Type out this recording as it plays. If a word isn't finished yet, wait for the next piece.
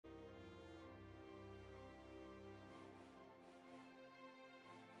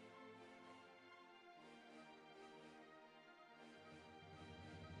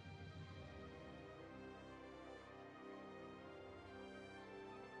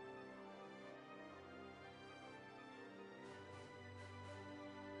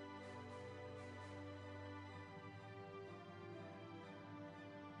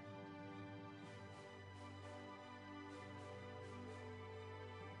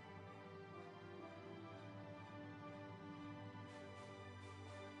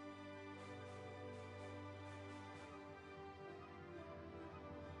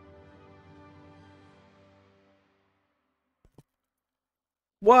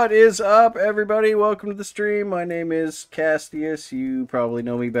What is up, everybody? Welcome to the stream. My name is Castius. You probably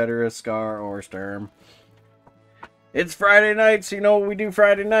know me better as Scar or Sturm. It's Friday night, so you know what we do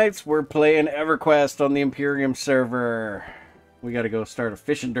Friday nights? We're playing EverQuest on the Imperium server. We gotta go start a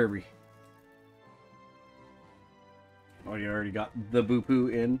fishing derby. Oh, you already got the boo-poo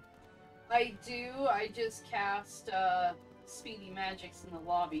in? I do. I just cast Speedy Magics in the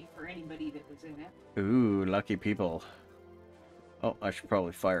lobby for anybody that was in it. Ooh, lucky people. Oh, I should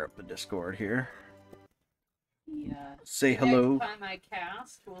probably fire up the Discord here. Yeah. Say hello. Next time I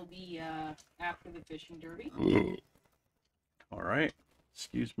cast will be after the fishing derby. Alright.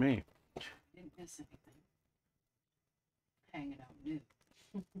 Excuse me. Didn't miss anything. Hanging out new.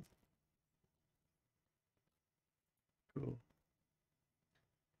 Cool.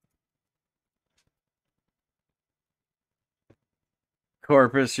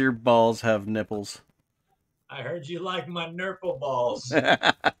 Corpus, your balls have nipples. I heard you like my nurple balls.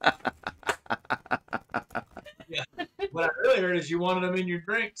 Yeah. What I really heard is you wanted them in your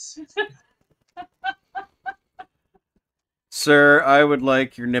drinks. Sir, I would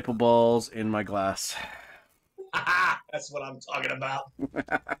like your nipple balls in my glass. That's what I'm talking about.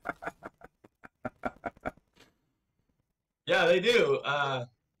 Yeah, they do.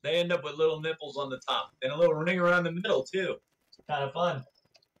 They end up with little nipples on the top and a little ring around the middle too. It's kind of fun.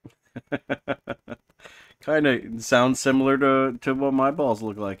 Kind of sounds similar to what my balls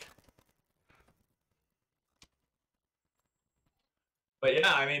look like. But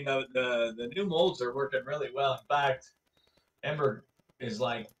yeah, I mean the new molds are working really well. In fact, Ember is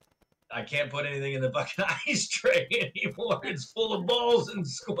like, I can't put anything in the fucking ice tray anymore. It's full of balls and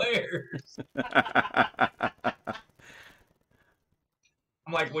squares. I'm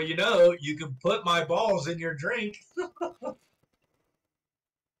like, well, you can put my balls in your drink.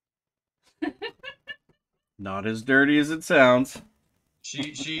 Not as dirty as it sounds. She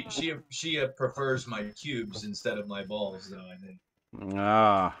prefers my cubes instead of my balls, though. I think.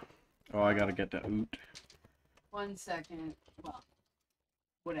 Ah. Oh, I gotta get to oot. 1 second. Well,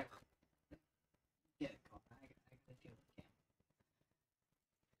 whatever. Get it going. I gotta deal with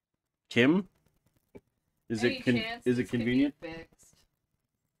Kim? Is Any it chance is this it could be convenient? fixed,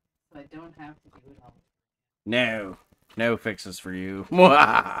 so I don't have to do it all. No. No fixes for you.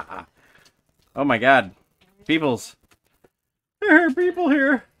 Oh my god. Peoples. There are people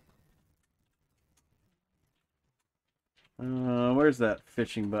here. Where's that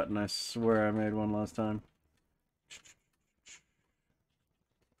fishing button? I swear I made one last time.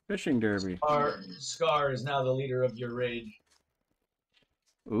 Fishing derby. Scar is now the leader of your raid.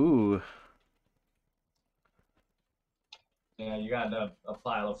 Ooh. Yeah, you got a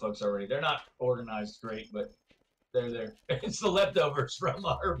pile of folks already. They're not organized great, but they're there. It's the leftovers from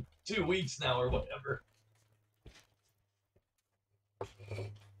our 2 weeks now or whatever.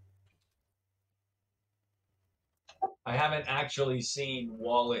 I haven't actually seen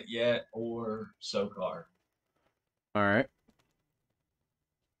Wallet yet or Sokar. All right.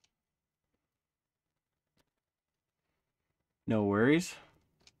 No worries.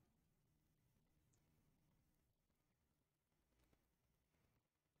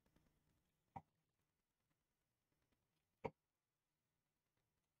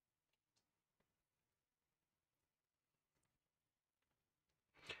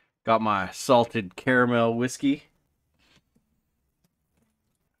 Got my salted caramel whiskey.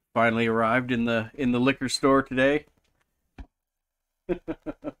 Finally arrived in the liquor store today.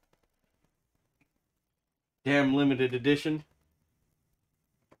 Damn limited edition.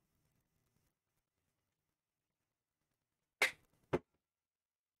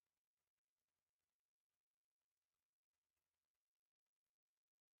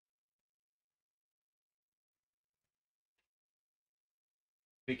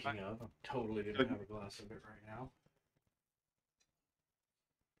 Speaking of, I'm totally gonna have a glass of it right now.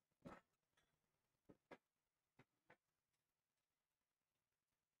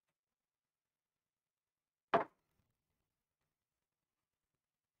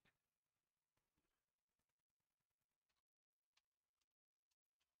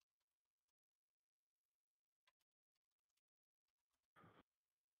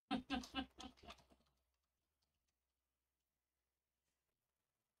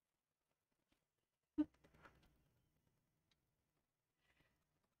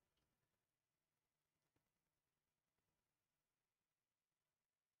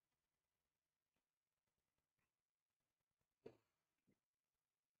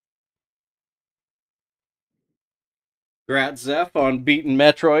 Congrats, Zeph, on beating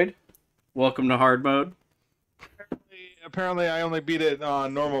Metroid. Welcome to hard mode. Apparently, I only beat it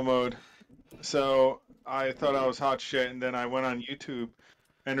on normal mode, so I thought I was hot shit, and then I went on YouTube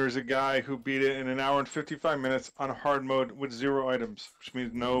and there's a guy who beat it in an hour and 55 minutes on hard mode with 0 items, which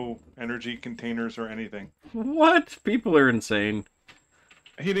means no energy containers or anything. What? People are insane.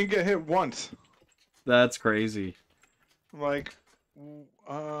 He didn't get hit once. That's crazy. I'm like,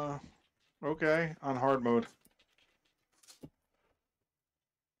 okay, on hard mode.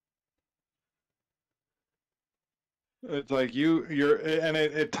 It's like and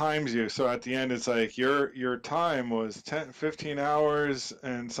it times you. So at the end, it's like your time was 15 hours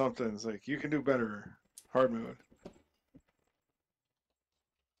and something. It's like, you can do better. Hard mode.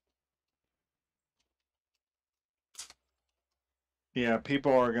 Yeah,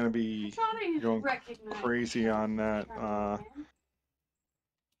 people are going to I be thought I going recognized crazy you. on that Man.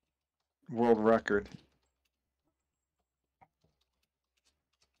 world record.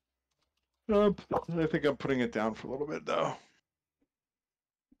 I think I'm putting it down for a little bit, though.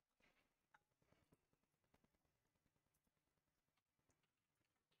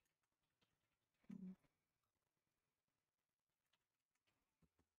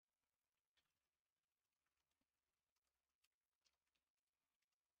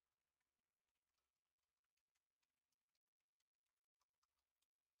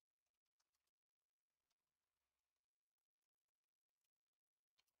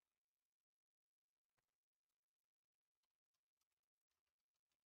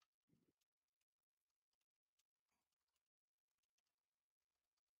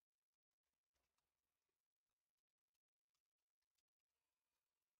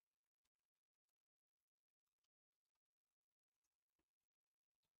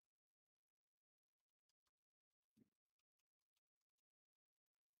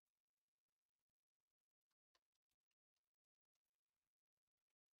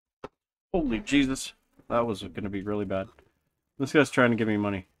 Holy Jesus. That was going to be really bad. This guy's trying to give me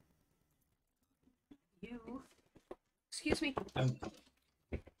money. You. Excuse me.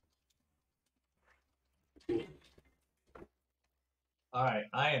 All right,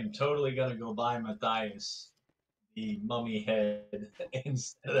 I am totally gonna go buy Matthias the mummy head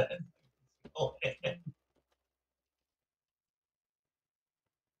instead of oh,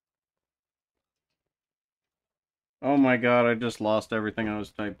 Oh my god, I just lost everything I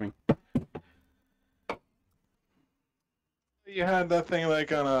was typing. You had that thing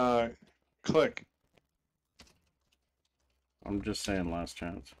like on a click. I'm just saying last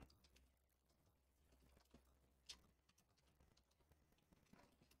chance.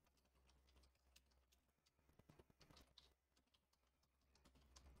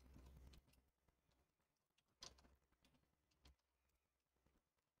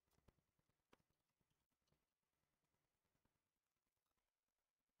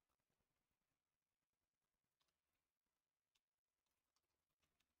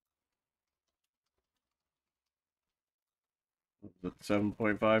 Is it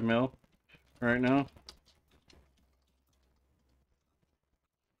 7.5 mil right now?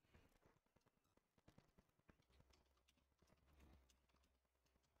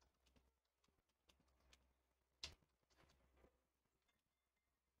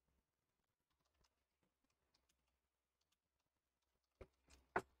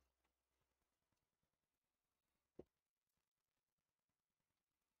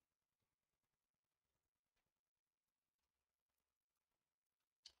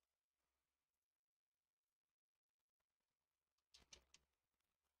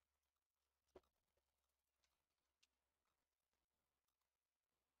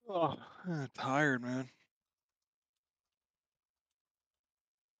 Oh, tired, man.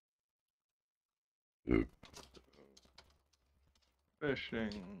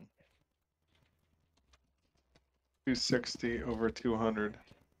 Fishing. 260 over 200.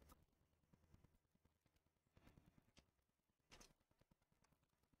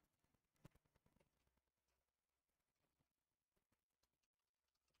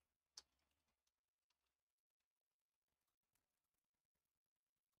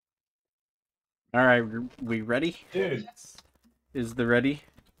 Alright, we ready? dude. Is the ready?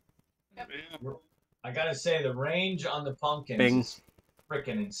 I gotta say the range on the pumpkins Bing. is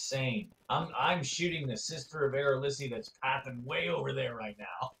freaking insane. I'm shooting the sister of Aerolisi that's pathing way over there right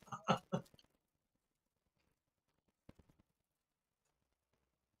now.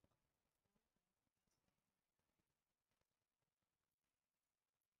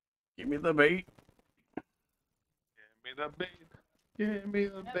 Give me the bait. Give me the bait. Give me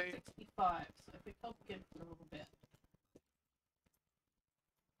the F bait. 65, so I could help get a little bit.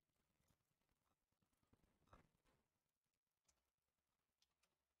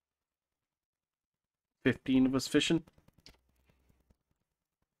 $15 of us fishing.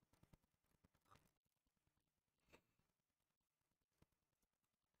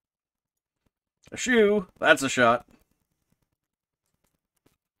 A shoe. That's a shot.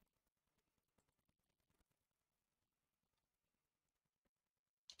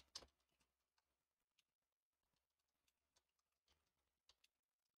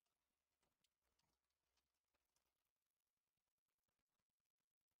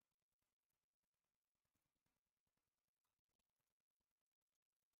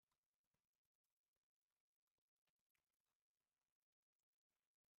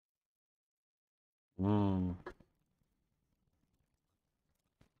 Mm.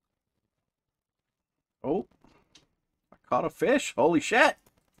 Oh, I caught a fish. Holy shit.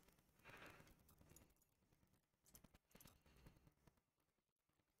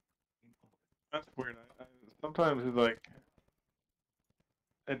 That's weird. Sometimes it's like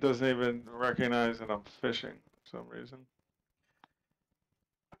it doesn't even recognize that I'm fishing for some reason.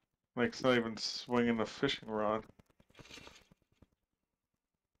 Like it's not even swinging the fishing rod.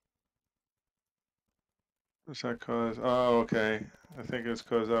 What's that cause? Oh, okay. I think it's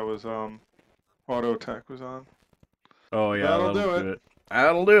cause I was auto tech was on. Oh, yeah, That'll do it.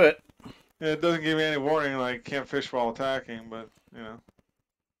 That'll do it. Yeah, it doesn't give me any warning, like can't fish while attacking, but you know.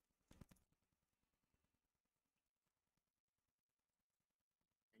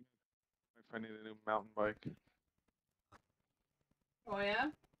 If I need a new mountain bike. Oh yeah.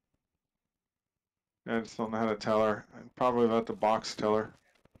 I just don't know how to tell her. I'd probably let the box tell her.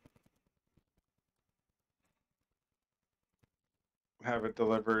 Have it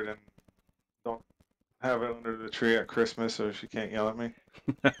delivered and don't have it under the tree at Christmas so she can't yell at me.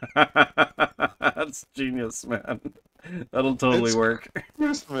 That's genius, man. That'll totally It's work.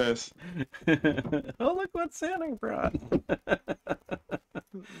 Christmas. Oh, look what Santa brought.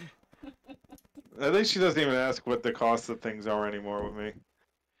 At least she doesn't even ask what the cost of things are anymore with me.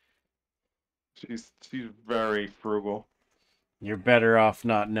 She's very frugal. You're better off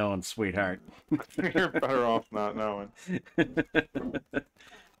not knowing, sweetheart. You're better off not knowing.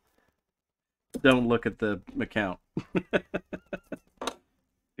 Don't look at the account.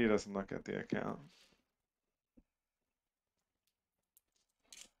 He doesn't look at the account.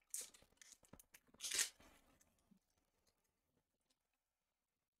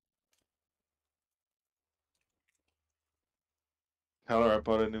 Tell her I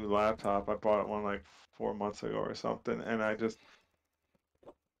bought a new laptop. I bought one like 4 months ago or something, and I just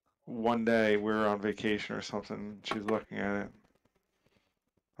one day we were on vacation or something. She's looking at it.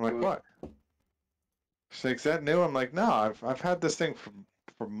 I'm like, what? She's like, is that new? I'm like, no, I've had this thing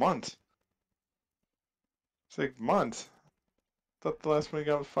for months. It's like months. I thought the last one you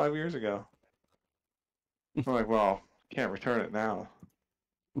got was 5 years ago. I'm like, well, can't return it now.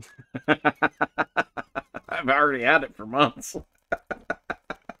 I've already had it for months.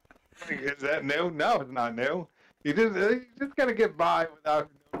 Like, is that new? No, it's not new. You just gotta get by without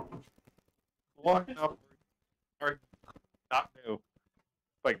long enough or not new.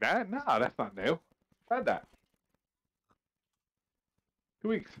 Like that? No, that's not new. I've had that. 2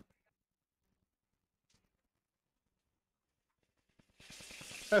 weeks.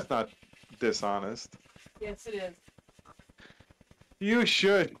 That's not dishonest. Yes, it is. You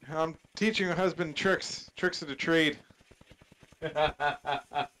should. I'm teaching your husband tricks of the trade.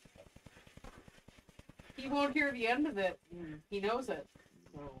 He won't hear the end of it. He knows it.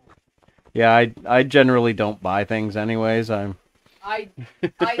 So. Yeah, I generally don't buy things anyways. I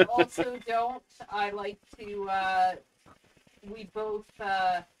also don't. I like to. We both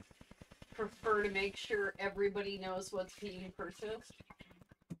prefer to make sure everybody knows what's being purchased.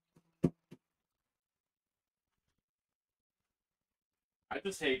 I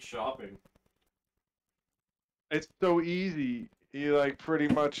just hate shopping. It's so easy. You like pretty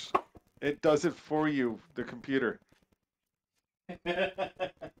much it does it for you, the computer.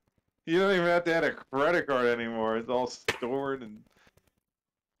 You don't even have to add a credit card anymore. It's all stored and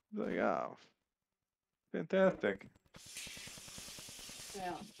it's like, oh, fantastic.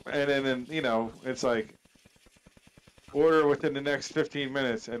 Yeah. And then you know, it's like order within the next 15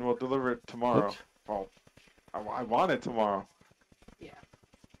 minutes and we'll deliver it tomorrow. Oops. Well, I want it tomorrow. Yeah.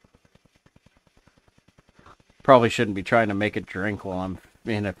 Probably shouldn't be trying to make it drink while I'm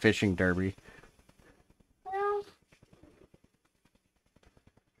in a fishing derby. Well,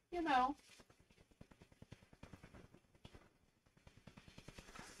 you know.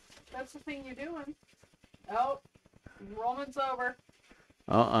 That's the thing you're doing. Oh, enrollment's over.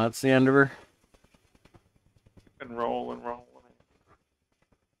 Oh, that's the end of her. And roll and roll.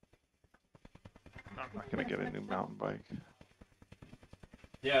 I'm not gonna get a new mountain bike.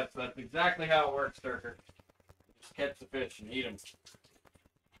 Yes, that's exactly how it works, Turker. Just catch the fish and eat them.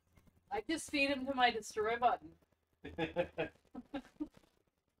 I just feed him to my destroy button.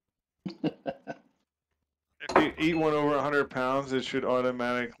 you eat one over 100 pounds, it should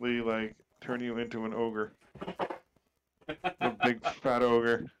automatically like turn you into an ogre, a big fat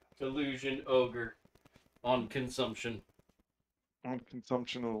ogre. Delusion ogre on consumption. On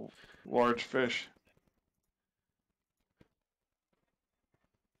consumption of large fish.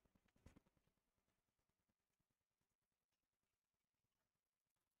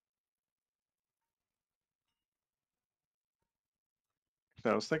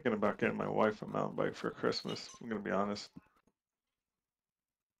 I was thinking about getting my wife a mountain bike for Christmas. I'm gonna be honest.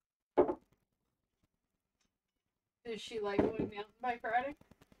 Does she like going mountain bike riding?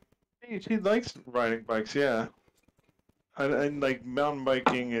 She likes riding bikes, yeah. And like mountain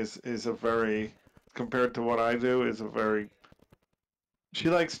biking is a very, compared to what I do, is a very. She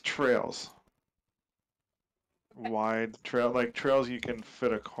likes trails. Wide trail, like trails you can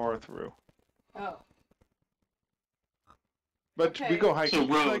fit a car through. Oh. But we Okay. go hiking. So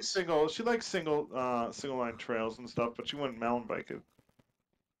She likes roads. single line trails and stuff, but she wouldn't mountain bike it.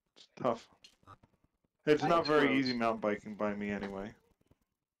 It's tough. It's I not very roads. easy mountain biking by me anyway.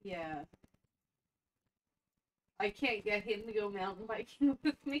 Yeah. I can't get him to go mountain biking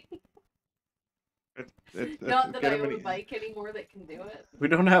with me. Not that I own a bike anymore that can do it. We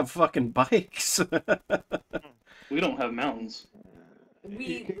don't have fucking bikes. We don't have mountains.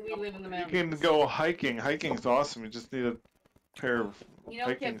 We live in the You mountains. can go hiking. Hiking's awesome. You just need a pair of You don't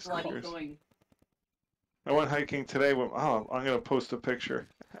hiking get bloody sneakers. going. I went hiking today. I'm gonna post a picture.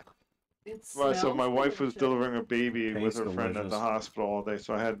 It Well, so my smells wife was delicious. delivering a baby with Tastes her friend at the delicious. hospital all day,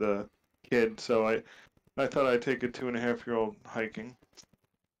 so I had the kid. So I thought I'd take a 2.5-year-old hiking.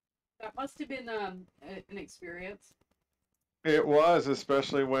 That must have been an experience. It was,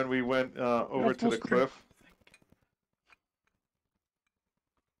 especially when we went over to the supposed to drink. cliff.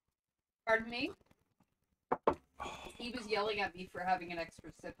 Pardon me? He was yelling at me for having an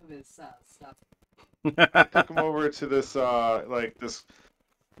extra sip of his stuff. Took him over to this like this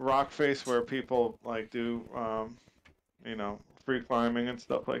rock face where people like do free climbing and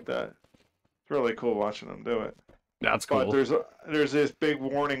stuff like that. It's really cool watching them do it. That's But cool. there's this big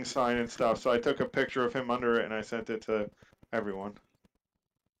warning sign and stuff, so I took a picture of him under it and I sent it to everyone.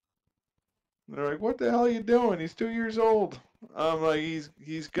 They're like, "What the hell are you doing? He's 2 years old." I'm like,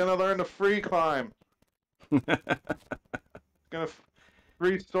 "He's gonna learn to free climb. Gonna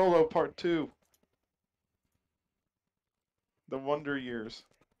free solo part 2. The Wonder Years."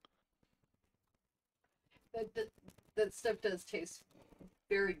 That stuff does taste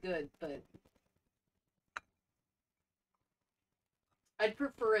very good, but I'd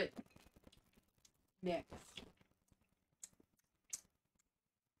prefer it mixed.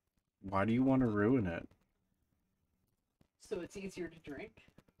 Why do you want to ruin it? So it's easier to drink.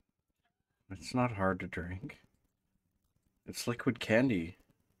 It's not hard to drink. It's liquid candy.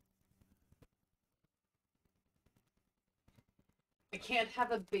 I can't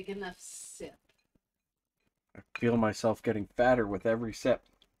have a big enough sip. I feel myself getting fatter with every sip.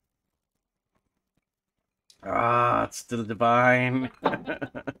 Ah, it's still divine.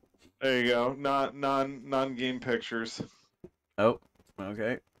 There you go. Not non-game pictures. Oh,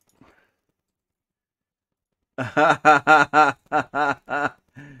 okay.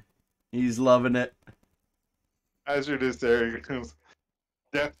 He's loving it. As you're just there,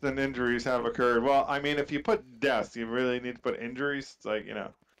 deaths and injuries have occurred. Well, I mean, if you put deaths, you really need to put injuries. It's like,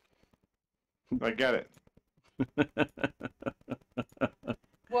 I get it.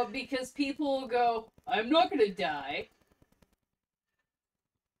 Well, because people will go, I'm not going to die.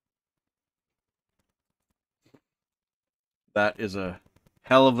 That is a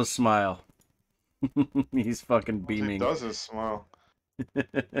hell of a smile. He's fucking He beaming. does his smile. And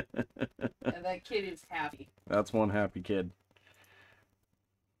that kid is happy. That's one happy kid.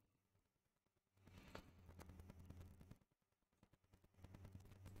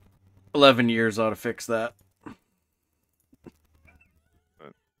 $11 ought to fix that.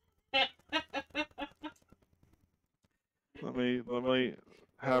 Let me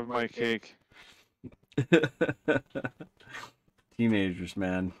have my cake. Teenagers,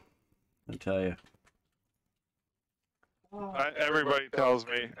 man. I tell you. Oh. Everybody tells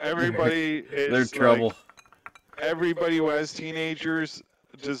me. Everybody is They're trouble. Like, everybody who has teenagers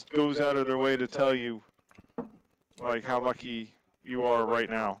just goes out of their way to tell you, like, how lucky you are right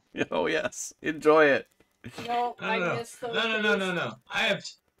now. Oh, yes. Enjoy it. No, I No. miss those No.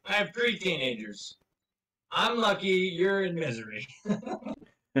 days. I have 3 teenagers. I'm lucky. You're in misery.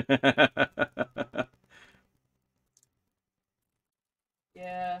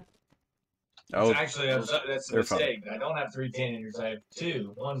 Yeah. Oh, Actually, that's a they're fun. mistake. I don't have 3 teenagers. I have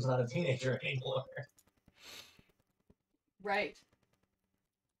 2. One's not a teenager anymore. Right.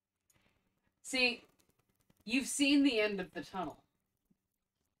 See, You've seen the end of the tunnel.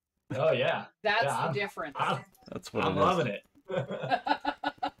 Oh yeah. That's Yeah, the difference. That's what I'm it is. loving it.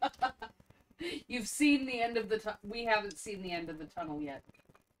 You've seen the end of the tunnel. We haven't seen the end of the tunnel yet.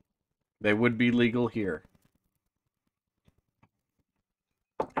 They would be legal here.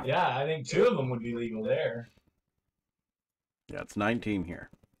 Yeah, I think 2 of them would be legal there. Yeah, it's 19 here.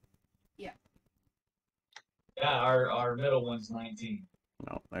 Yeah, our middle one's 19.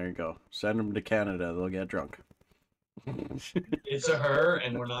 No, there you go. Send them to Canada. They'll get drunk. It's a her,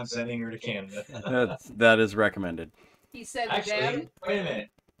 and we're not sending her to Canada. that is recommended. He said Actually, them. wait a minute.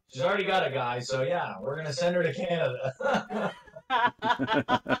 She's already got a guy, so yeah, we're gonna send her to Canada. I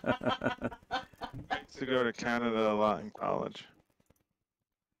used to go to Canada a lot in college.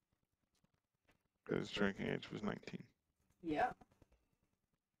 Because drinking age was 19. Yeah.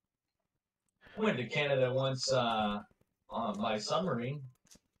 I went to Canada once by submarine.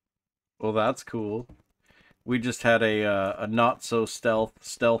 Well, that's cool. We just had a not so stealth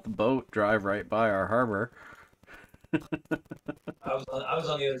boat drive right by our harbor. I was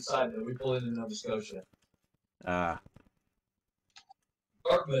on the other side though. We pulled into Nova Scotia.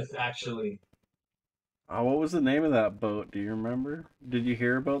 Dartmouth, actually. Oh, what was the name of that boat? Do you remember? Did you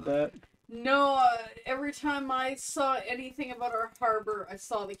hear about that? No, every time I saw anything about our harbor, I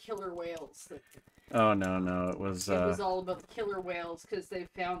saw the killer whales. Oh no, it was all about the killer whales because they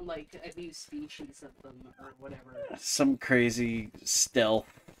found like a new species of them or whatever. some crazy stealth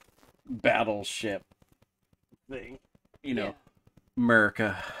battleship thing. You know, Yeah.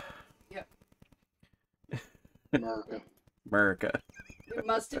 America. America. It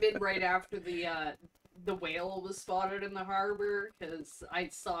must have been right after the whale was spotted in the harbor because I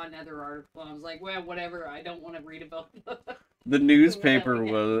saw another article and I was like, well, whatever. I don't want to read about The newspaper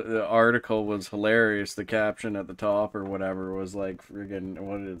the article was hilarious. The caption at the top or whatever was like friggin'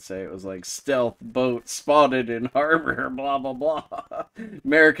 what did it say? It was like stealth boat spotted in harbor, blah blah blah.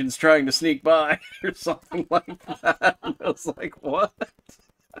 Americans trying to sneak by or something like that. And I was like, what?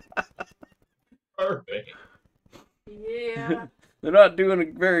 Perfect. Yeah. They're not doing a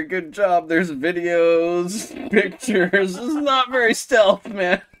very good job. There's videos, pictures. This is not very stealth,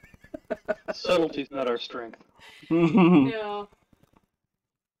 man. Subtlety's not our strength. No.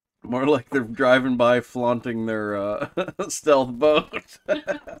 More like they're driving by flaunting their stealth boat.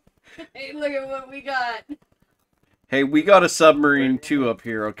 Hey, look at what we got. Hey, we got a submarine too up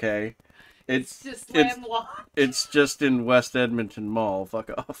here, okay? It's just landlocked. It's just in West Edmonton Mall. Fuck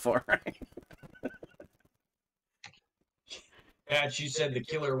off, alright? Yeah, she said the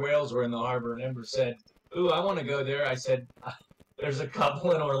killer whales were in the harbor, and Ember said, "Ooh, I want to go there." I said, "There's a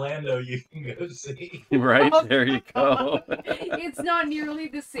couple in Orlando you can go see." Right, there you go. It's not nearly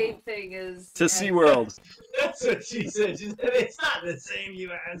the same thing as To SeaWorld. That's what she said. She said, "It's not the same,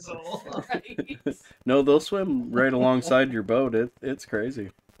 you asshole." Right. No, they'll swim right alongside your boat. It's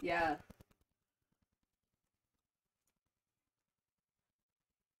crazy. Yeah.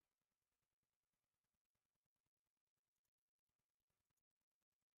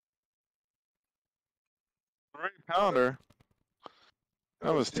 Right, pounder.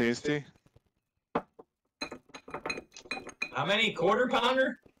 That was tasty. How many quarter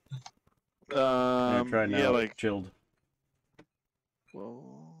pounder? Try now. Yeah, like chilled.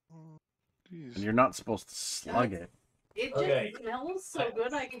 well, geez. And you're not supposed to slug it. It Okay. just smells so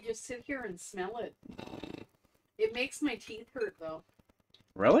good. I could just sit here and smell it. It makes my teeth hurt though.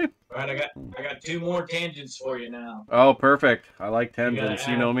 Really? All right, I got 2 more tangents for you now. Oh, perfect. I like You gotta tangents.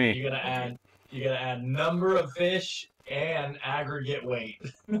 You add- know me. You gotta add number of fish and aggregate weight.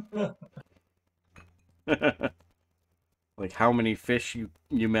 Like how many fish you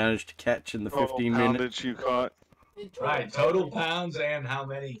managed to catch in the 15 minutes? Poundage you caught. Right, total pounds and how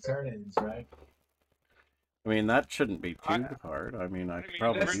many turn-ins, right? I mean, that shouldn't be too hard. I mean, I could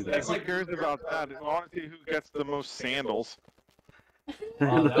probably do that. that's Who like- cares about that? I want to see who gets the most sandals.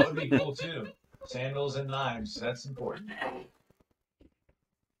 Oh, that would be cool too. Sandals and knives, that's important.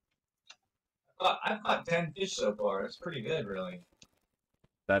 I've caught 10 fish so far. That's pretty good, really.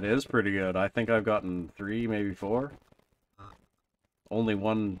 That is pretty good. I think I've gotten 3, maybe 4. Only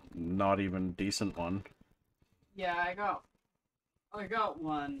one not even decent one. Yeah, I got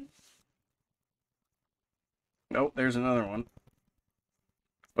one. Nope, there's another one.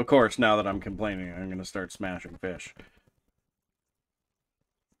 Of course, now that I'm complaining, I'm going to start smashing fish.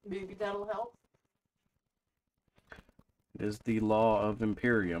 Maybe that'll help. It is the law of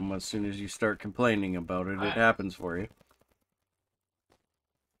Imperium. As soon as you start complaining about it, it happens for you.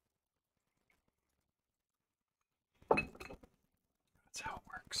 That's how it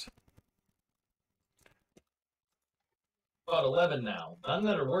works. About 11 now. None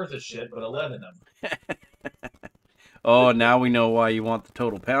that are worth a shit, but 11 of them. Oh, now we know why you want the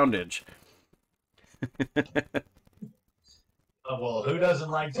total poundage. Well, who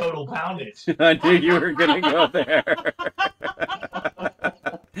doesn't like total poundage? I knew you were gonna go there.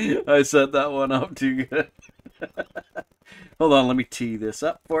 I set that one up too good. Hold on, let me tee this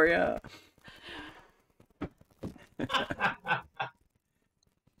up for you.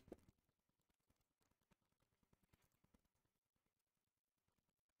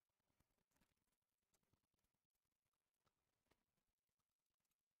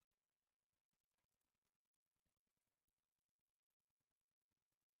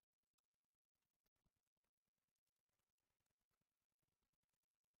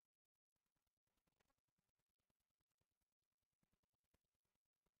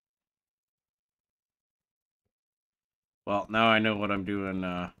 Well, now I know what I'm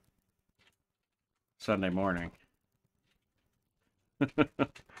doing Sunday morning. I'm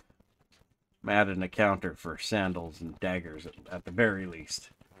adding a counter for sandals and daggers at the very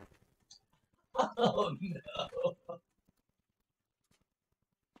least. Oh no.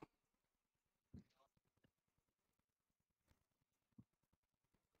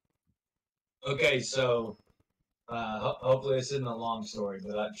 Okay, so hopefully this isn't a long story,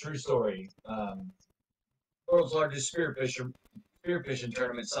 but true story. World's largest spearfishing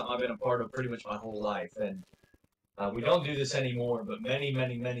tournament, something I've been a part of pretty much my whole life, and we don't do this anymore. But many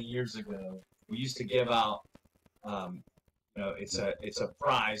years ago, we used to give out. It's a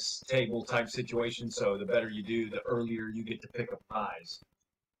prize table type situation. So the better you do, the earlier you get to pick a prize.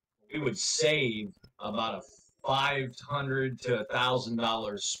 We would save about a $500 to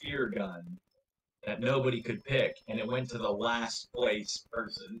 $1,000 spear gun that nobody could pick, and it went to the last place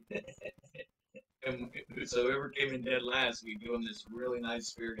person. And so whoever came in dead last, we'd give them this really nice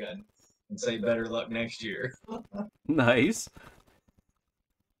spear gun and say better luck next year. Nice.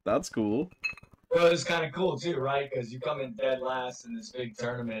 That's cool. Well, it's kind of cool too, right? Because you come in dead last in this big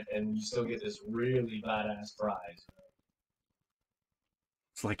tournament, and you still get this really badass prize.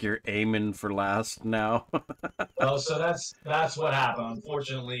 It's like you're aiming for last now. Well, so that's what happened.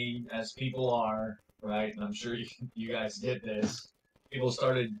 Unfortunately, as people are, right? And I'm sure you guys get this. People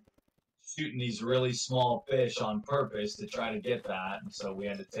started shooting these really small fish on purpose to try to get that, and so we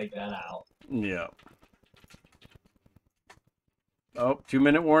had to take that out. Yeah. Oh,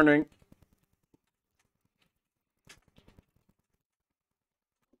 2-minute warning.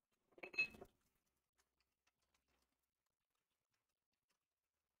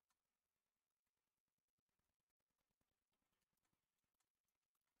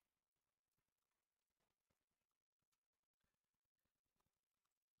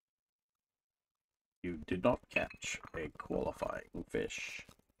 You did not catch a qualifying fish.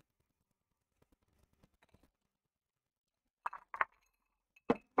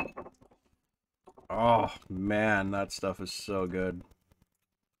 Oh, man, that stuff is so good.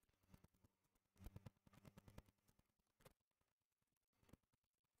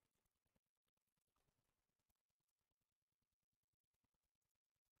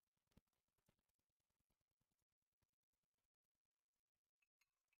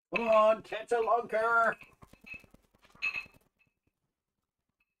 Come on, catch a lunker!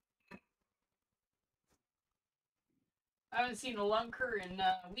 I haven't seen a lunker in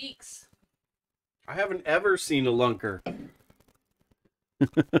weeks. I haven't ever seen a lunker.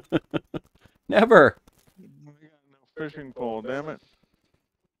 Never. I got no fishing pole, damn it.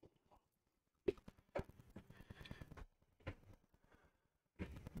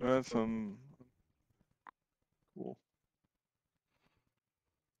 That's cool.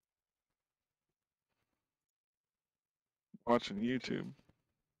 Watching YouTube.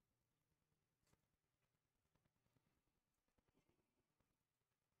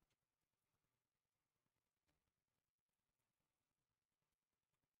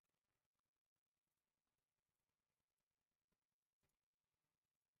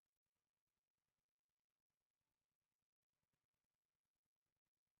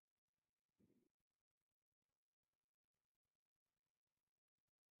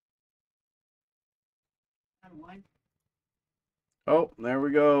 I don't mind. Oh, there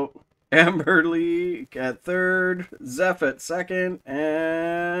we go. Amberly at third, Zeph at second,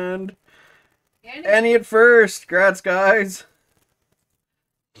 and Annie at first. Congrats, guys.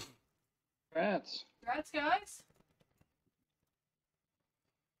 Rats. Congrats, guys.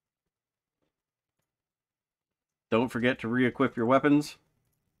 Don't forget to re-equip your weapons.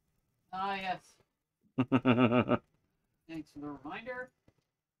 Ah, yes. Thanks for the reminder.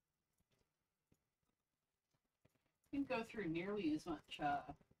 Didn't go through nearly as much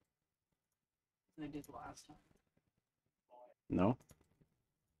as I did last time. No?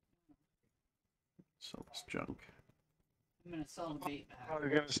 So it's junk. I'm gonna sell the bait back. I'm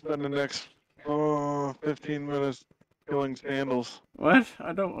gonna spend the next 15 minutes killing sandals. What?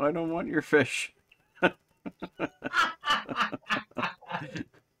 I don't want your fish.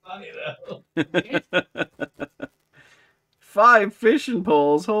 Funny though. 5 fishing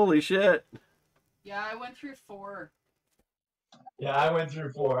poles. Holy shit. Yeah, I went through 4. Yeah, I went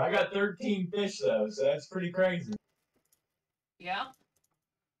through 4. I got 13 fish though, so that's pretty crazy. Yeah.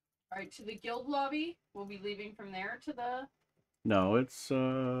 All right, to the guild lobby. We'll be leaving from there to the. No, it's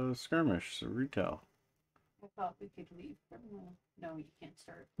skirmish, so retail. I thought we could leave from the. No, you can't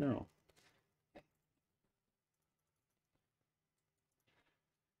start. No.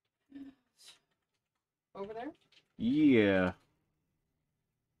 Over there. Yeah.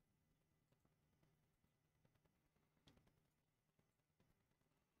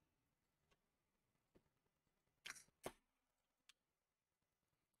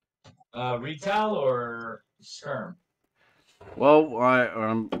 Retail or skirm? Well,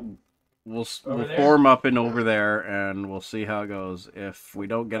 we'll Over there? form up and over there, and we'll see how it goes. If we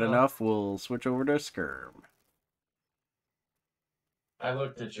don't get Oh. enough, we'll switch over to skirm. I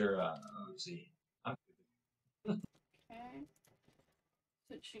looked at your OC. Okay.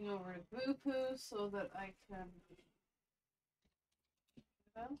 Switching over to Boo Poo so that I can.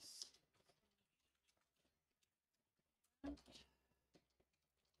 This.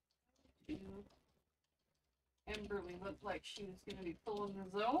 Emberly looked like she was going to be pulling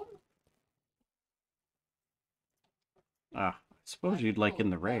the zone. Ah, I suppose you'd like in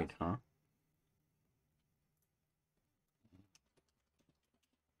the raid, huh?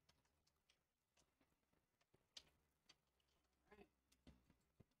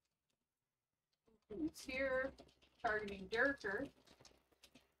 Who's here? Targeting Durker.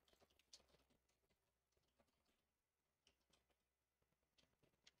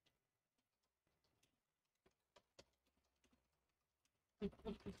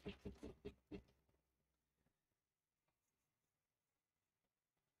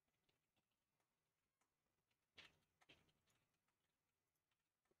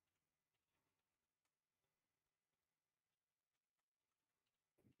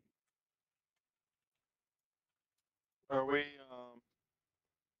 Are we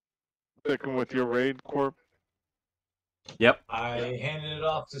sticking with your raid, Corp? Yep. I handed it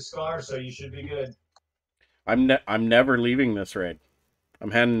off to Scar, so you should be good. I'm never leaving this raid. I'm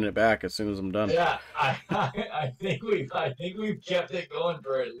handing it back as soon as I'm done. Yeah, I think we've kept it going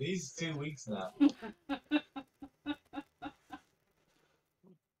for at least 2 weeks now.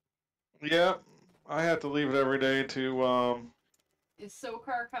 Yeah, I have to leave it every day to Is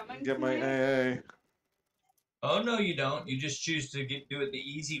Sokar coming? get my tonight? AA. Oh no, you don't. You just choose to do it the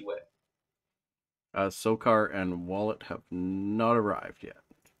easy way. Sokar and Wallet have not arrived yet.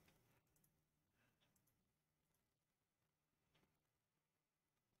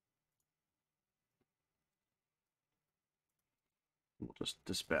 We'll just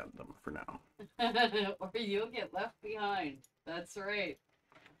disband them for now. Or you'll get left behind. That's right.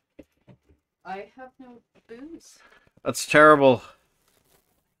 I have no booze. That's terrible.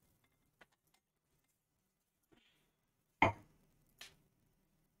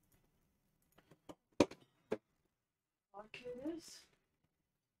 Lock it is.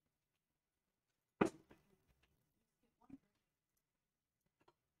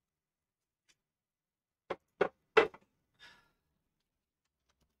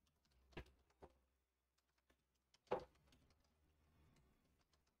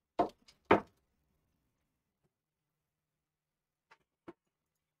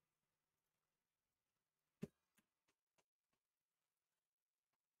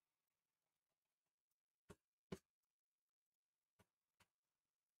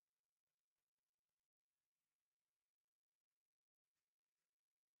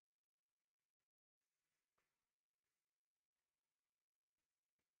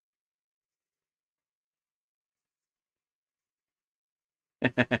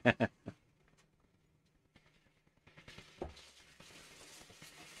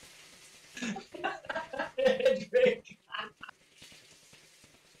 Drink.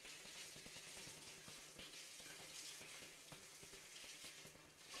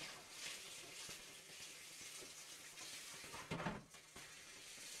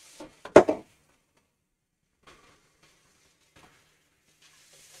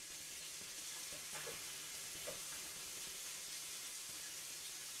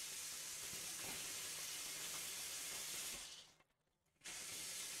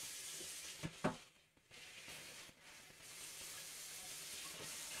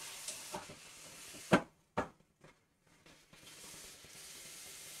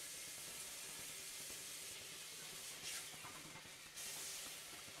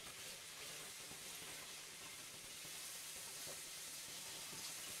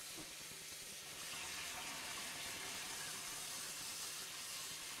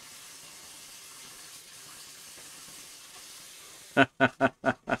 Doesn't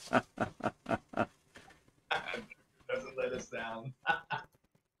let us down.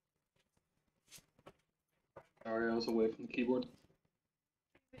 Sorry, I was away from the keyboard.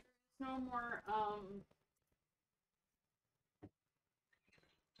 There's no more,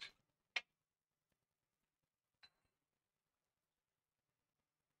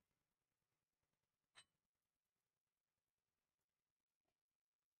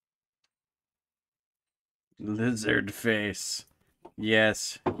 Lizard face.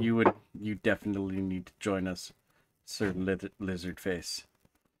 Yes, you definitely need to join us, Sir Lizard face.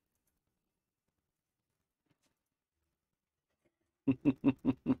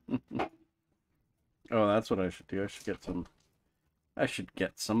 Oh, that's what I should do. I should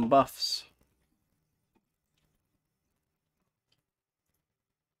get some buffs.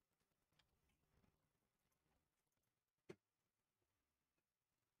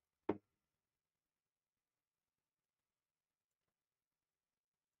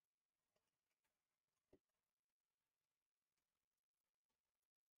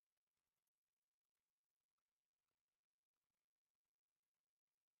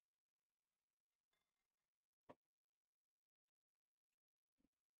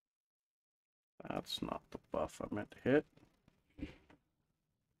 That's not the buff I meant to hit.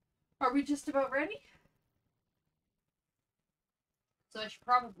 are we just about ready? So I should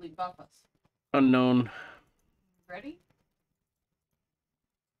probably buff us. Unknown. Ready?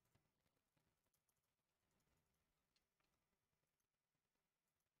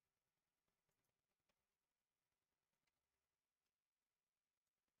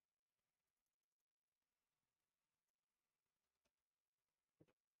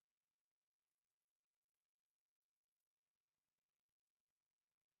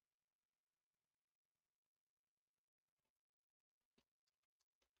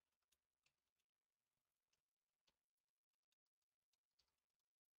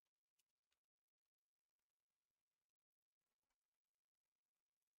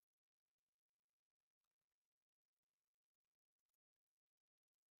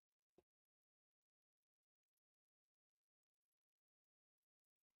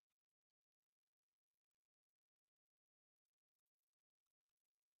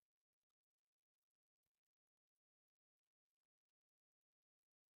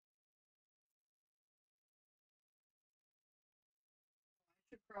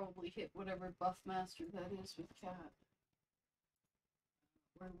 Should probably hit whatever buff master that is with cat.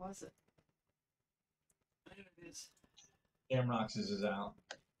 Where was it? There it is. Camrox is out.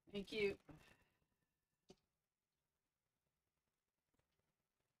 Thank you.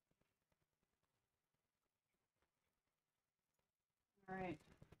 Alright,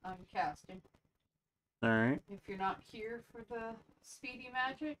 I'm casting. Alright. If you're not here for the speedy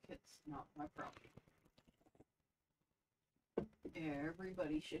magic, it's not my problem.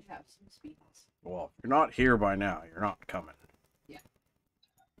 Everybody should have some speeds. Well, if you're not here by now, you're not coming.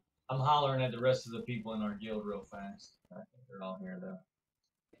 I'm hollering at the rest of the people in our guild real fast. I think they're all here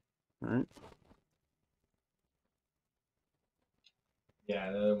though. Alright.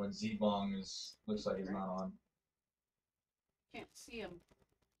 Yeah, the other one, Z-Bong, looks like he's not on. Can't see him.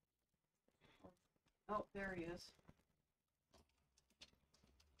 Oh, there he is.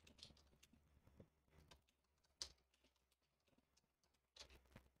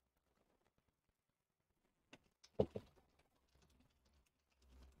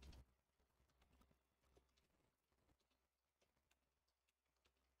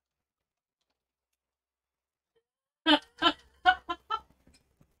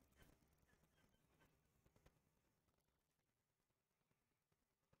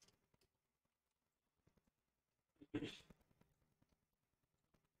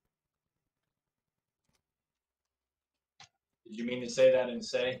 Did you mean to say that and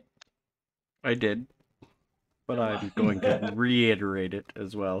say? I did. But Never I'm mind. going to reiterate it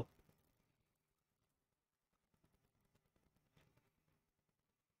as well.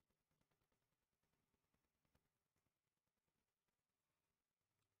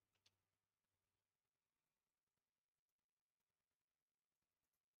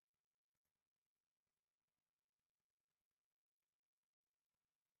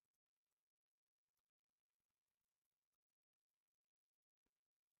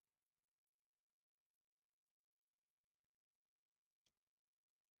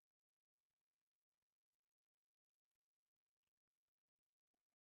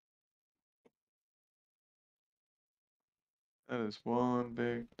 That is one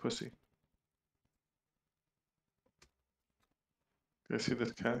big pussy. Do you see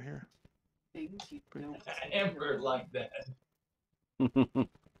this cat here? Things you don't I see. never like that.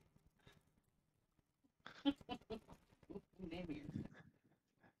 Maybe you're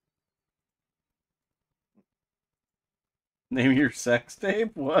Name your sex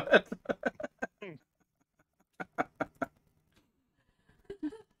tape? What?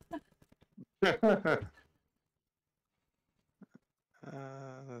 That's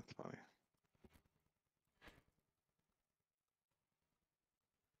funny.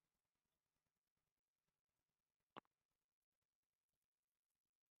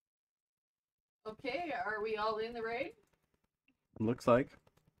 Okay, are we all in the raid? Looks like.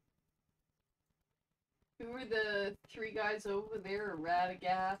 Who are the three guys over there?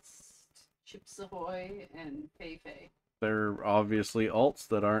 Radagast, Chips Ahoy, and Feifei. They're obviously alts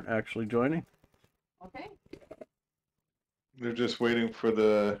that aren't actually joining. Okay. They're just waiting for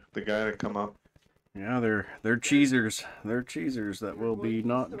the guy to come up. Yeah, they're cheesers. They're cheesers that will be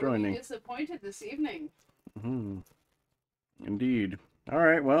not sorely joining. disappointed this evening. Indeed. All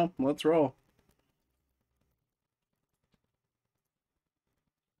right, well, let's roll.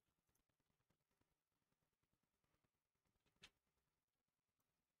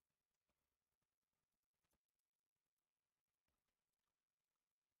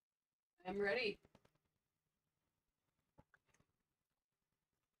 I'm ready.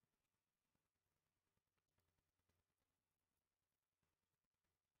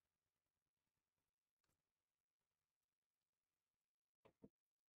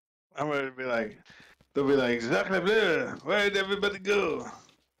 I'm going to be like, they'll be like, exactly, where did everybody go?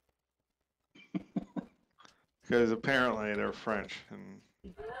 Because apparently they're French and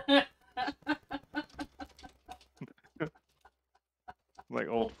like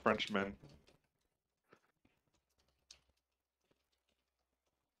old Frenchmen.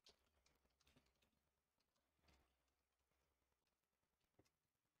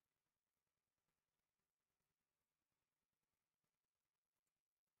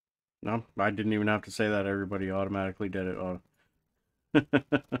 No, I didn't even have to say that. Everybody automatically did it.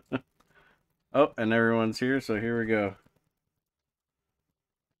 Oh, and everyone's here, so here we go.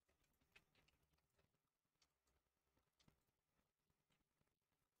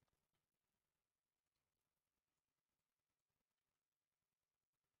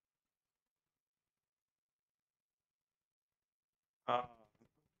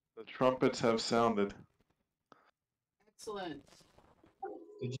 The trumpets have sounded. Excellent.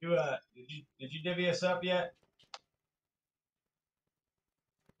 Did you divvy us up yet?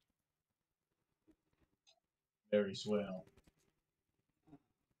 Very swell.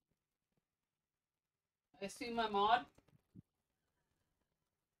 I assume I'm on.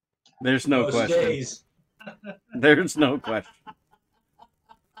 There's no Most question. days. There's no question.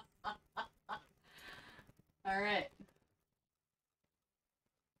 All right.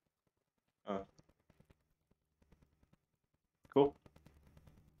 Cool.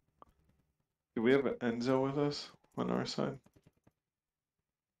 Do we have an Enzo with us on our side?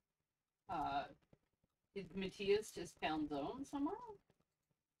 Did Matthias just found zone somewhere?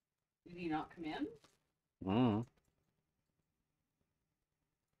 Did he not come in? Mm.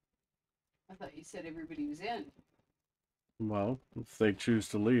 I thought you said everybody was in. Well, if they choose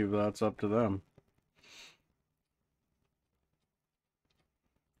to leave, that's up to them.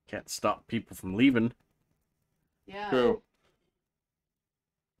 Can't stop people from leaving. Yeah. True.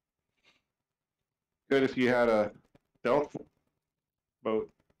 Good if you had a stealth boat.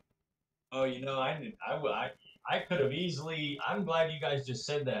 Oh, I could have easily. I'm glad you guys just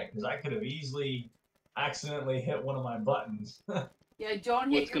said that because I could have easily accidentally hit one of my buttons. Yeah, don't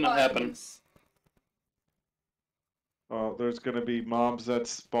hit What's your gonna happen? buttons. There's gonna be mobs that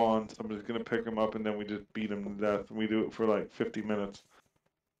spawn. Somebody's gonna pick them up, and then we just beat them to death. And we do it for like 50 minutes.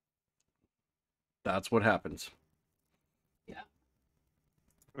 That's what happens.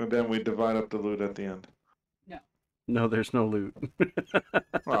 And then we divide up the loot at the end. No, there's no loot.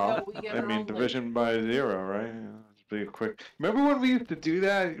 Well, we get I our mean, own division by 0, right? Yeah, just be quick. Remember when we used to do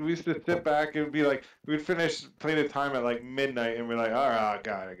that? We used to sit back. It would be like we'd finish playing the time at like midnight, and we're like, "All right,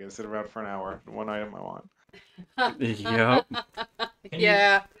 God, I gotta sit around for an hour. One item I want." Yep.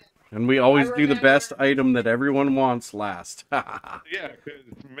 Yeah. And we always do the remember. best item that everyone wants last. Yeah, 'cause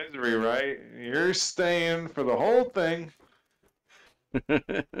it's misery, right? You're staying for the whole thing.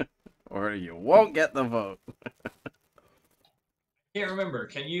 Or you won't get the vote. Can't remember.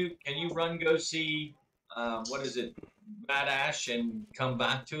 Can you run go see what is it, Bad Ash and come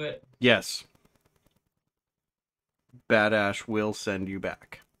back to it? Yes. Bad Ash will send you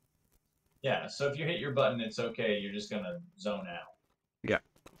back. Yeah. So if you hit your button, it's okay. You're just gonna zone out. Yeah.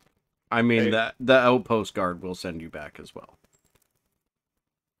 I mean, Hey. that the outpost guard will send you back as well.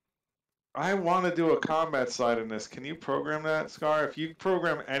 I want to do a combat slide in this. Can you program that, Scar? If you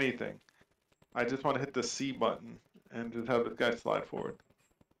program anything, I just want to hit the C button and just have this guy slide forward.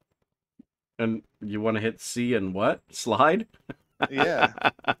 And you want to hit C and what? Slide? Yeah.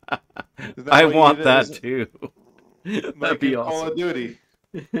 Isn't that I what you want did? that Isn't- too. That'd Like be in Call awesome. of Duty.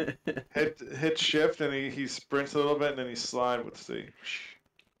 Hit shift and he sprints a little bit and then he slide with C.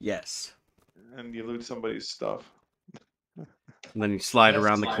 Yes. And you loot somebody's stuff. And then you slide Yes,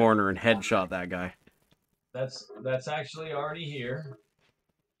 around the slide. corner and headshot that guy. That's actually already here.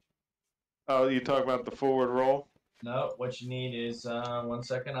 Oh, you talk about the forward roll? No, what you need is 1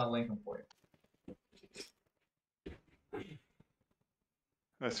 second. I'll link them for you.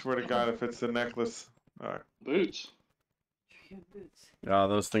 I swear to God, if it's the necklace. Alright. Boots. Boots. Oh,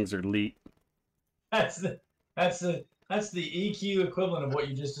 those things are elite. That's the EQ equivalent of what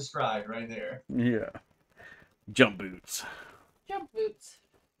you just described right there. Yeah. Jump boots. Jump boots.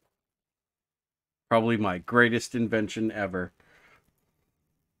 Probably my greatest invention ever.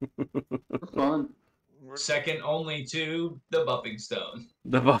 For fun. Second only to the buffing stone.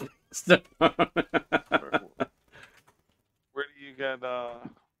 The buff stuff. Where do you get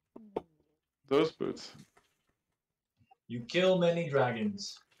those boots? You kill many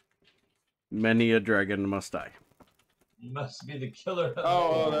dragons. Many a dragon must die. You must be the killer of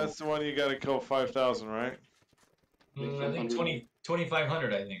Oh, that's the one you gotta kill 5,000, right? I think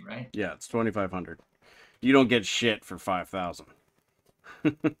 2,500, I think, right? Yeah, it's 2,500. You don't get shit for 5,000.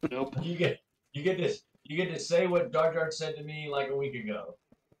 Nope. You get to say what Jar Jar said to me like a week ago.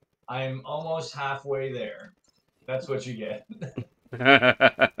 I'm almost halfway there. That's what you get.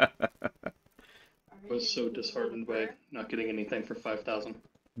 I was so disheartened by not getting anything for 5,000.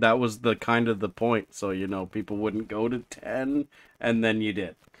 That was the kind of the point, so you know people wouldn't go to 10, and then you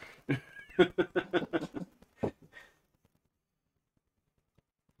did.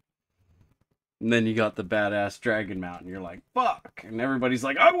 And then you got the badass dragon mount, and you're like, fuck! And everybody's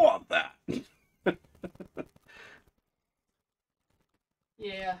like, I want that!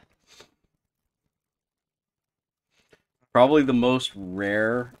 Yeah. Probably the most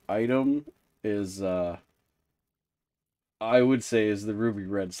rare item is, I would say, is the ruby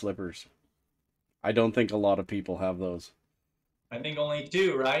red slippers. I don't think a lot of people have those. I think only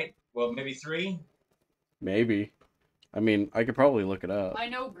 2, right? Well, maybe 3. Maybe. I mean, I could probably look it up. I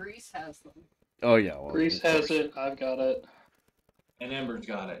know Greece has them. Oh, yeah. Well, Greece of has course. it. I've got it. And Ember's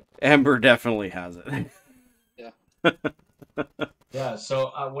got it. Ember definitely has it. Yeah.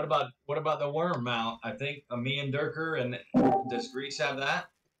 So what about the worm mount? I think me and Durker and does Greece have that?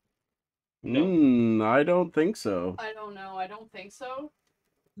 I don't think so. I don't know. I don't think so.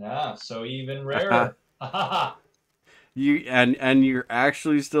 Yeah. So even rarer. You and you're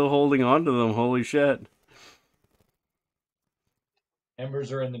actually still holding on to them. Holy shit.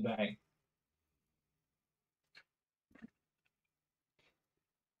 Embers are in the bank.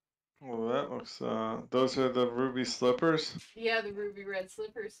 Well, that looks, those are the ruby slippers? Yeah, the ruby red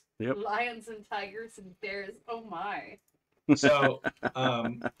slippers. Yep. Lions and tigers and bears. Oh my. So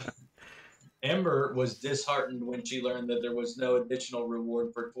Ember was disheartened when she learned that there was no additional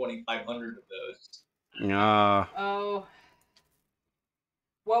reward for 2,500 of those. Oh.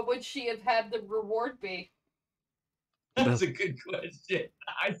 What would she have had the reward be? That's a good question.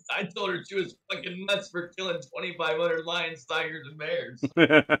 I told her she was fucking nuts for killing 2,500 lions, tigers, and bears.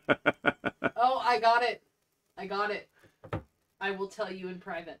 Oh, I got it. I got it. I will tell you in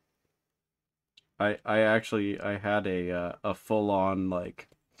private. I had a full on like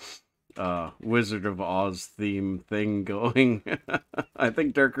Wizard of Oz theme thing going. I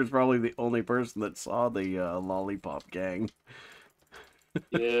think Durker's probably the only person that saw the Lollipop Gang.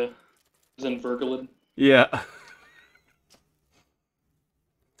 Yeah. It was in Vergalid. Yeah.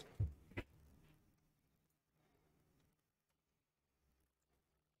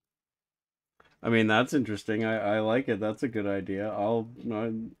 I mean, that's interesting. I like it. That's a good idea.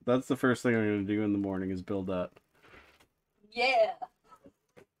 That's the first thing I'm going to do in the morning is build that. Yeah.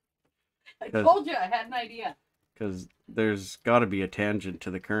 I 'Cause- told you I had an idea. Because there's got to be a tangent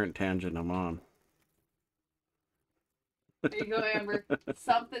to the current tangent I'm on. There you go, Amber.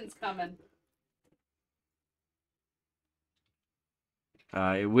 Something's coming.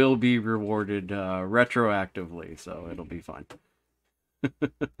 It will be rewarded retroactively, so it'll be fine.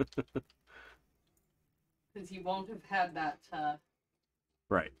 Because you won't have had that.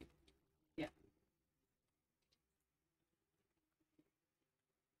 Right. Yeah.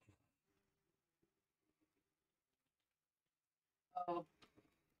 Oh.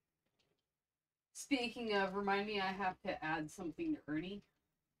 Speaking of, remind me I have to add something to Ernie.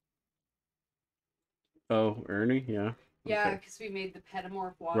 Oh, Ernie? Yeah. Yeah, Okay. because we made the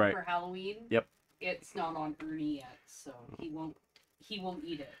pedomorph walk Right. for Halloween. Yep. It's not on Ernie yet, so he won't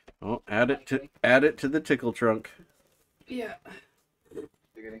eat it. Oh, add it to the tickle trunk. Yeah.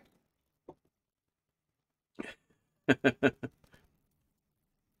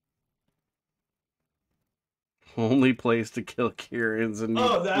 Only place to kill Kieran's and need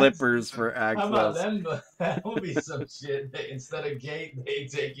Oh, that's flippers for how about access. them? That would be some shit. Instead of gate, they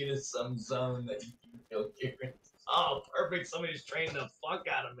take you to some zone that you can kill Kieran. Oh, perfect. Somebody's trained the fuck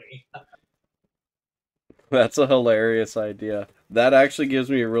out of me. That's a hilarious idea. That actually gives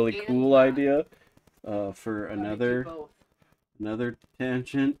me a really And, cool idea for do another both.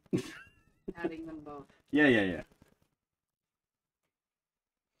 tangent. Adding them both. Yeah.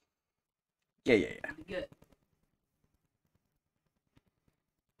 Good.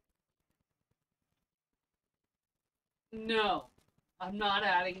 No, I'm not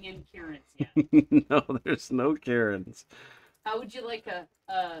adding in Kieran's yet. No, there's no Karens. How would you like a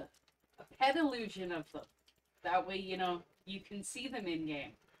pet illusion of them? That way, you can see them in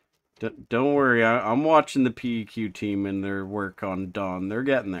game. Don't worry, I'm watching the PEQ team and their work on Dawn. They're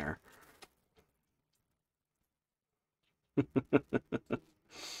getting there.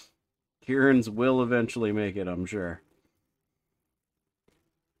 Kieran's will eventually make it, I'm sure.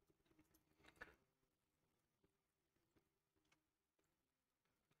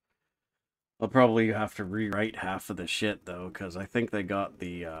 I'll probably have to rewrite half of the shit, though, because I think they got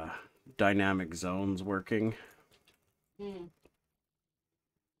the dynamic zones working.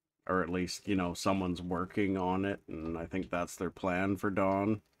 Or at least, someone's working on it, and I think that's their plan for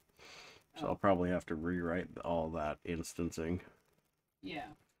Dawn. So I'll probably have to rewrite all that instancing. Yeah.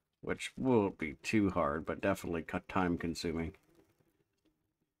 Which won't be too hard, but definitely time consuming.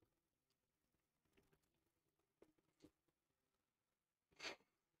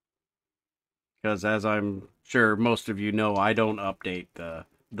 Because as I'm sure most of you know, I don't update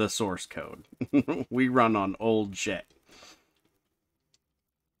the source code. We run on old shit.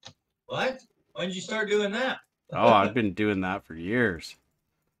 What? When did you start doing that? Oh, I've been doing that for years.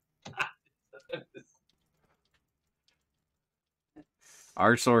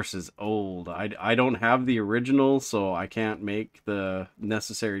 Our source is old. I don't have the original, so I can't make the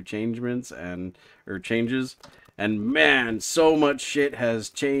necessary changes. And man, so much shit has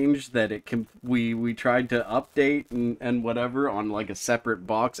changed that it can. We tried to update and whatever on like a separate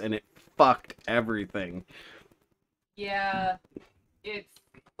box, and it fucked everything. Yeah, it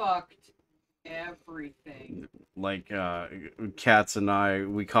fucked everything. Like Katz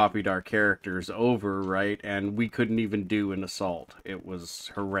and we copied our characters over, right? And we couldn't even do an assault. It was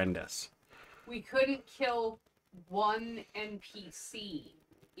horrendous. We couldn't kill one NPC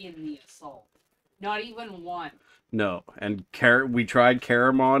in the assault. Not even one. No, and we tried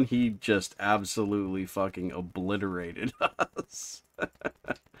Karamon. He just absolutely fucking obliterated us.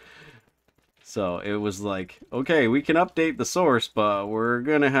 So it was like, okay, we can update the source, but we're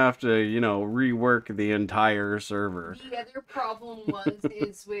gonna have to, rework the entire server. The other problem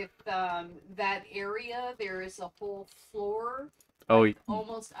is with that area. There is a whole floor,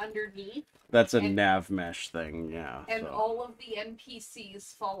 almost underneath. That's a nav mesh thing, yeah. And all of the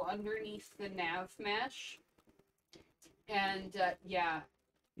NPCs fall underneath the nav mesh. And yeah.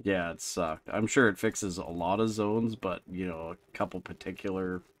 Yeah, it sucked. I'm sure it fixes a lot of zones, but a couple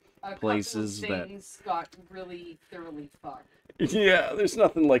particular places couple of things got really thoroughly fucked. Yeah, there's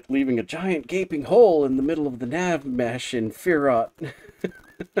nothing like leaving a giant gaping hole in the middle of the nav mesh in Firot.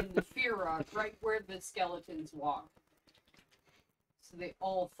 In the Firot, right where the skeletons walk. So they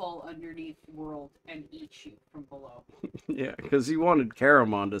all fall underneath the world and eat you from below. Yeah, because he wanted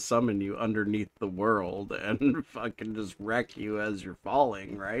Karamon to summon you underneath the world and fucking just wreck you as you're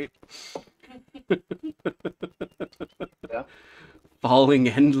falling, right? Yeah. Falling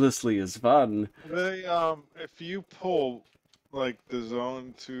endlessly is fun. They if you pull like the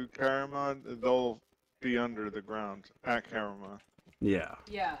zone to Karamon, they'll be under the ground at Karamon. Yeah.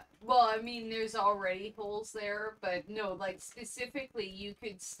 Yeah. Well, I mean, there's already holes there, but no, like specifically, you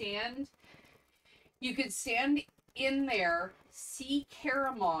could stand in there, see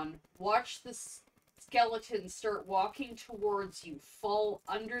Karamon, watch the skeleton start walking towards you, fall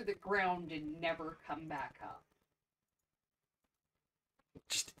under the ground, and never come back up.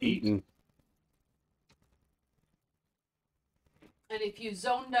 Just eating. And if you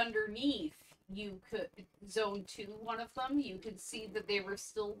zoned underneath, you could zone 2 one of them. You could see that they were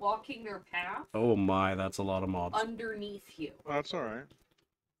still walking their path. Oh my, that's a lot of mobs. Underneath you. That's all right.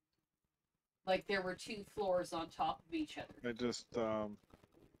 Like there were 2 floors on top of each other. I just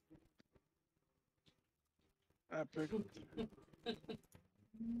epic.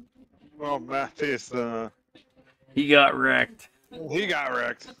 Well, Matthias, he got wrecked. He got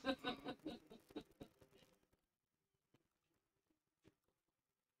wrecked.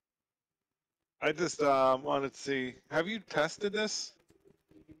 I just wanted to see. Have you tested this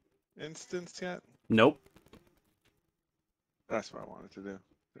instance yet? Nope. That's what I wanted to do.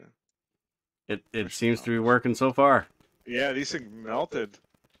 It Push seems the to be numbers. working so far. Yeah, these things melted.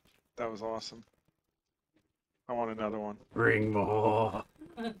 That was awesome. I want another one. Bring more.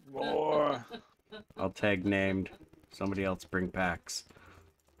 More. I'll tag named. Somebody else bring packs.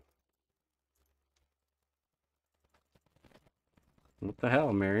 What the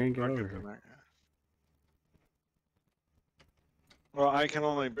hell, Marion? Get I'll over get them here. back. Well, I can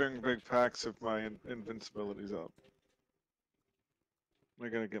only bring big packs if my invincibility's up. I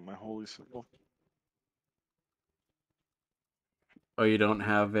gotta get my holy symbol. Oh, you don't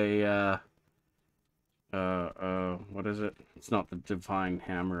have a what is it? It's not the divine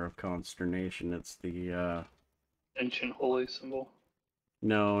hammer of consternation. It's the Ancient holy symbol.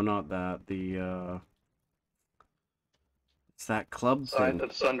 no, not that. It's that club Sign thing.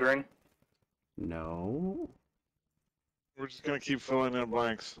 of sundering. No. We're just gonna keep filling in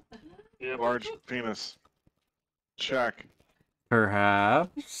blanks. Yep. Large penis. Check.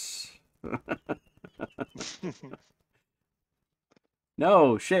 Perhaps.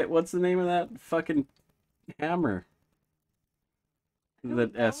 No, shit. What's the name of that fucking hammer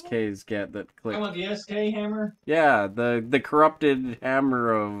that SKs get that click? I want the SK hammer. Yeah, the corrupted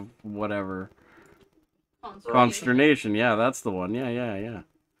hammer of whatever. Consternation. Yeah, that's the one. Yeah.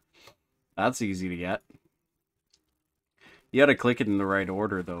 That's easy to get. You gotta click it in the right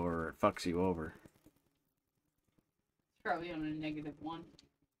order though, or it fucks you over. Probably on a -1.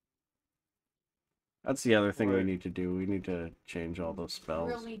 That's the other thing we Right. need to do. We need to change all those spells.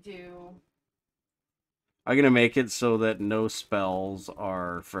 Really do. I'm gonna make it so that no spells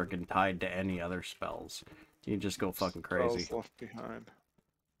are friggin' tied to any other spells. You just go fucking crazy. Spells left behind.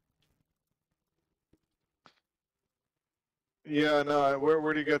 Yeah, no.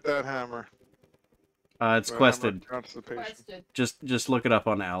 Where do you get that hammer? It's The hammer quested. of Constipation. Quested. Just look it up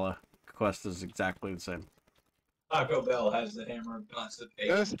on Allah. Quest is exactly the same. Taco Bell has the hammer of constipation.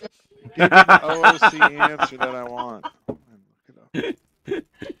 Yes. Give me the OOC answer that I want. Look it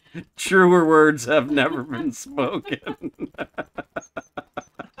up. Truer words have never been spoken.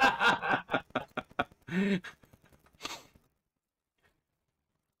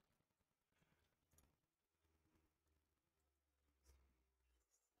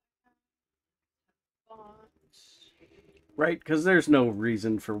 Right, because there's no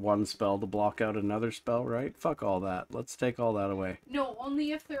reason for one spell to block out another spell, right? Fuck all that. Let's take all that away. No,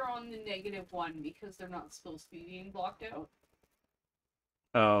 only if they're on the -1 because they're not supposed to be being blocked out.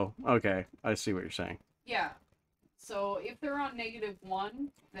 Oh, okay. I see what you're saying. Yeah. So if they're on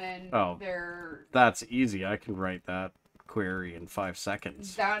 -1, then Oh. they're. That's easy. I can write that query in 5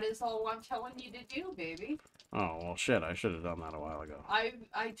 seconds. That is all I'm telling you to do, baby. Oh, well, shit. I should have done that a while ago.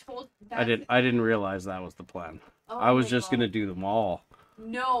 I told that. I didn't realize that was the plan. Oh I was my just God. gonna do them all.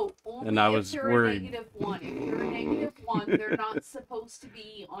 No, only And I if was they're worried. a -1. If they're a -1, they're not supposed to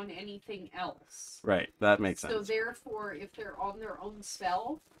be on anything else. Right, that makes So sense. therefore, if they're on their own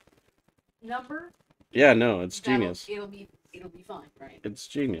spell number, Yeah, no, it's that'll- genius. It'll be fine, right? It's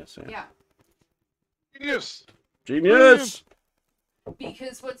genius, yeah. Yeah. Yes. Genius!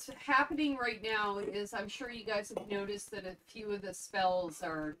 Because what's happening right now is, I'm sure you guys have noticed that a few of the spells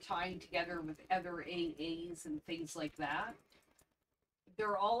are tying together with other AAs and things like that.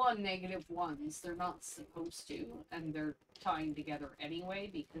 They're all on -1s. They're not supposed to, and they're tying together anyway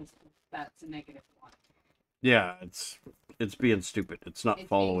because that's a -1. Yeah, it's being stupid. It's not It's being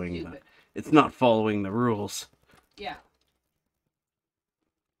following stupid. it's not following the rules. Yeah.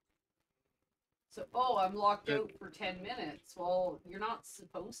 So, I'm locked out for 10 minutes. Well, you're not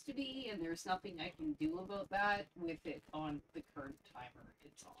supposed to be, and there's nothing I can do about that with it on the current timer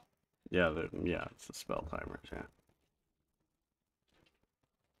it's on. Yeah, it's the spell timers, yeah.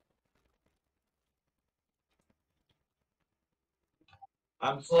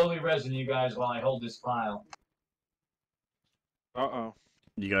 I'm slowly resing you guys while I hold this file. Uh-oh.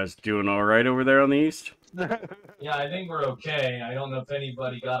 You guys doing alright over there on the east? Yeah, I think we're okay. I don't know if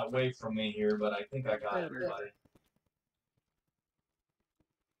anybody got away from me here, but I think I got everybody.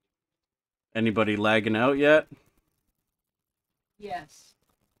 Anybody lagging out yet? Yes.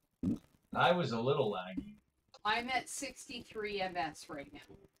 I was a little laggy. I'm at 63 MS right now.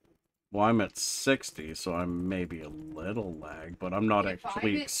 Well, I'm at 60, so I'm maybe a little lag, but I'm not If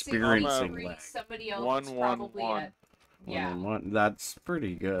actually I'm at experiencing 63, lag. somebody else One, is one, probably one. at. Yeah, 111. That's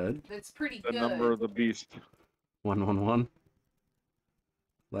pretty good. that's pretty The good. number of the beast. 111.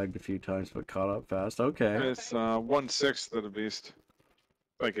 Lagged a few times, but caught up fast. Okay. It's 1/6 of the beast.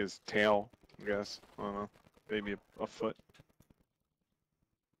 Like his tail, I guess. I don't know. Maybe a foot.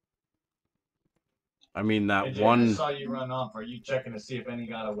 I mean, that Hey, Jay, I one. just saw you run off. Are you checking to see if any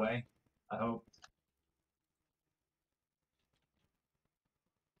got away? I hope.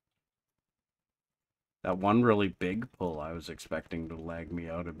 That one really big pull, I was expecting to lag me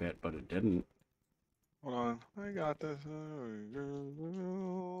out a bit, but it didn't. Hold on. I got this.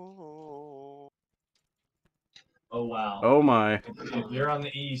 Oh wow. Oh my. If you're on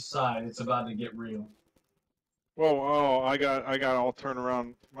the east side, it's about to get real. Whoa, oh, I got all turned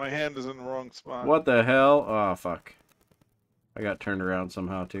around. My hand is in the wrong spot. What the hell? Oh, fuck. I got turned around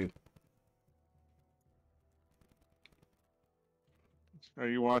somehow, too. Are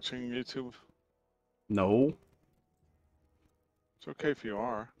you watching YouTube? No. It's okay if you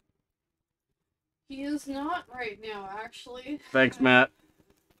are. He is not right now, actually. Thanks, Matt.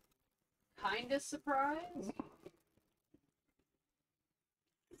 Kinda surprised.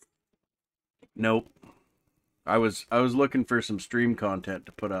 Nope. I was looking for some stream content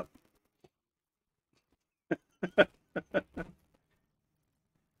to put up.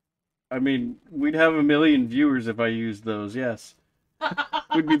 I mean, we'd have 1 million viewers if I used those, yes.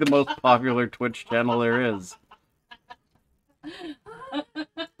 We'd be the most popular Twitch channel there is. If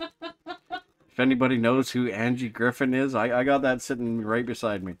anybody knows who Angie Griffin is, I got that sitting right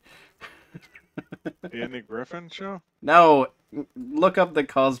beside me. The Andy Griffin show? No, look up the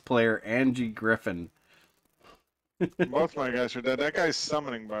cosplayer Angie Griffin. Both my guys are dead. That guy's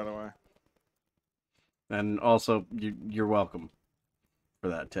summoning, by the way. And also, you're welcome for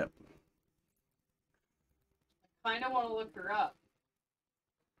that tip. Kinda want to look her up.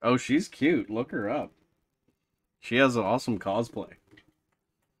 Oh, she's cute. Look her up. She has an awesome cosplay.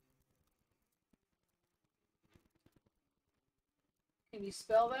 Can you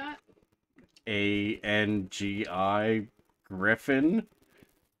spell that? Angi Griffin.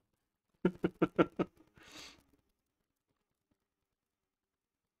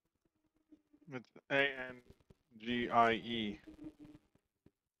 It's Angie.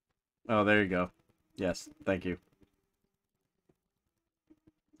 Oh, there you go. Yes, thank you.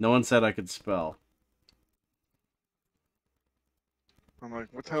 No one said I could spell. I'm like,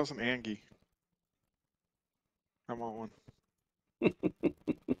 what the hell's an Angie? I want one.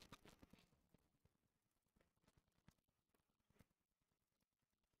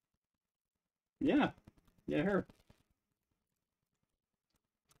 Yeah. Yeah, her.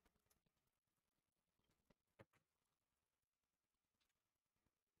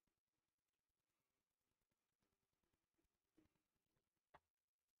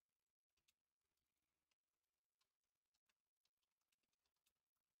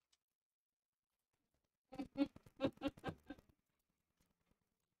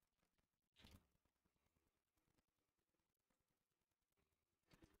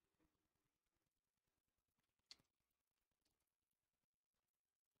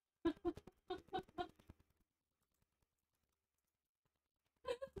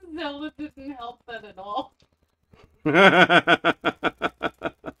 Zelda didn't help that at all.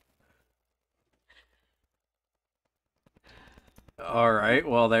 Alright,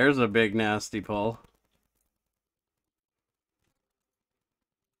 well, there's a big nasty pull.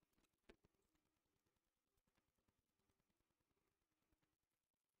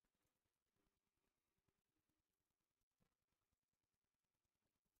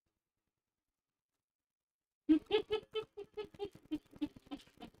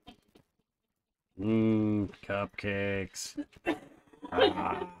 Cupcakes.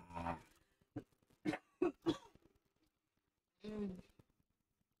 Ah.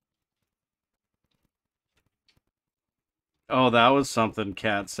 Oh, that was something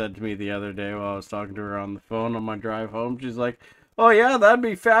Kat said to me the other day while I was talking to her on the phone on my drive home. She's like, "Oh yeah, that'd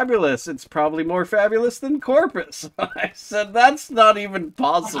be fabulous. It's probably more fabulous than Corpus." I said, "That's not even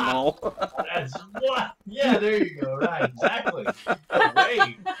possible." That's what? Yeah, there you go. Right, exactly.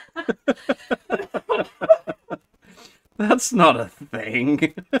 Wait. That's not a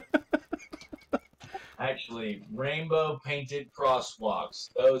thing. Actually, rainbow painted crosswalks.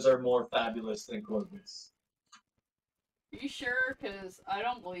 Those are more fabulous than Corpus. You sure? Because I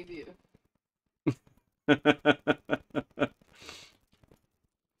don't believe you. I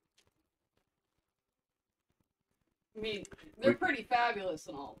mean, they're pretty fabulous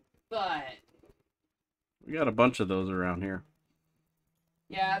and all, but We got a bunch of those around here.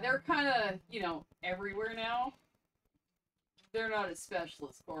 yeah, they're kind of, everywhere now. They're not as special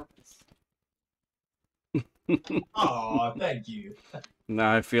as Corpus. Oh, thank you.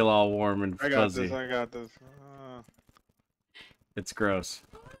 Now I feel all warm and I got fuzzy. this. I got this. It's gross.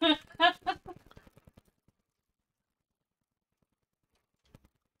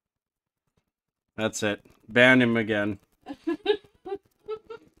 That's it. Ban him again.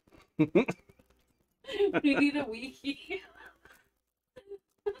 We need a wiki.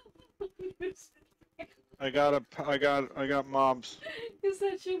 I got mobs. Because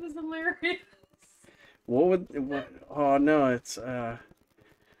that shit was hilarious. What would... What, oh, no, it's...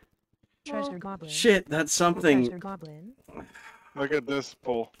 Treasure Goblin. Shit, that's something... Treasure Goblin. Look at this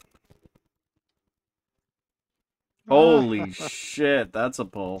pull. Holy shit, that's a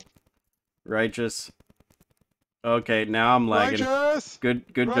pull. Righteous. Okay, now I'm lagging. Righteous!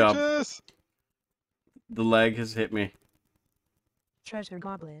 Good job. Righteous! The leg has hit me. Treasure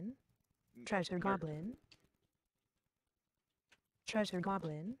Goblin. Treasure Goblin. Treasure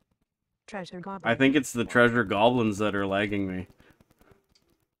Goblin. Treasure Goblin. I think it's the treasure goblins that are lagging me.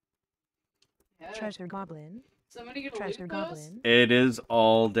 Yeah. Treasure Goblin. Somebody gonna Treasure loot those? Goblin. It is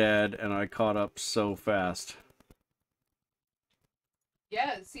all dead, and I caught up so fast.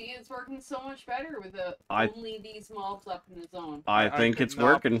 Yeah, see, it's working so much better with only these mobs up in the zone. I think could it's not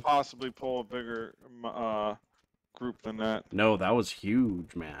working. Possibly pull a bigger group than that. No, that was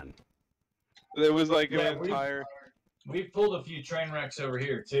huge, man. It was like Yeah, an entire. We've pulled a few train wrecks over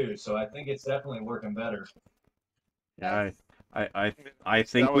here too, so I think it's definitely working better. Yeah, I That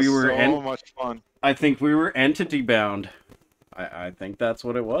think was we were so much fun. I think we were entity bound. I think that's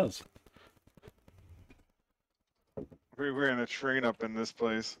what it was. We were in a train up in this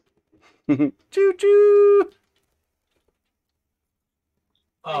place. Choo choo.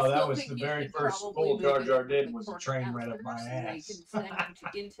 Oh, I that still was think the you very should first probably pull move Jar it Jar to did the was a corner train right up first, my and they ass. can send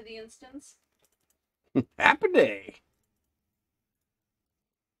you into the instance. Happy day.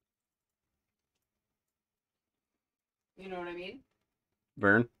 You know what I mean?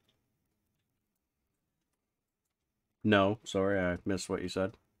 Vern? No, sorry, I missed what you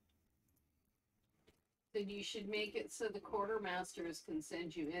said. Then you should make it so the quartermasters can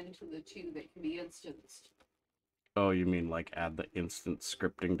send you into the two that can be instanced. Oh, you mean like add the instant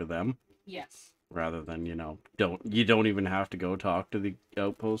scripting to them? Yes. Rather than, you don't even have to go talk to the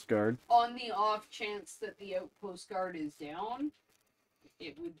outpost guard? On the off chance that the outpost guard is down,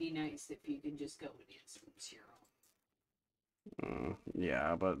 it would be nice if you could just go and instance your own.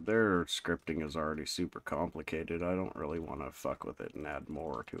 Yeah, but their scripting is already super complicated. I don't really want to fuck with it and add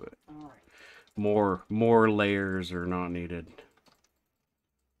more to it. Alright. More layers are not needed.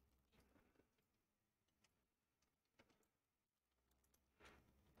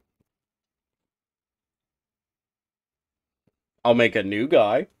 I'll make a new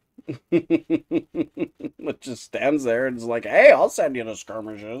guy. That just stands there and is like, hey, I'll send you to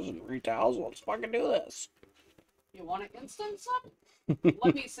skirmishes and retals. Let's fucking do this. You want to instance them?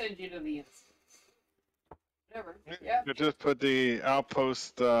 Let me send you to the instance. Whatever. Yeah. You just put the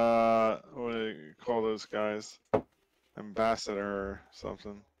outpost, what do you call those guys? Ambassador or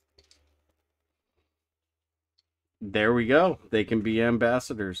something. There we go. They can be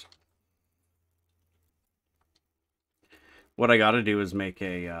ambassadors. What I got to do is make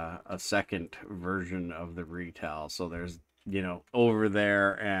a second version of the retal. So there's, over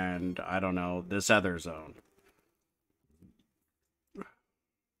there and, I don't know, this other zone.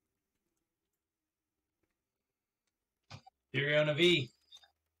 Imperium V.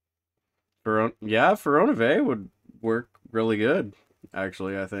 Verona Bay would work really good,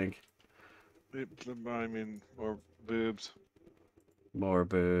 actually, I think. I mean, more boobs. More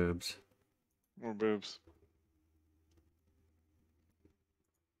boobs. More boobs.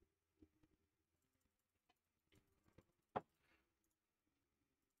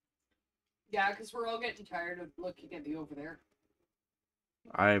 Yeah, because we're all getting tired of looking at the over there.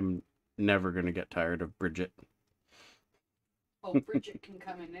 I'm never going to get tired of Bridget. Oh, Bridget can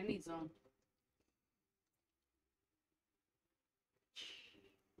come in any zone.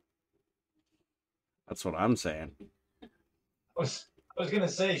 That's what I'm saying. I was gonna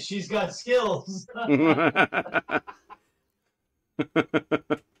say she's got skills.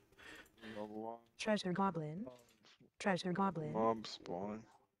 Treasure Goblin. Treasure Goblin. Mob spawning.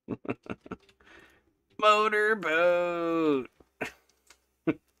 Motorboat.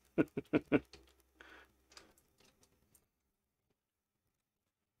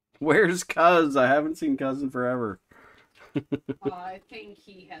 Where's Cuz? I haven't seen Cuz in forever. I think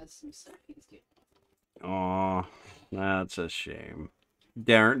he has some stuff he's doing. Aw, that's a shame.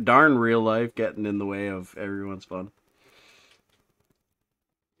 Darn real life getting in the way of everyone's fun.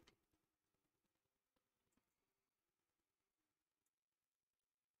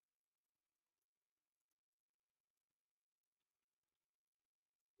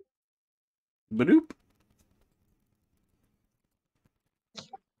 Badoop.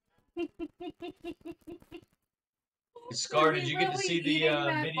 Scar, Is did he you get to really see the eating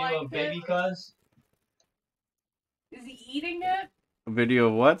that video of blanket? Baby Cuz? Is he eating it? A video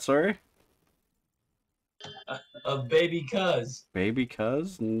of what? Sorry? Of Baby Cuz. Baby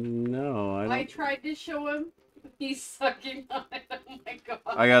Cuz? No, I don't. I tried to show him He's sucking on it. Oh my god.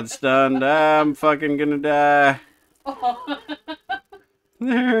 I got stunned. I'm fucking gonna die. Oh.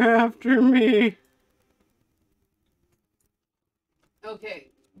 They're after me. Okay,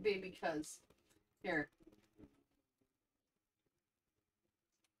 baby cuz. Here.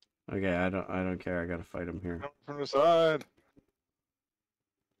 Okay, I don't care. I gotta fight him here. Come from the side.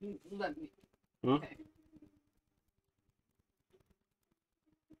 Let me. Huh? Okay.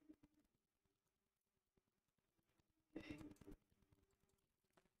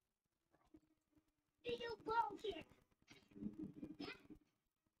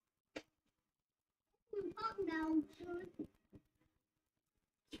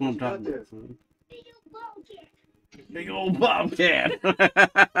 That's what I'm talking about, son. Big old bobcat. Oh,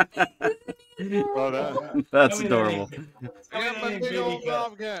 that. That's Come here, adorable. I got my big old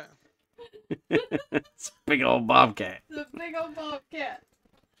bobcat. It's a big old bobcat. The big old bobcat.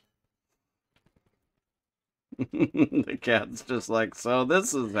 The cat's just like, so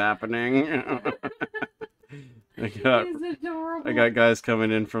this is happening. He's adorable. I got guys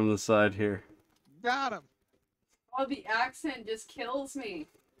coming in from the side here. Got him. Oh, the accent just kills me.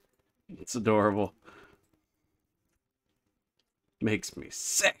 It's adorable. Makes me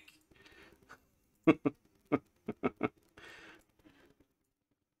sick. It's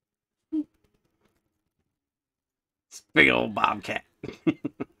a big old bobcat.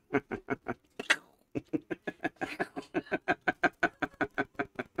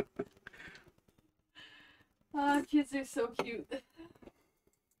 Ah, kids are so cute.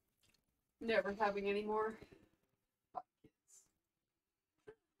 Never having any more. Fuck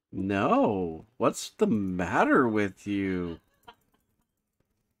No. What's the matter with you?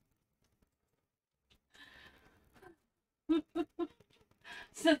 kids.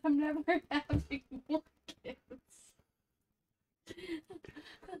 Said I'm never having more kids.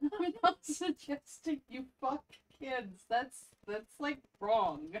 I'm not suggesting you fuck kids. That's like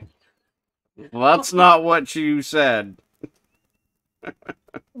wrong. Well, that's not what you said.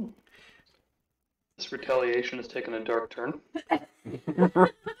 This retaliation has taken a dark turn.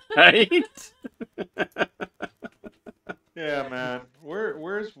 Right? Yeah, man.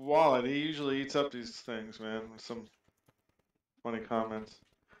 Where's Wallet? He usually eats up these things, man. With some funny comments.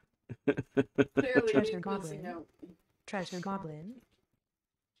 Clearly, Treasure he feels a goblin. note. Treasure goblin.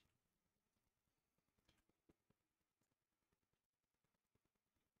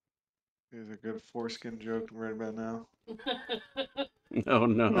 There's a good foreskin joke right about now. Oh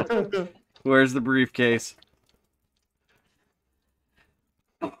no. Where's the briefcase?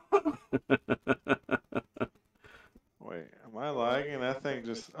 Wait, am I lagging? That thing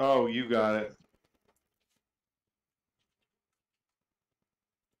just... Oh, you got it.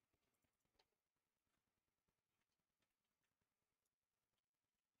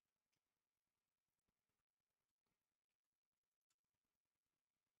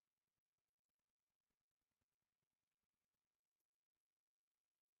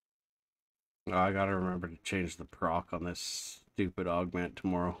 Oh, I gotta remember to change the proc on this stupid augment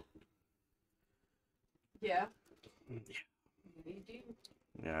tomorrow. Yeah. You do.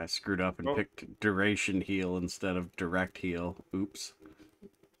 Yeah, I screwed up and Oh. picked duration heal instead of direct heal. Oops.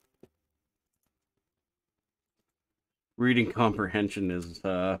 Reading comprehension is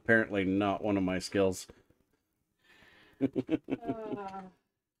apparently not one of my skills. It's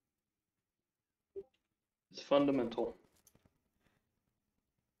fundamental.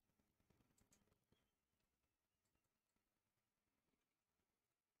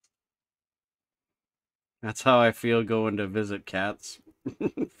 That's how I feel going to visit Cat's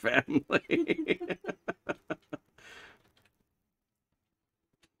family.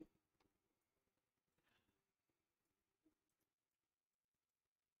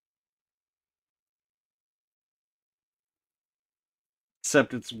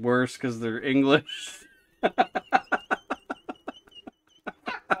 Except it's worse because they're English.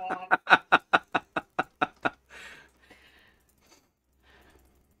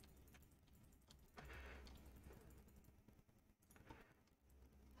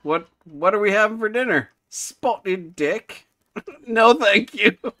 What are we having for dinner? Spotted dick? No, thank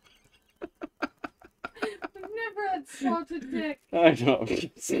you. I've never had spotted dick. I know. I'm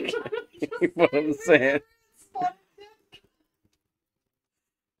just kidding. What I'm saying. Spotted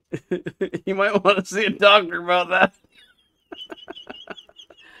You might want to see a doctor about that.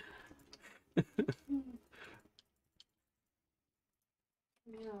 dick.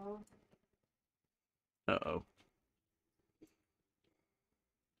 Yeah. Uh-oh.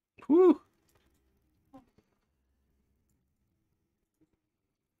 Whew.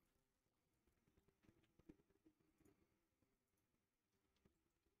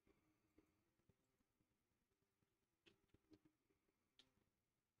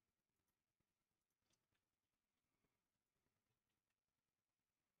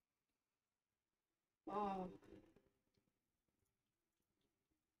 Oh.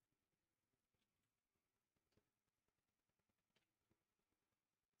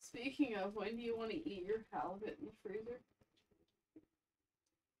 Speaking of, when do you want to eat your halibut in the freezer?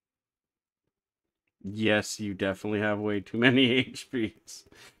 Yes, you definitely have way too many HPs.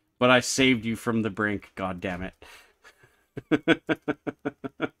 But I saved you from the brink, god damn it.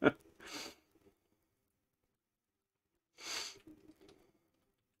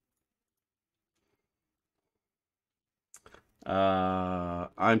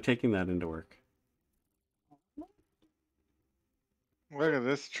 I'm taking that into work. Look at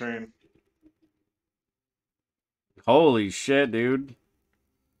this train. Holy shit, dude.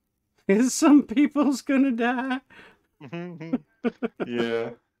 Some people's gonna die. Yeah.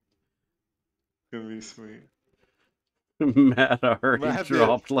 Gonna be sweet. Matt already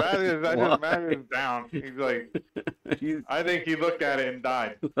dropped like Matt is down. He's like, I think he looked at it and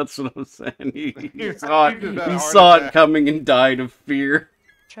died. That's what I'm saying. He He saw just had a it. He heart saw it attack. coming and died of fear.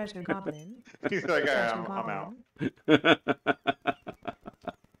 Treasure goblin. He's like, Treasure I'm out. goblin.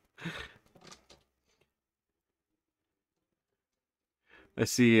 I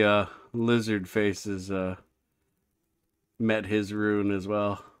see Lizard Faces met his ruin as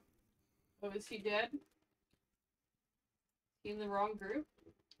well. Oh, is he dead? In the wrong group?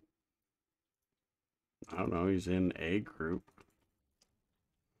 I don't know, he's in a group.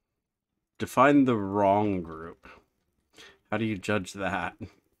 Define the wrong group. How do you judge that?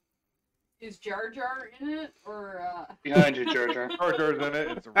 Is Jar Jar in it? Or, Behind you, Jar Jar. Jar Jar's in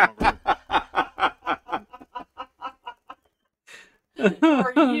it. It's the wrong group.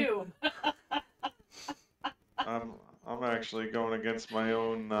 or you? I'm actually going against my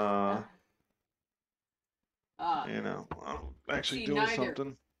own. You know, I'm actually See, doing neither.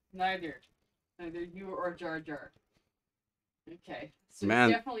 something. Neither you or Jar Jar. Okay, so Man.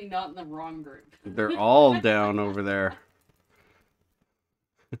 he's definitely not in the wrong group. They're all down over there.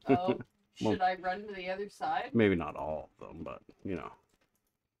 Oh, Well, should I run to the other side? maybe not all of them, but you know.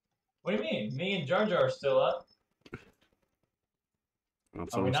 What do you mean? Me and Jar Jar are still up.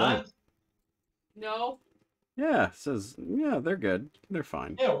 That's Are what we I'm saying. not? No. Yeah, it says yeah, they're good. They're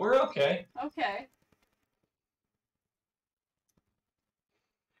fine. Yeah, we're okay. Okay.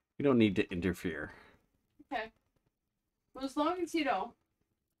 You don't need to interfere. Okay. Well, as long as you don't,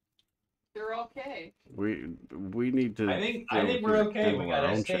 they're okay. We need to. I think do we're okay. We got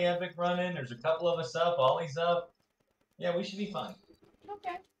our own SK shit. Epic running. There's a couple of us up. Ollie's up. Yeah, we should be fine.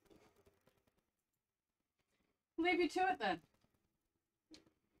 Okay. Leave you to it then.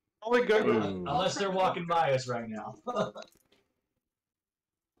 Only good. Ooh. Unless they're walking by us right now. Try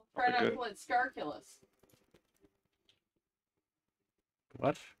not good. to let Scar kill us.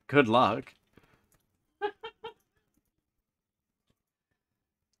 What? Good luck.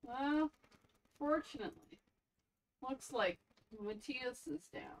 Well, fortunately, looks like Matthias is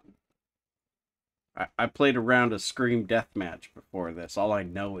down. I played a round of Scream Deathmatch before this. All I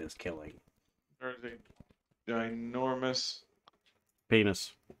know is killing. There's a ginormous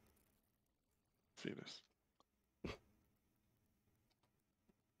Penis. fetus.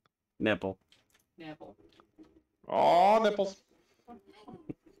 Nipple. Nipple. Oh, nipples.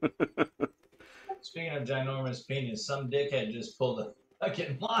 Speaking of ginormous penis, some dickhead just pulled a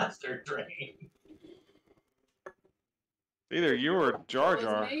fucking monster train. Either you or Jar That was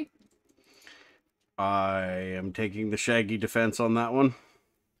Jar. me. I am taking the Shaggy defense on that one.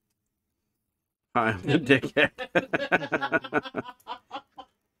 I'm the dickhead.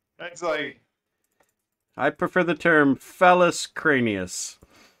 That's like, I prefer the term phallus cranius.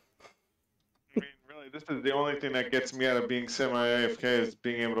 I mean, really, this is the only thing that gets me out of being semi-AFK is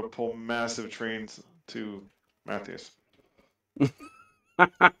being able to pull massive trains to Matthews.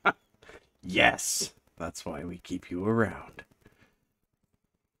 Yes, that's why we keep you around.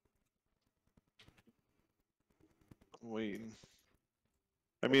 Waiting.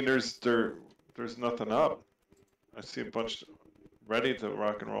 I mean, there's nothing up. I see a bunch ready to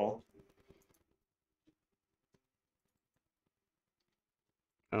rock and roll.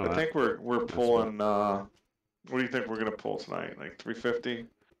 Oh, I think we're that's pulling. What do you think we're gonna pull tonight? Like 350?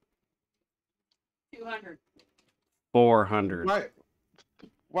 200. 400.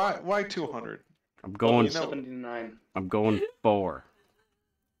 Why 200? I'm going. 79. I'm going 4.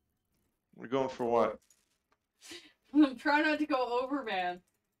 We're going for what? I'm trying not to go over, man.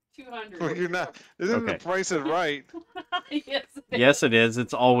 200. You're not. Isn't Okay. the price is right? Yes, it is. Yes, it is.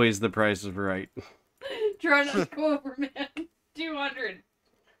 It's always the price is right. Try not to go over, man. 200.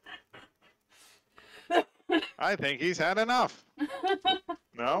 I think he's had enough.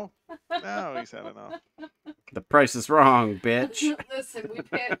 No? No, he's had enough. The price is wrong, bitch. Listen, we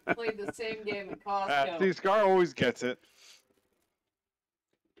played the same game at Costco. See, Scar always gets it.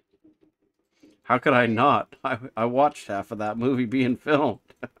 How could I not? I watched half of that movie being filmed.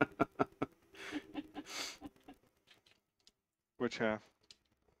 Which half?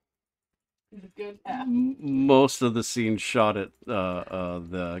 The good half. Most of the scenes shot at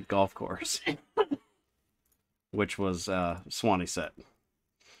the golf course, which was Swanee set.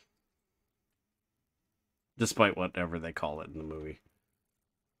 Despite whatever they call it in the movie.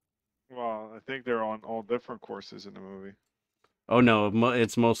 Well, I think they're on all different courses in the movie. Oh no,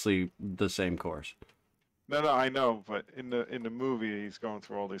 it's mostly the same course. No, I know, but in the movie, he's going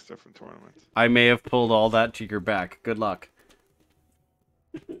through all these different tournaments. I may have pulled all that to your back. Good luck.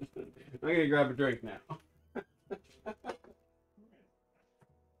 I'm gonna grab a drink now.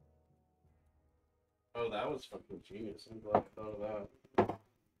 Oh, that was fucking genius. I'm glad I thought of that.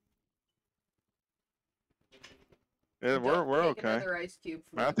 Yeah, we're Take okay. Another ice cube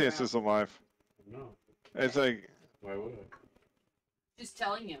from the Matthias ground. is alive. No, It's like, why would I? Just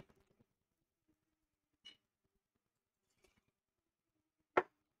telling you.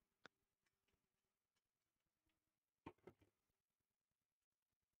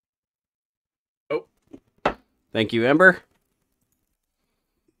 Thank you, Ember.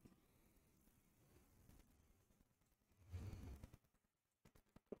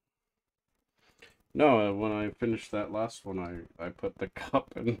 No, when I finished that last one, I put the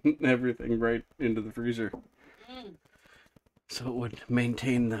cup and everything right into the freezer. Mm. So it would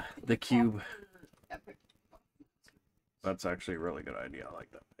maintain the cube. Epic. That's actually a really good idea. I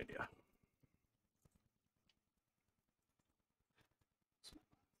like that idea.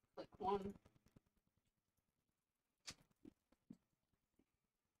 Click one.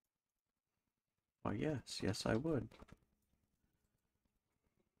 Why, yes, I would.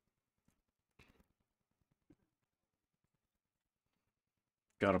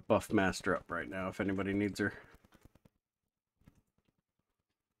 Got a buff master up right now if anybody needs her.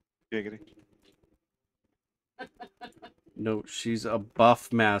 giggity. No, she's a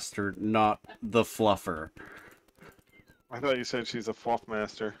buff master, not the fluffer. I thought you said she's a fluff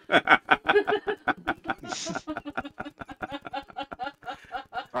master.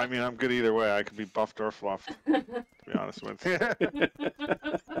 I mean, I'm good either way. I could be buffed or fluffed, to be honest with you.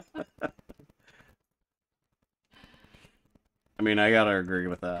 I mean, I gotta agree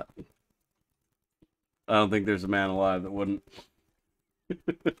with that. I don't think there's a man alive that wouldn't.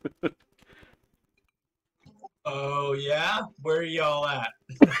 Oh yeah, where are y'all at?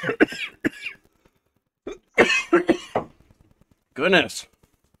 Goodness.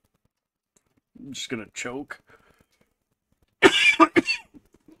 I'm just gonna choke.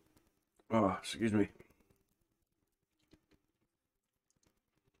 Oh, excuse me.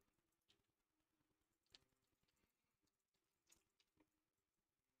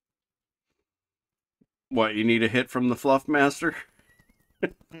 What, you need a hit from the Fluff Master?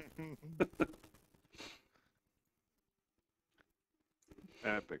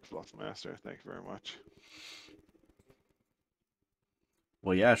 Epic fluff master. Thank you very much.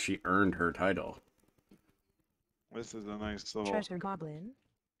 Well, yeah, she earned her title. This is a nice little Treasure Goblin.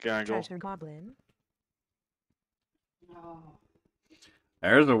 gaggle. Treasure Goblin. Oh.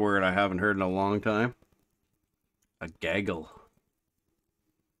 There's a word I haven't heard in a long time. A gaggle.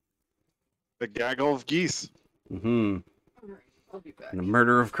 The gaggle of geese. Mm-hmm. All right, I'll be back. And a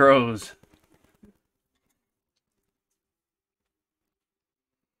murder of crows.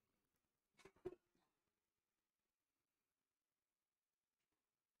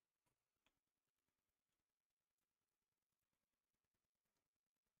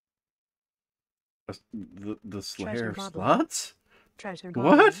 The Slayer of Goblin. Slots? Treasure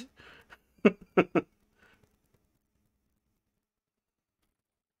Goblin. What?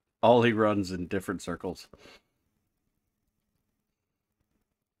 All he runs in different circles.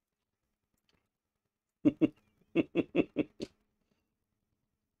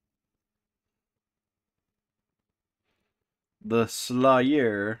 The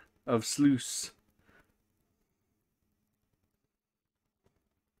Slayer of Sluice.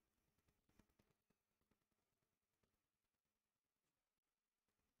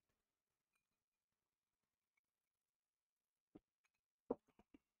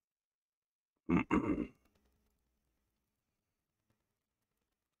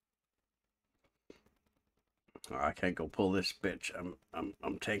 Oh, I can't go pull this bitch.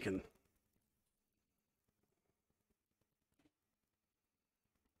 I'm taking.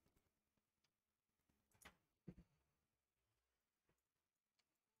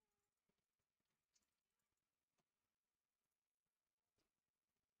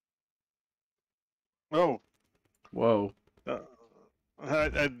 Oh, Whoa. I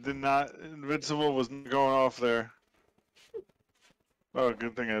did not. Invincible was not going off there. Oh,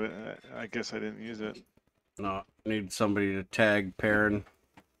 good thing I guess I didn't use it. No, need somebody to tag Perrin.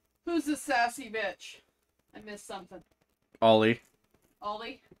 Who's the sassy bitch? I missed something. Ollie.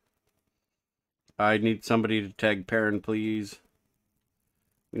 Ollie? I need somebody to tag Perrin, please.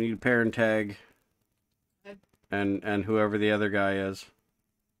 We need a Perrin tag. And whoever the other guy is.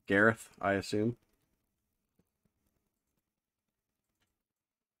 Gareth, I assume.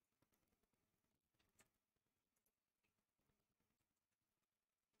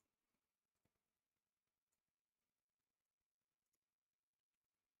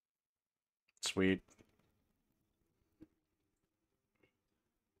 Sweet.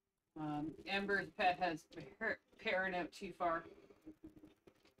 Amber's pet has Perrin out too far.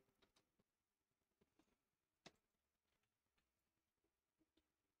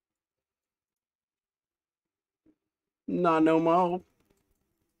 Not no more.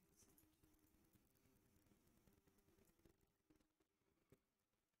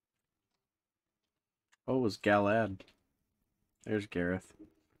 Oh, it was Galad. There's Gareth.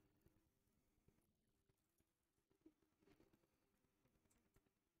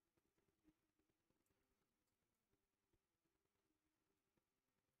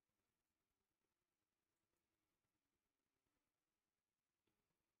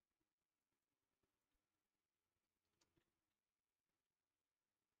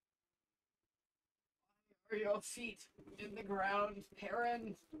 Are your feet in the ground,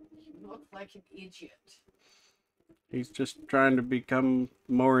 Perrin? You look like an idiot. He's just trying to become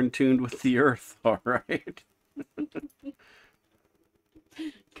more in tune with the earth, alright?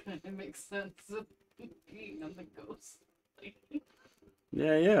 Kind of makes sense of being on the ghost.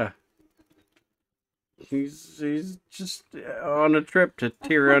 Yeah. He's just on a trip to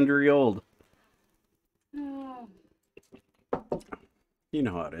Tirandriold. Oh, You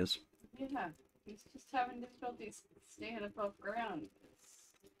know how it is. yeah, he's just having difficulties staying above ground.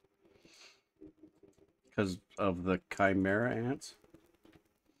 Because of the Chimera ants.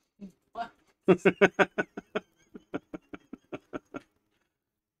 What?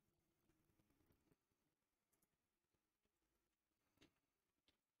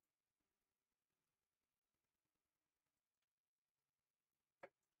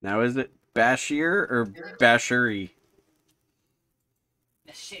 Now, is it Bashir or Bashiri?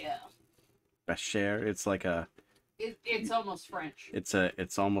 Michelle. Bashir. It's like a. It's almost French.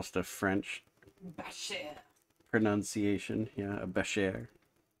 It's almost a French Bashir. pronunciation. Yeah, a Bashir.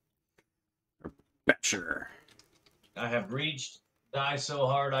 Or Bashir. I have reached die so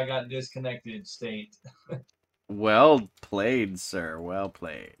hard I got disconnected state. Well played, sir. Well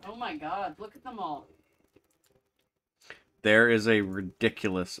played. Oh my god, look at them all. There is a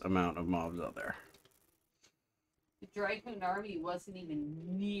ridiculous amount of mobs out there. The Dragoon army wasn't even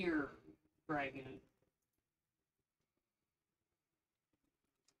near Dragoon.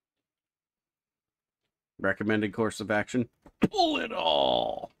 Recommended course of action? Pull it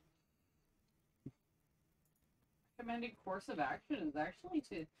all! Recommended course of action is actually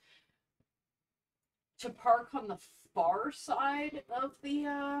to park on the far side of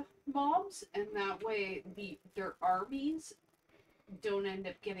the mobs, and that way their armies don't end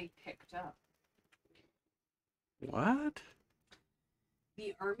up getting picked up. What?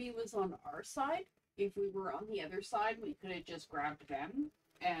 The army was on our side. If we were on the other side, we could have just grabbed them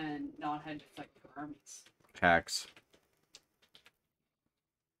and not had to fight their armies. Hacks.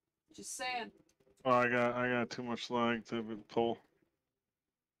 Just saying. Oh, I got too much lag to pull.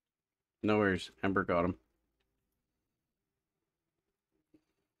 No worries. Ember got him.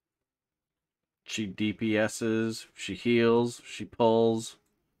 She DPSs, she heals, she pulls,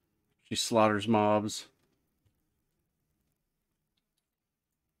 she slaughters mobs.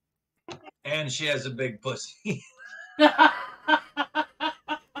 And she has a big pussy. Sorry,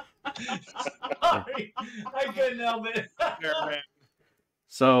 I couldn't help it.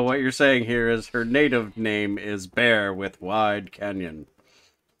 So what you're saying here is her native name is Bear with Wide Canyon.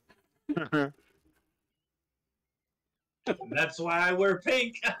 That's why I wear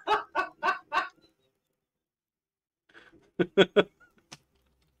pink.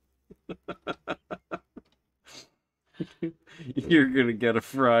 You're gonna get a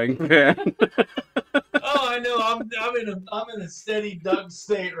frying pan. Oh, I know. I'm in a steady duck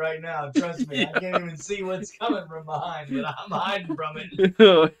state right now. Trust me. I can't even see what's coming from behind, but I'm hiding from it.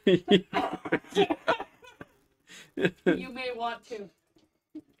 You may want to.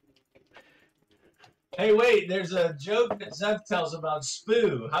 Hey, wait. There's a joke that Seth tells about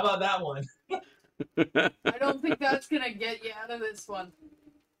Spoo. How about that one? I don't think that's gonna get you out of this one.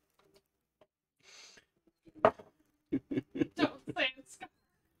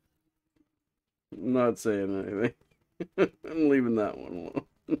 I'm not saying anything. I'm leaving that one alone.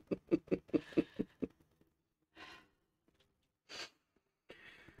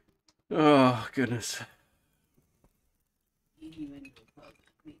 Oh, goodness.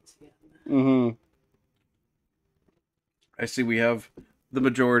 Mm-hmm. I see we have the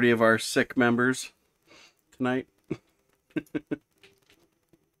majority of our sick members tonight.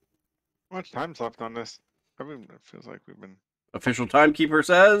 How much time's left on this? It feels like we've been... Official timekeeper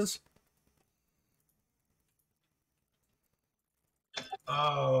says...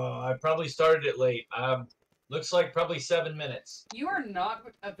 Oh, I probably started it late. Looks like probably 7 minutes. You are not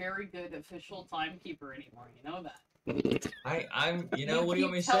a very good official timekeeper anymore. You know that. I'm. You know You what do you want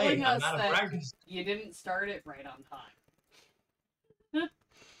keep me to say? telling I'm us not a that practice. you didn't start it right on time.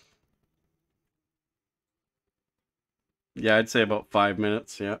 Yeah, I'd say about 5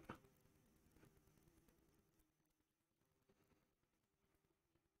 minutes, yeah.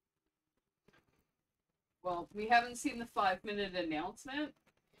 Well, we haven't seen the 5-minute announcement.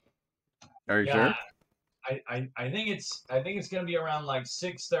 Are you Yeah, sure? I think it's gonna be around like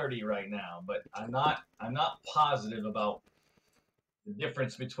 6:30 right now, but I'm not positive about the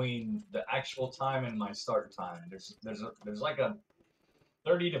difference between the actual time and my start time. There's like a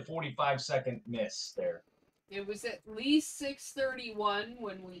 30 to 45-second miss there. It was at least 6:31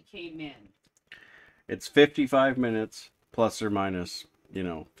 when we came in. It's 55 minutes, plus or minus,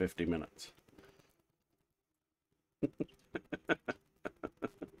 50 minutes.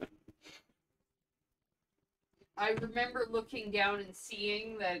 I remember looking down and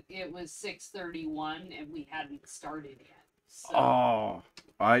seeing that it was 6:31 and we hadn't started yet. So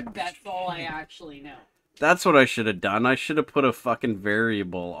that's all I actually know. That's what I should have done. I should have put a fucking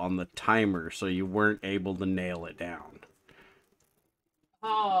variable on the timer so you weren't able to nail it down.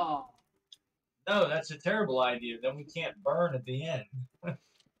 Oh. No, that's a terrible idea. Then we can't burn at the end.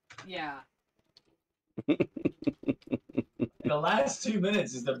 Yeah. The last 2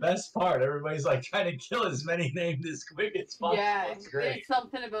 minutes is the best part. Everybody's like trying to kill as many names as quick as possible. Yeah, It's great. there's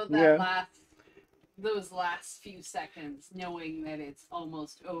something about that those last few seconds, knowing that it's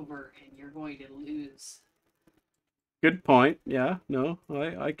almost over and you're going to lose. Good point. Yeah, no,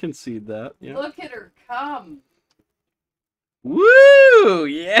 I concede that. Yeah. Look at her come. Woo!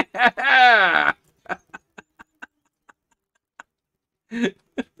 Yeah!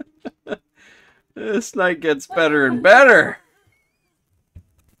 This night gets better and better.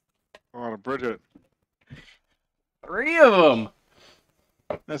 Oh, Bridget. 3 of them.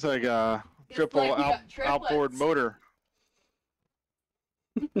 That's like a triple like we got outboard triplets. motor.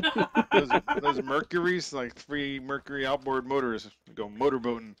 those Mercuries, like 3 Mercury outboard motors, go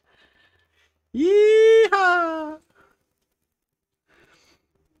motorboating. Yeehaw!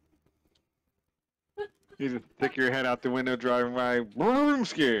 You just stick your head out the window driving by. Boom,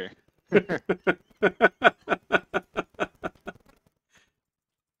 scare.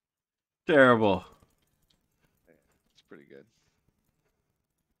 Terrible. It's pretty good.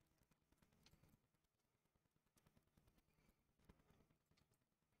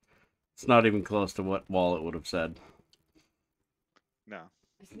 It's not even close to what Wallet would have said. No.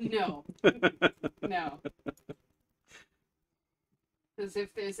 No. No. Because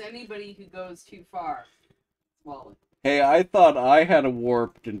if there's anybody who goes too far, it's Wallet. Hey, I thought I had a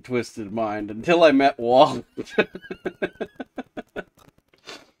warped and twisted mind until I met Wallet.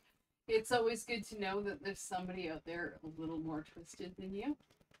 It's always good to know that there's somebody out there a little more twisted than you.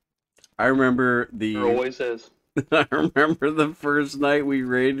 I remember There always is. I remember the first night we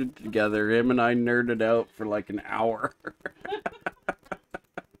raided together. Him and I nerded out for like an hour. I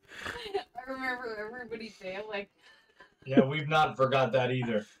remember everybody failing. Yeah, we've not forgot that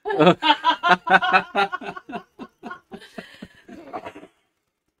either.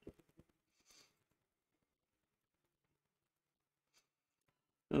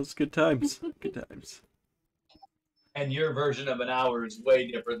 Those good times. Good times. And your version of an hour is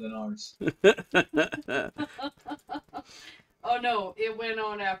way different than ours. Oh no, it went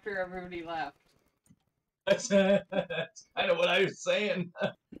on after everybody left. That's kind of what I was saying.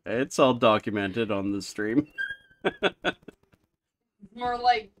 It's all documented on the stream. More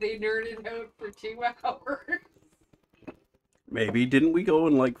like they nerded out for 2 hours. Maybe didn't we go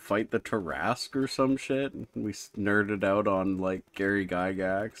and like fight the Tarrasque or some shit? We nerded out on like Gary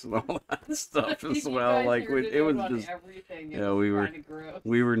Gygax and all that stuff as You well. guys Like nerded it out was on just everything. yeah, It was we were kinda gross.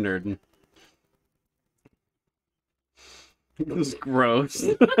 nerding. It was gross.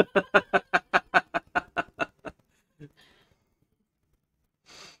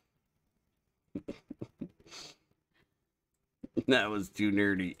 That was too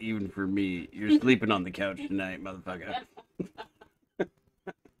nerdy, even for me. You're sleeping on the couch tonight, motherfucker.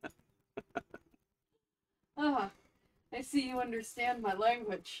 see you understand my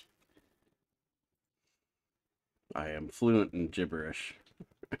language. I am fluent in gibberish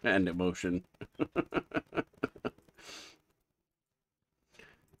and emotion.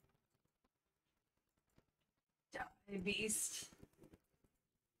 Die, beast.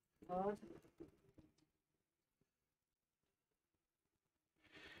 God.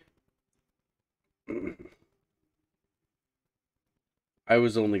 I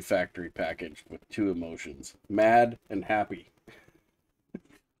was only factory packaged with 2 emotions, mad and happy.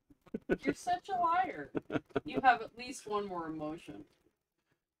 You're such a liar. You have at least one more emotion.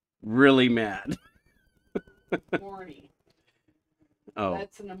 Really mad. Horny. Oh,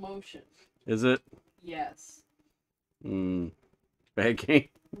 That's an emotion. is it? Yes. Begging?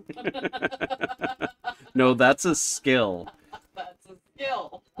 No, that's a skill. That's a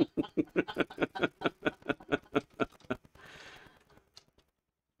skill.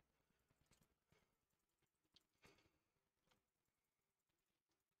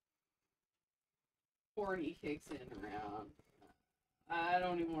 Horny kicks in around. I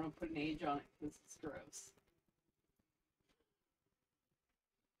don't even want to put an age on it because it's gross.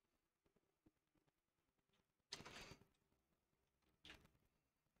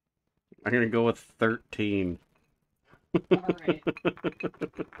 I'm gonna go with 13. Alright.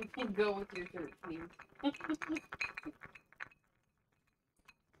 We'll go with your 13.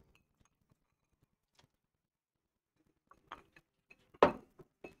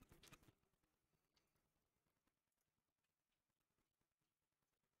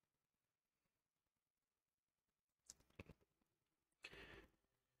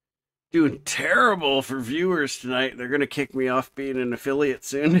 Doing terrible for viewers tonight. They're gonna kick me off being an affiliate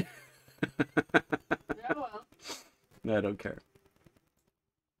soon. Oh well. I don't care.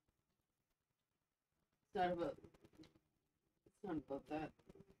 It's not about that.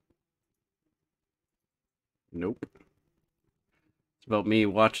 Nope. It's about me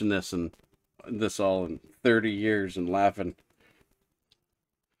watching this and this all in 30 years and laughing.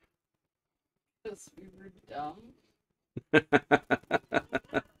 Because we were dumb.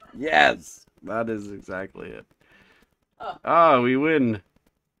 Yes, that is exactly it. Oh. Ah, we win.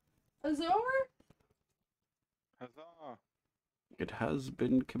 It's over? Huzzah. It has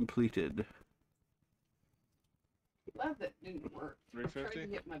been completed. Glad that didn't work. I tried to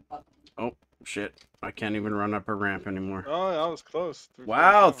 350? hit my button. Oh, shit. I can't even run up a ramp anymore. Oh, that was close.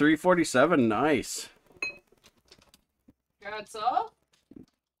 Wow, 347. 347. Nice. That's all?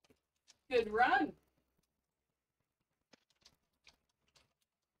 Good run.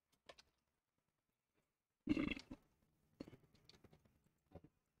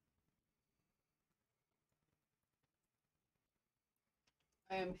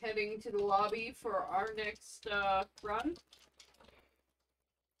 I am heading to the lobby for our next run.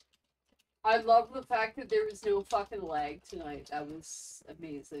 I love the fact that there was no fucking lag tonight. That was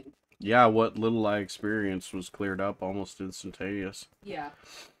amazing. Yeah, what little I experienced was cleared up almost instantaneous. Yeah.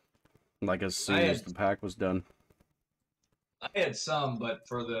 Like as soon as the pack was done. I had some, but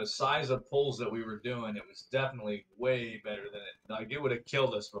for the size of pulls that we were doing, it was definitely way better than it. Like it would have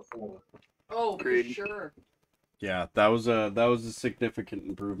killed us before. Oh, for Agreed. sure. Yeah, that was a significant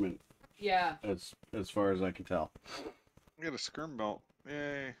improvement Yeah. as far as I can tell. I get a skirm belt.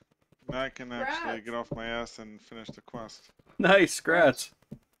 Yay. Now I can actually Congrats. get off my ass and finish the quest. Nice, scratch.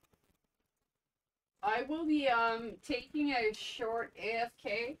 I will be taking a short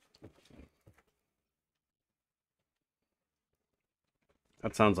AFK.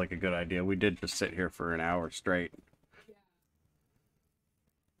 That sounds like a good idea. We did just sit here for an hour straight.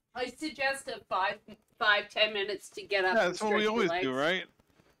 I suggest a 5-10 minutes to get up. Yeah, and that's what we stretch your always legs. do, right?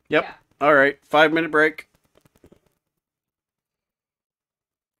 Yep. Yeah. All right, 5-minute break.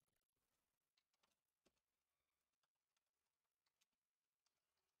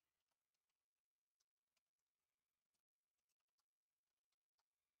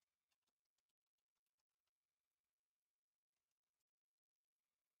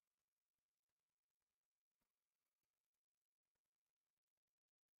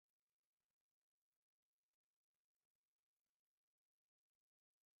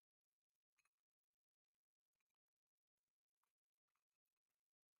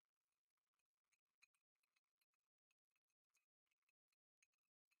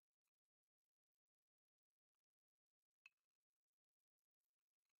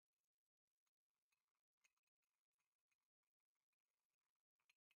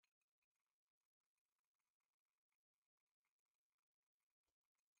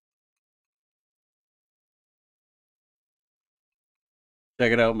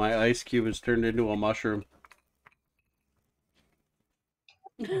 Check it out. My ice cube has turned into a mushroom.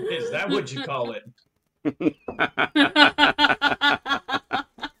 Is that what you call it?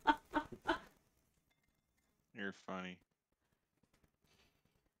 You're funny.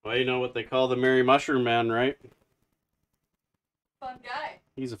 Well, you know what they call the Merry Mushroom Man, right? Fun guy.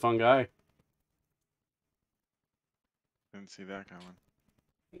 He's a fun guy. Didn't see that coming.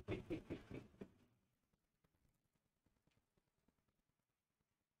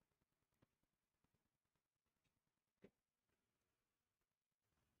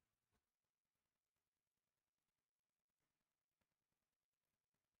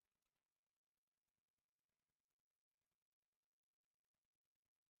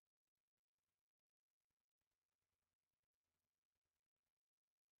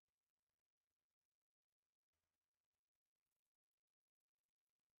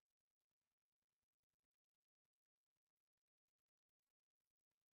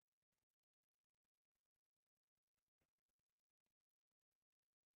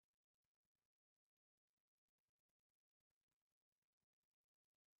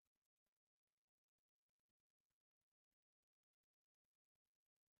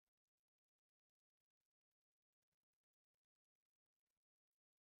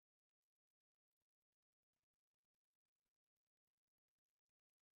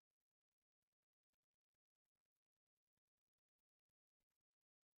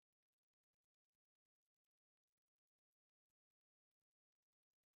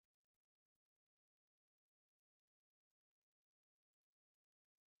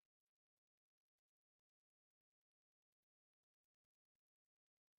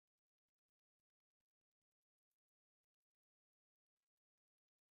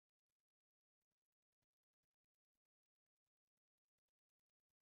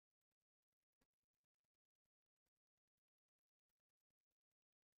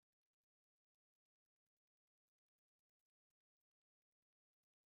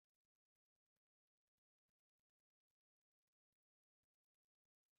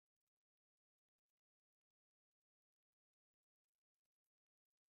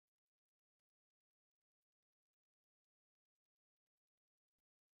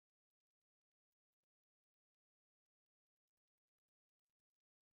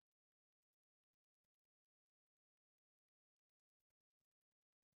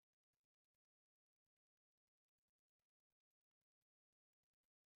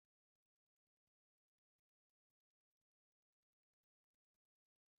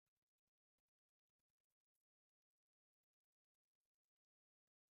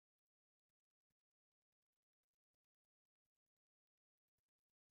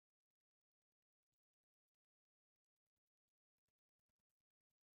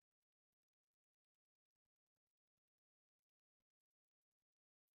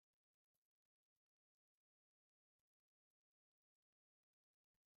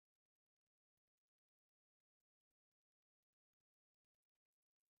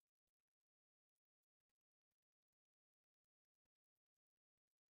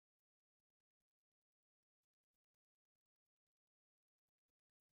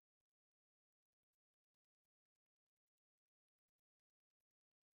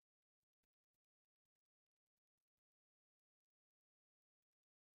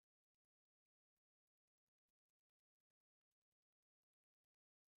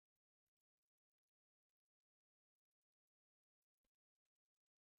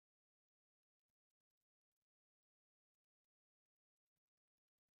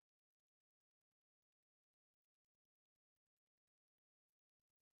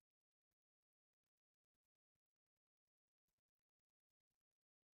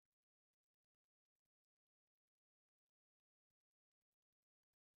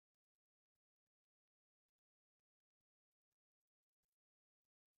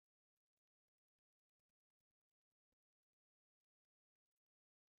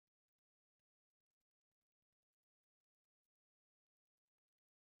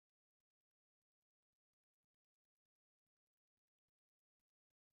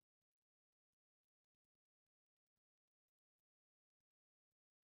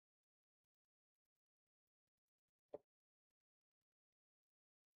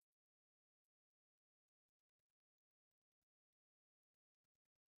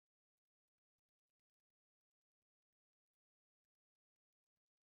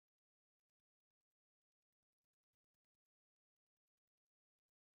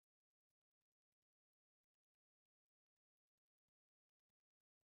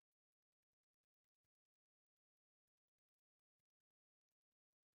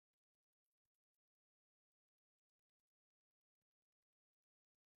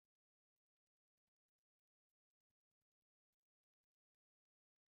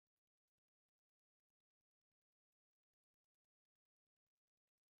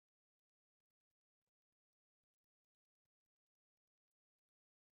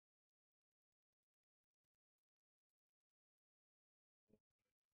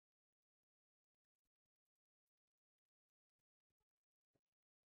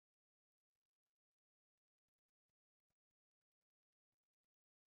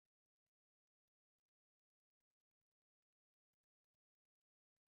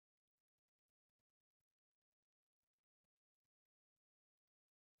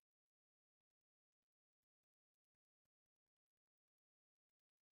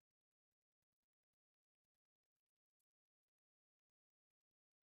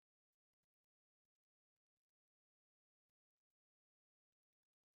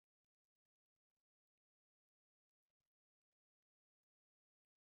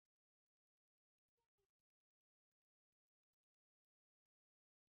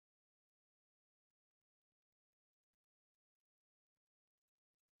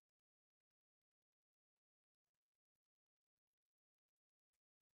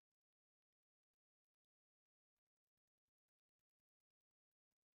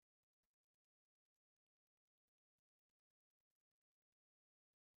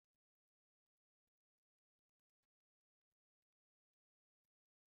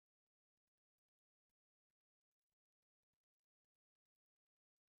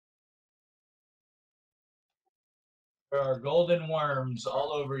 There are golden worms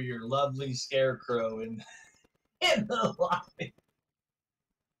all over your lovely scarecrow in the lobby.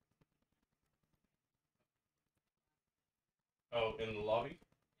 Oh, in the lobby?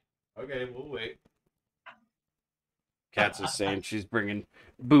 Okay, we'll wait. Katz is saying she's bringing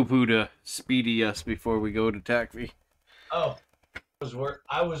Boo Boo to speedy us before we go to Takvi. Oh,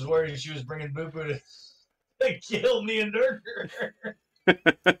 I was worried she was bringing Boo Boo to kill me and Durker.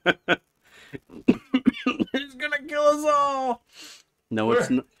 He's gonna kill us all. No, We're- it's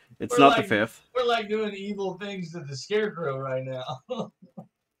not. It's we're not like- the 5th. We're like doing evil things to the scarecrow right now.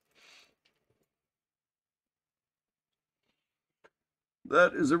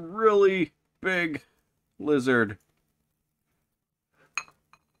 That is a really big lizard.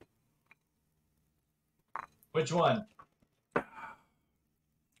 Which one?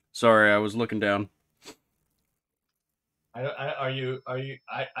 Sorry, I was looking down. I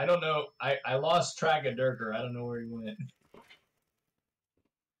don't know. I lost track of Durker. I don't know where he went.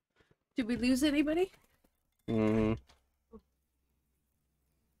 Did we lose anybody? Mm-hmm.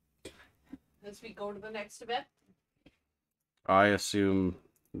 As we go to the next event? I assume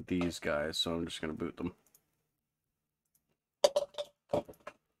these guys, so I'm just gonna boot them.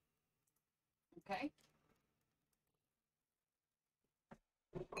 Okay.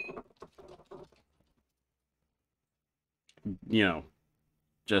 You know,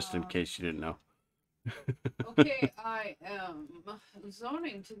 just in case you didn't know. Okay, I am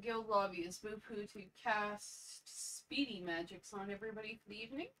zoning to guild lobby as Boo-Poo to cast speedy magics on everybody for the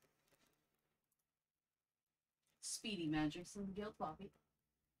evening. Speedy magics in the guild lobby.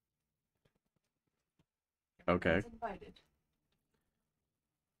 Okay. Everyone's invited.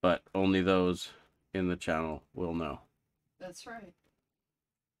 But only those in the channel will know. That's right.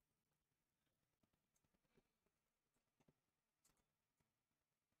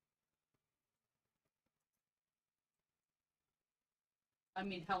 I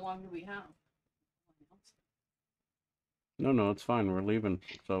mean, how long do we have? No, it's fine. We're leaving.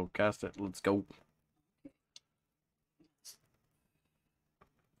 So cast it. Let's go.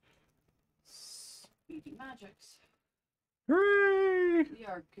 Speedy magics. Hooray! We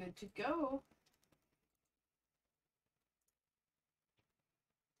are good to go.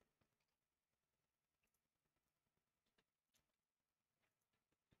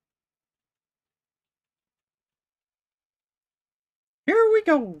 Here we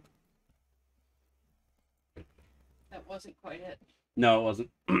go. That wasn't quite it. No, it wasn't.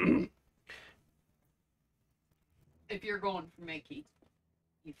 If you're going for Mickey,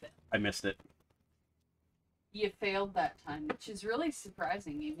 you failed. I missed it. You failed that time, which is really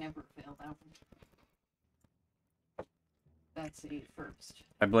surprising. You never failed that one. That's a first.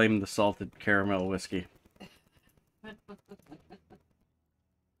 I blame the salted caramel whiskey.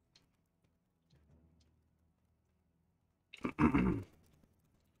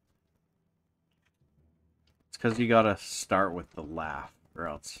 It's because you gotta start with the laugh, or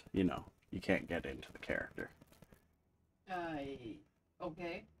else, you know, you can't get into the character.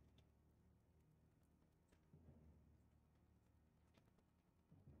 Okay.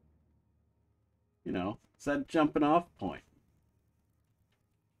 You know, it's that jumping off point.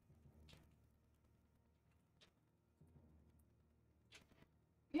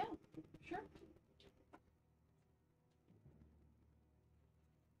 Yeah, sure.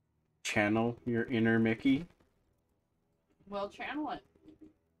 Channel your inner Mickey. Well, channel it.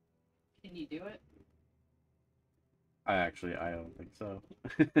 Can you do it? I don't think so.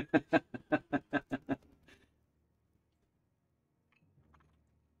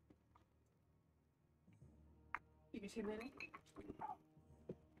 Give you 2 minutes.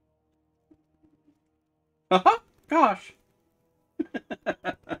 Gosh.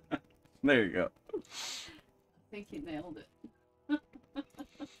 There you go. I think you nailed it.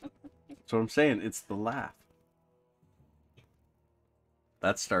 That's what I'm saying. It's the laugh.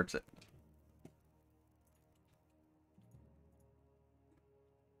 That starts it.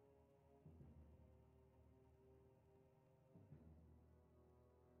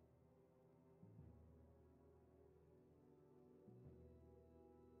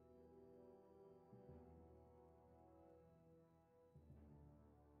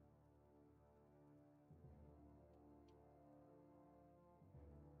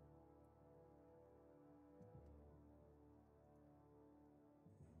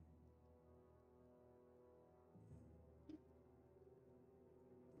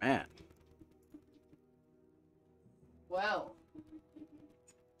 Man. Well,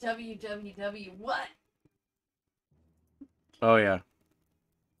 www what? Oh, yeah.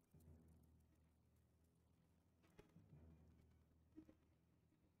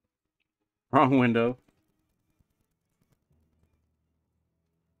 Wrong window.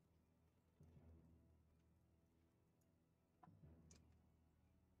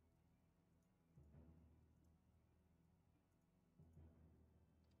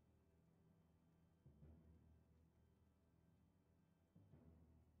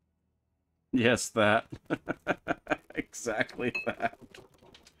 Yes, that. Exactly that.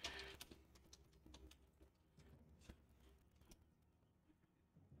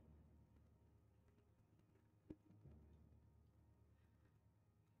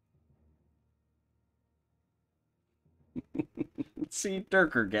 See,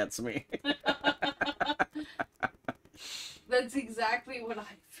 Durker gets me. That's exactly what I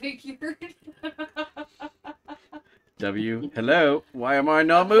figured. W, hello. Why am I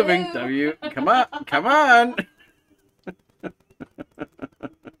not moving? Hello. W, come on, come on.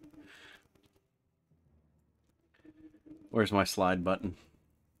 Where's my slide button?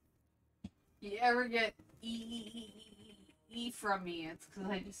 You ever get E from me, it's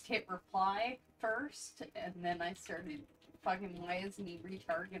because I just hit reply first, and then I started fucking why isn't he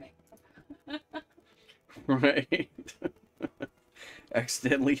retargeting? Right.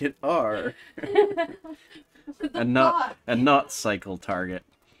 Accidentally hit R What the fuck? and not cycle target.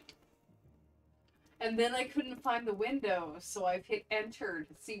 And then I couldn't find the window, so I've hit enter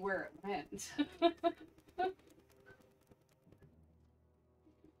to see where it went.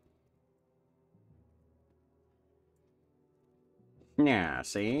 Yeah,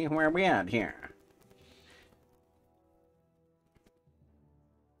 see? Where are we at here?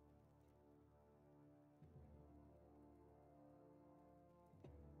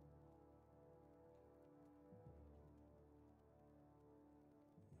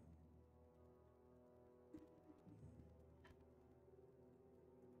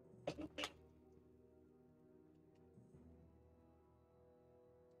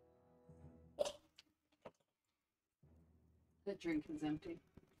 The drink is empty.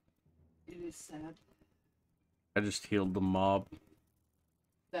 It is sad. I just healed the mob.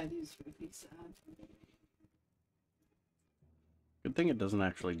 That is really sad. Good thing it doesn't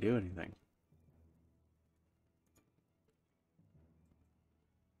actually do anything.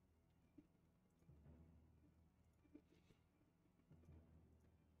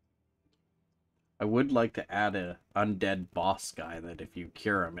 I would like to add a undead boss guy that if you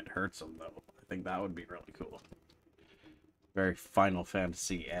cure him, it hurts him, though. I think that would be really cool. Very Final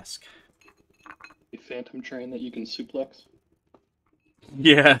Fantasy-esque. A phantom train that you can suplex.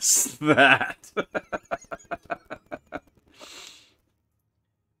 Yes, that.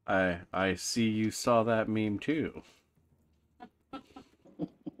 I see you saw that meme too.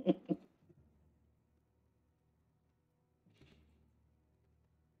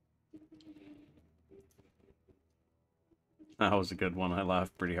 That was a good one. I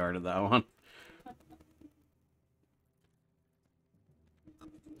laughed pretty hard at that one.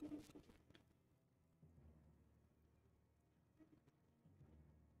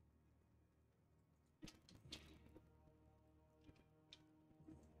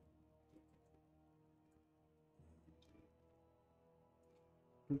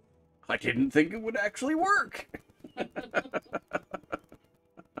 I didn't think it would actually work.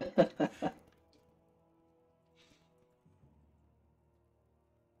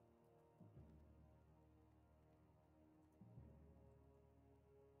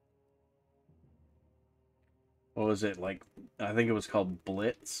 What was it like? I think it was called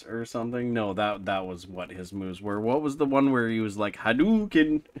Blitz or something. No, that was what his moves were. What was the one where he was like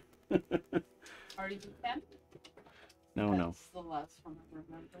Hadouken? Already been 10? No, no, That's the last one I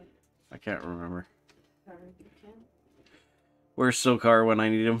remember. I can't remember. Already been 10? Where's Sokar when I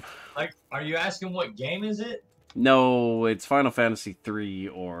need him? Like, are you asking what game is it? No, it's Final Fantasy 3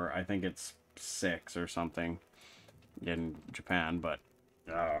 or I think it's 6 or something in Japan, but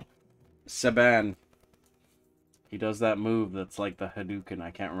Saban. He does that move that's like the Hadouken.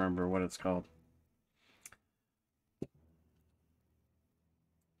 I can't remember what it's called.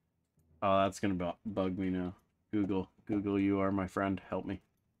 Oh, that's gonna bug me now. Google, you are my friend. Help me.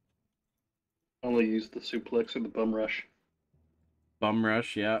 Only use the suplex or the bum rush. Bum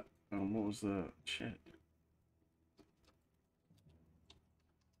rush, yeah. What was the shit?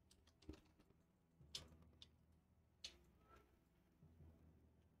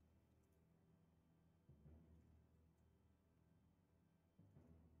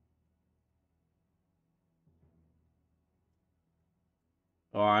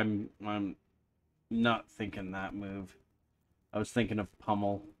 Oh, I'm not thinking that move. I was thinking of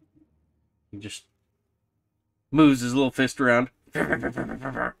Pummel. He just moves his little fist around.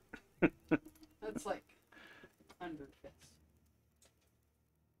 That's like 100 fists.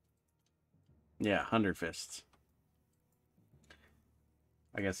 Yeah, 100 fists.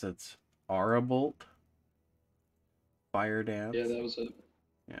 I guess it's Aura Bolt. Fire Dance. Yeah, that was it.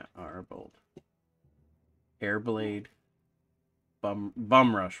 Yeah, Aura Bolt. Airblade.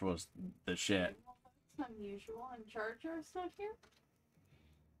 Bum Rush was the shit. That's unusual. And Jar Jar's not here?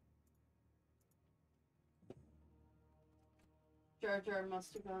 Jar Jar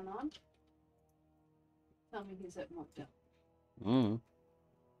must have gone on. Tell me he's at Motel. Mm.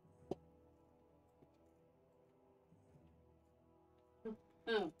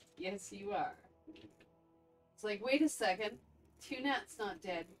 Oh, yes, you are. It's like, wait a second. Tunat's not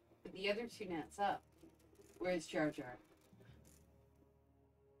dead, but the other Tunat's up. Where's Jar Jar?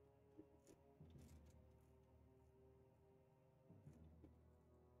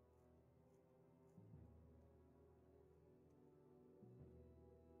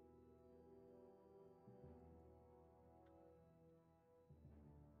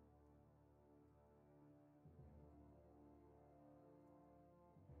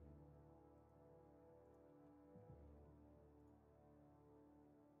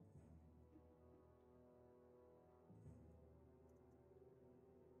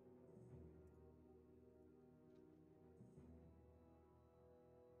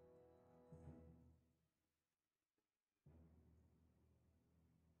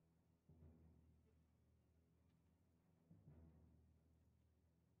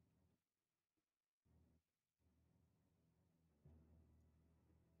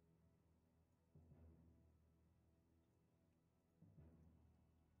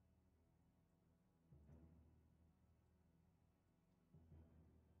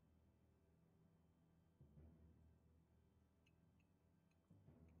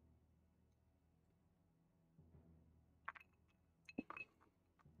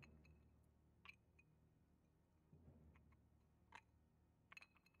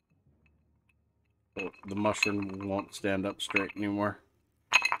 Oh, the mushroom won't stand up straight anymore.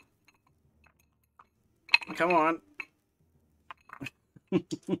 Come on.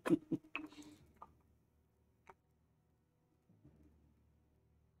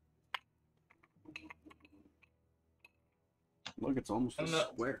 Look, it's almost a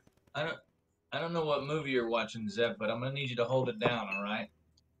square. I don't know what movie you're watching, Zeb, but I'm gonna need you to hold it down, all right?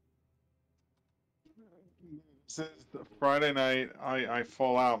 Since Friday night, I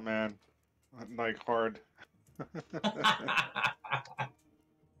fall out, man, like hard.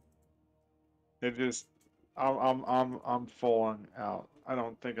 It just, I'm falling out. I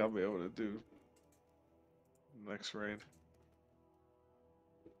don't think I'll be able to do next raid.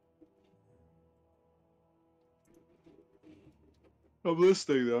 I'm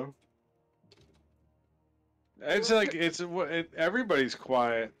listening though. It's like everybody's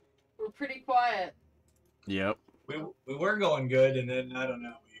quiet. We're pretty quiet. Yep. We were going good, and then I don't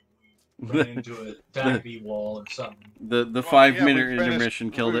know. We ran into a tacky wall or something. The Well, 5-minute we finished-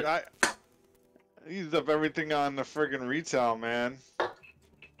 intermission killed it. I used up everything on the friggin' retail, man.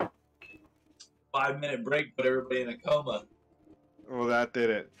 5-minute break put everybody in a coma. Well, that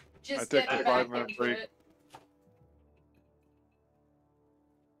did it. Just I took getting the back 5-minute into break. it.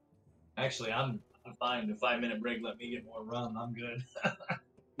 Actually, I'm fine. The 5-minute break let me get more rum. I'm good.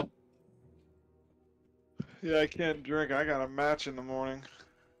 Yeah, I can't drink. I got a match in the morning.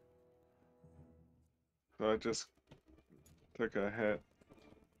 So I just took a hit.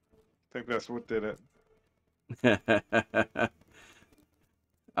 I think that's what did it.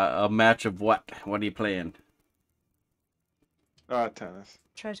 A match of what? What are you playing? Tennis.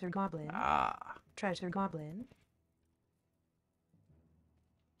 Treasure Goblin. Ah. Treasure Goblin.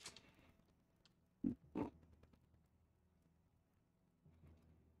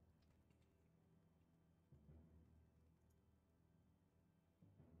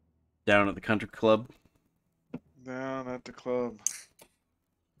 Down at the country club. Down at the club.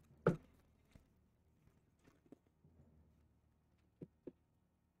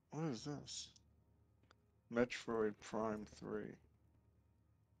 What is this? Metroid Prime 3.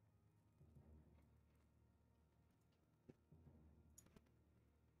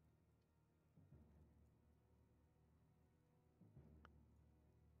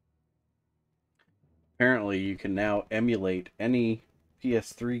 Apparently, you can now emulate any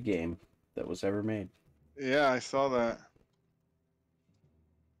PS3 game that was ever made. Yeah, I saw that.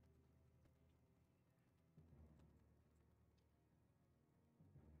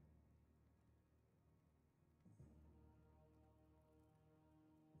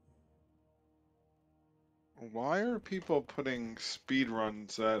 Why are people putting speed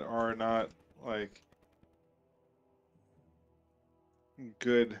runs that are not like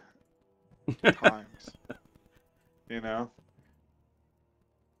good times? You know?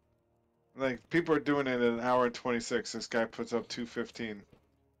 Like people are doing it in 1 hour and 26. This guy puts up 2:15.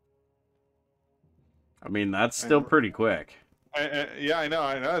 I mean, that's still pretty quick. Yeah, I know.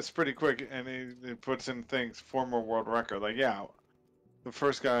 It's pretty quick, and he puts in things former world record. Like, yeah, the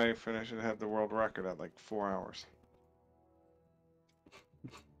first guy finished and had the world record at like 4 hours.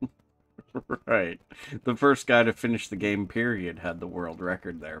 Right. The first guy to finish the game, period, had the world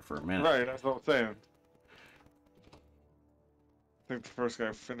record there for a minute. Right, that's what I'm saying. I think the first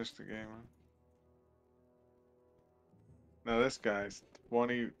guy finished the game. Now this guy's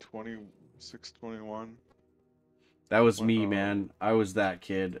 20, 26, 21. That was me, Uh-oh. man. I was that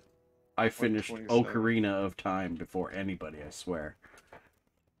kid. I finished 27. Ocarina of Time before anybody, I swear.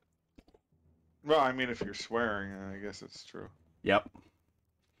 Well, I mean, if you're swearing, I guess it's true. Yep.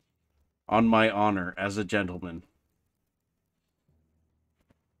 On my honor, as a gentleman.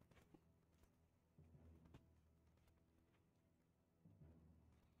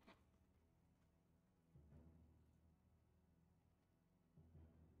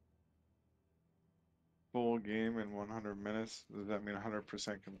 Full game in 100 minutes. Does that mean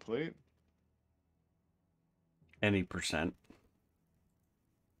 100% complete? Any percent.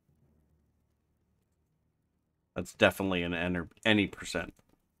 That's definitely an any percent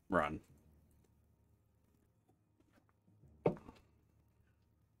run.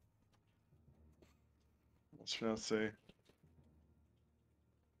 Shall I say?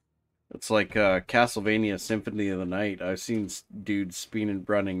 It's like Castlevania Symphony of the Night. I've seen dudes speeding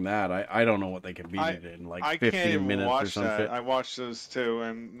running that. I don't know what they can beat it in, like I 15 can't even minutes watch or some that. shit. I watched those too,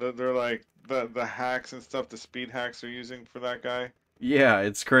 and they're like the hacks and stuff, the speed hacks they're using for that guy. Yeah,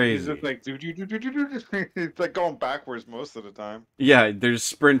 it's He's crazy. just like it's like going backwards most of the time. Yeah, there's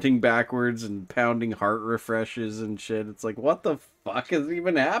sprinting backwards and pounding heart refreshes and shit. It's like, what the fuck is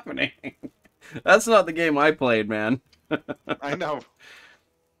even happening? That's not the game I played, man. I know.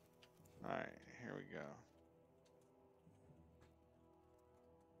 Alright, here we go.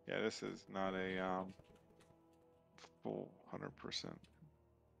 Yeah, this is not a full 100%.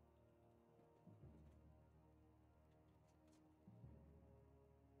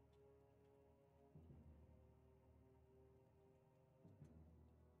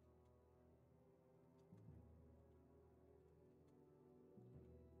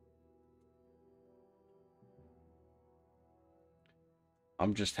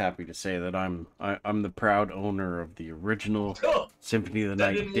 I'm just happy to say that I'm the proud owner of the original Oh, Symphony of the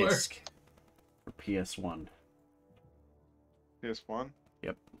that Night didn't work. disc for PS1. PS1?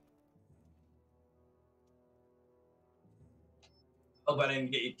 Yep. Hope I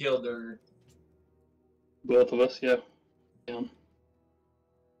didn't get you killed or Both of us, yeah. did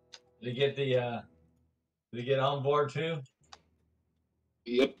you get the did you get on board too?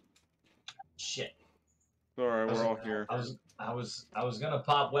 Yep. Shit. Alright, we're all here. I was gonna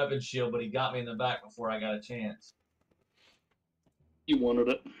pop weapon shield, but he got me in the back before I got a chance. You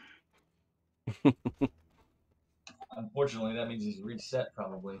wanted it. Unfortunately, that means he's reset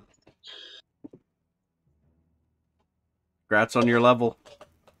probably. Congrats on your level.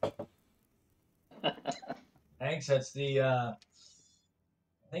 Thanks. That's the I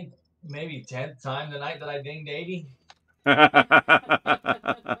think maybe 10th time tonight that I dinged 80.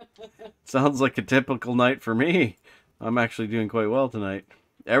 Sounds like a typical night for me. I'm actually doing quite well tonight.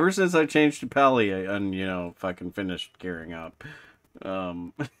 Ever since I changed to Pally and, you know, fucking finished gearing up.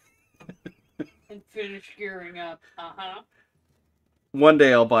 And finish gearing up. One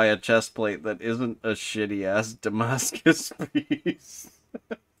day I'll buy a chest plate that isn't a shitty ass Damascus piece.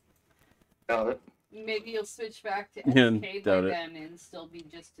 Got it. Maybe you'll switch back to Yeah, SK by doubt it. then and still be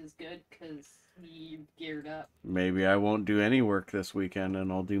just as good because you geared up. Maybe I won't do any work this weekend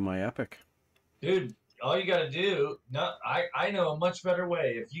and I'll do my epic. Dude, all you gotta do, I know a much better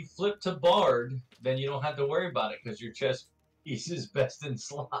way. If you flip to Bard, then you don't have to worry about it because your chest piece is best in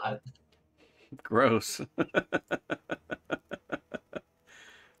slot. Gross.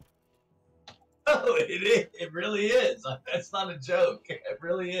 Oh, it is. It really is. That's not a joke. It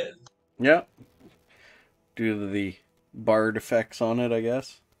really is. Yep. Due to the bard effects on it, I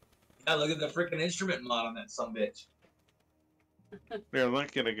guess. Yeah, look at the freaking instrument mod on that sumbitch. Here,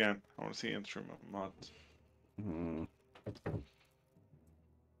 link it again. I want to see instrument mods.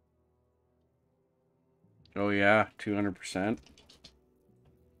 Oh yeah, 200%.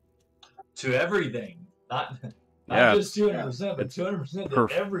 To everything. Not Yeah, just 200%, but it's 200% to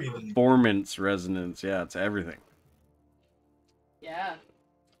everything. Performance resonance, yeah, it's everything. Yeah.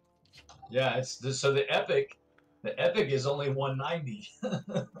 Yeah, it's so the epic is only 190.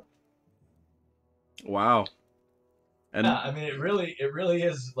 Wow. And Yeah, I mean it really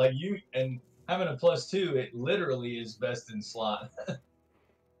is like you and having a +2, it literally is best in slot.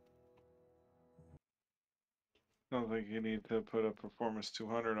 Sounds like you need to put a performance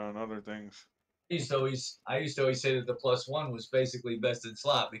 200 on other things. I used to always say that the +1 was basically best in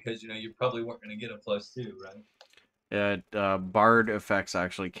slot because you probably weren't going to get a +2, right? bard effects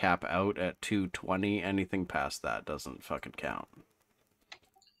actually cap out at 220. Anything past that doesn't fucking count.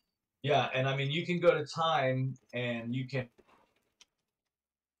 Yeah, and I mean, you can go to time and you can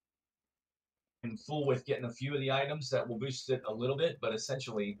fool with getting a few of the items that will boost it a little bit, but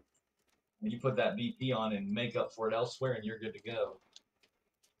essentially, you put that BP on and make up for it elsewhere, and you're good to go.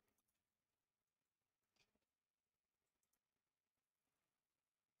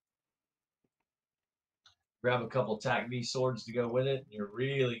 Grab a couple TAC V swords to go with it, and you're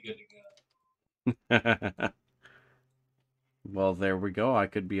really good to go. Well, there we go. I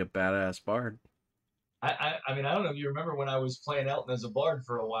could be a badass bard. I mean, I don't know if you remember when I was playing Elton as a bard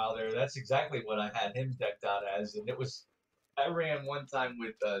for a while there. That's exactly what I had him decked out as, and it was. I ran one time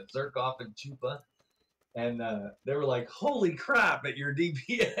with Zerkoff and Chupa, and they were like, "Holy crap!" at your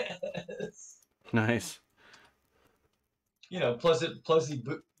DPS. Nice. You know, plus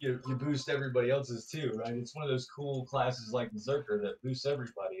you boost everybody else's too, right? It's one of those cool classes like the Zerker that boosts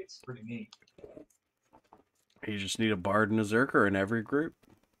everybody. It's pretty neat. You just need a bard and a zerker in every group.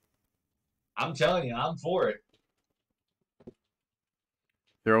 I'm telling you, I'm for it.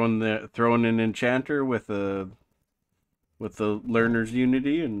 Throwing an enchanter with the learner's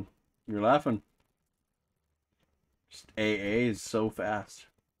unity, and you're laughing. Just AA is so fast.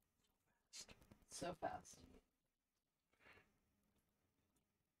 So fast.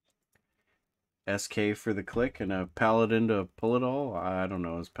 SK for the click and a paladin to pull it all. I don't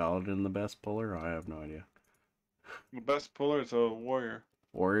know. Is paladin the best puller? I have no idea. The best puller is a warrior.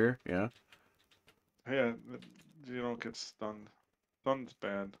 Warrior, yeah. Yeah, you don't get stunned. Stun's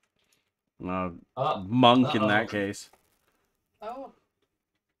bad. Monk in that case. Oh.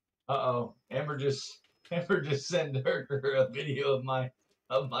 Uh-oh. Amber just sent her a video of my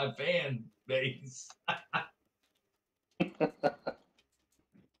fan base.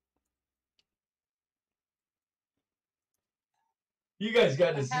 You guys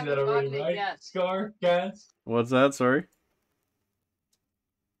got to I see haven't that already, gotten it right? yet. Scar, Cats? What's that? Sorry.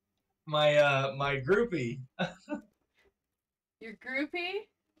 My groupie. Your groupie?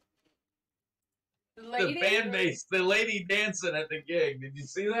 The The lady? fan base, the lady dancing at the gig. Did you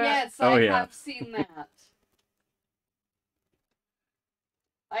see that? Yes, Oh, I yeah. have seen that.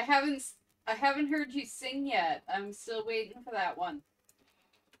 I haven't heard you sing yet. I'm still waiting for that one.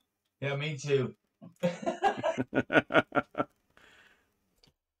 Yeah, me too.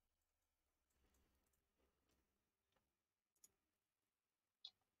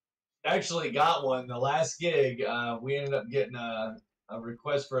 Actually got one. The last gig, we ended up getting a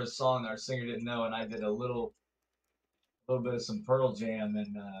request for a song our singer didn't know, and I did a little bit of some Pearl Jam,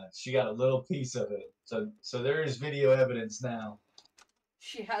 and she got a little piece of it. So there is video evidence now.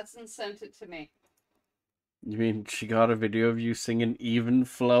 She hasn't sent it to me. You mean she got a video of you singing Even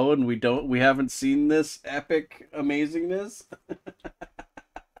Flow, and we haven't seen this epic amazingness?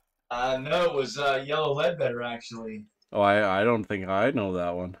 No, it was Yellow Ledbetter actually. Oh, I don't think I know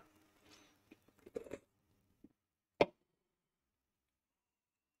that one.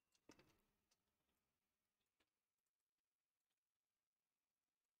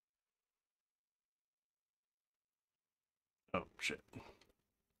 Oh shit.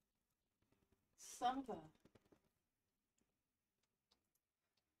 Son of a...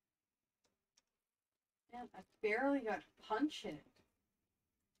 Man, I barely got to punch it.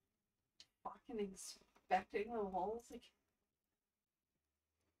 Fucking inspecting the holes. Like...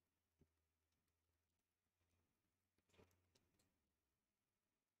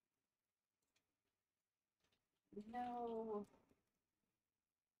 No.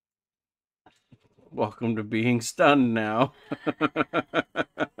 Welcome to being stunned now.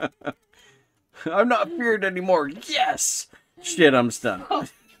 I'm not feared anymore. Yes! Shit, I'm stunned.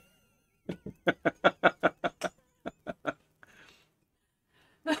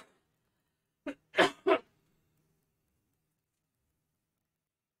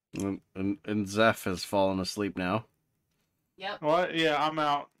 And Zeph has fallen asleep now. Yep. What? Yeah, I'm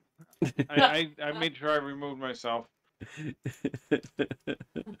out. I made sure I removed myself. Good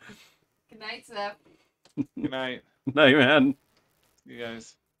night, Zeph. Good night, Night, man. you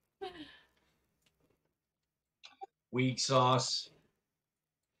guys. Weak sauce.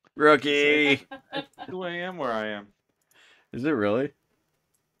 Rookie! It's 2 a.m. where I am. Is it really?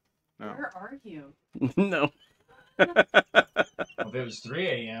 No. Where are you? No. If it was 3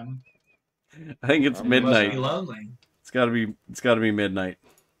 a.m., I think it's You you must be midnight. lonely. It's gotta be midnight.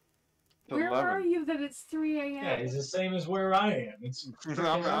 It's Where 11. are you that it's 3 a.m.? Yeah, it's the same as where I am. It's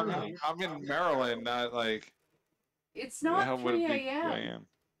freaking early. I'm in Maryland, not like. It's How not would 3 it be 2 a.m. a.m.?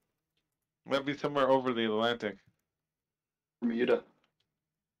 Might be somewhere over the Atlantic. Bermuda.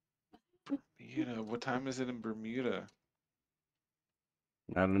 Bermuda. What time is it in Bermuda?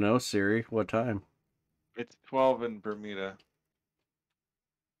 I don't know, Siri. What time? It's 12 in Bermuda.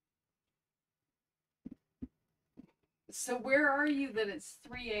 So where are you that it's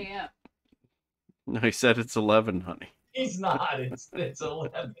 3 a.m.? I said it's 11, honey. He's not. It's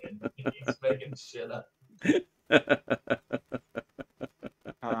 11. He's making shit up.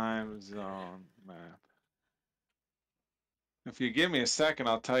 Time zone map. If you give me a second,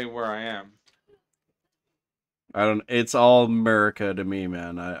 I'll tell you where I am. I don't. It's all America to me,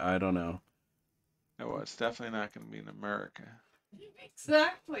 man. I don't know. No, it's definitely not going to be in America.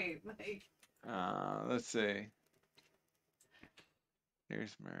 Exactly. Like, Let's see.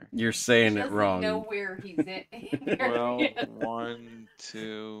 Here's America. You're he saying it doesn't wrong. know where he's in. Well, 1,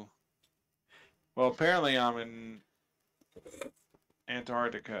 2. Well, apparently I'm in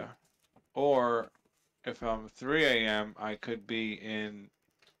Antarctica. Or if I'm 3 a.m., I could be in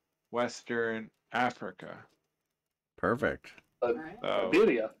Western Africa. Perfect. Alright. So,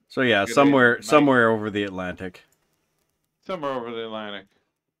 Siberia. So yeah, Good somewhere night. somewhere over the Atlantic. Somewhere over the Atlantic.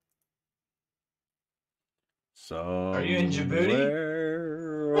 Somewhere you in Djibouti?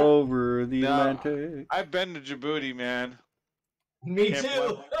 over the No, Atlantic. I've been to Djibouti, man. Me Camp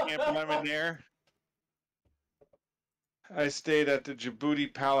too. Lemon there. I stayed at the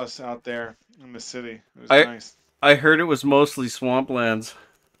Djibouti Palace out there in the city. It was nice. I heard it was mostly swamplands.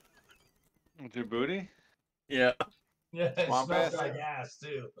 Djibouti? Yeah. Yeah, it Swamp smells ass. like ass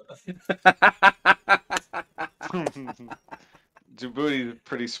too. Djibouti is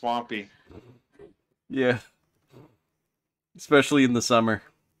pretty swampy. Yeah. Especially in the summer.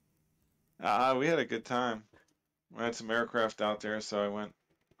 We had a good time. We had some aircraft out there, so I went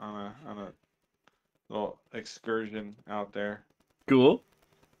on a little excursion out there. Cool.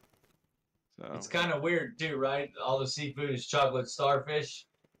 So It's kind of weird too, right? All the seafood is chocolate starfish.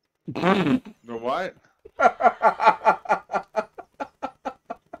 the what?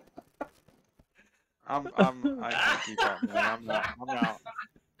 I can't keep up, man. I'm out.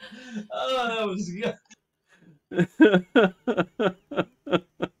 Oh, that was good.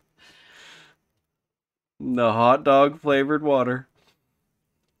 The hot dog flavored water.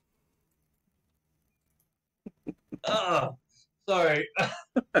 Oh, sorry.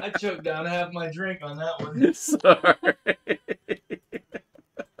 I choked down half my drink on that one. Sorry.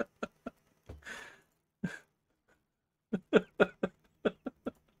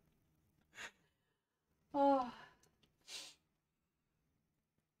 Oh.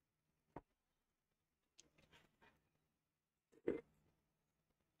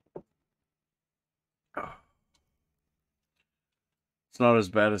 It's not as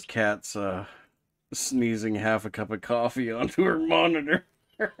bad as Kat's sneezing half a cup of coffee onto her monitor.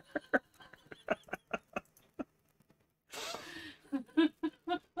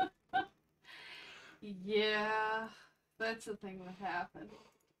 Yeah, that's the thing that happened.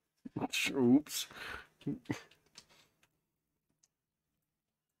 Oops. That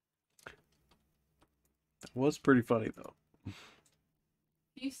was pretty funny, though.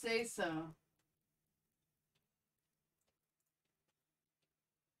 If you say so.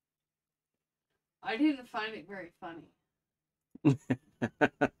 I didn't find it very funny.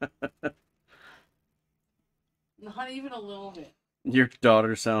 Not even a little bit. Your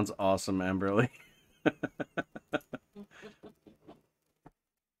daughter sounds awesome, Amberly.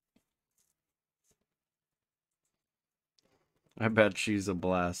 I bet she's a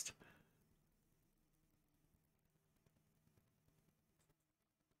blast.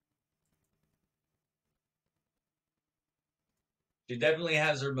 She definitely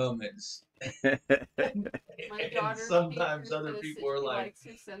has her moments. My And daughter sometimes teacher other says people that are she like, likes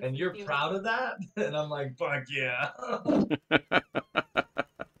her sense and of you're humor. proud of that? And I'm like, fuck yeah.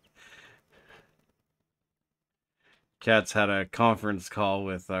 Kat's had a conference call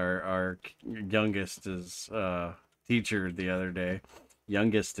with our youngest teacher the other day.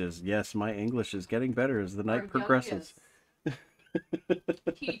 Youngest is, yes, my English is getting better as the night Our progresses.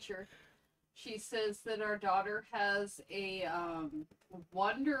 youngest teacher. She says that our daughter has a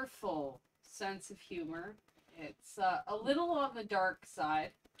wonderful sense of humor. It's a little on the dark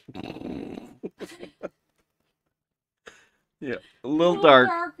side. Yeah, a little dark.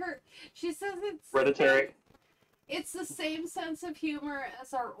 Darker. She says it's Hereditary. It's the same sense of humor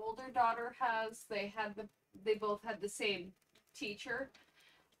as our older daughter has. They both had the same teacher,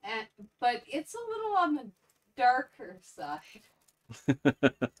 but it's a little on the darker side.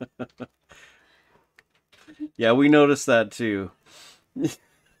 Yeah, we noticed that too.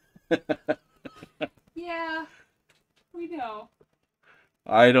 Yeah, we know.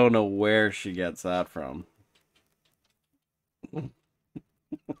 I don't know where she gets that from.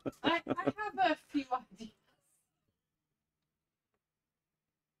 I have a few ideas.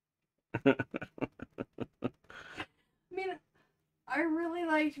 I mean, I really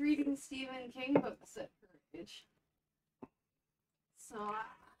liked reading Stephen King books at her age. So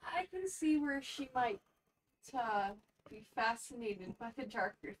I can see where she might be fascinated by the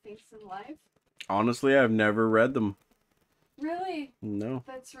darker things in life. Honestly, I've never read them. Really? No.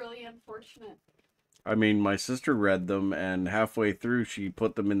 That's really unfortunate. I mean, my sister read them, and halfway through, she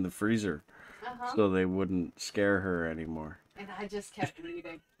put them in the freezer so they wouldn't scare her anymore. And I just kept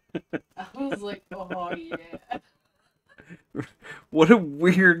reading. I was like, oh yeah. What a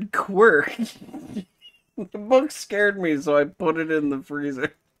weird quirk. The book scared me, so I put it in the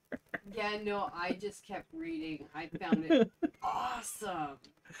freezer. Yeah, no, I just kept reading. I found it awesome.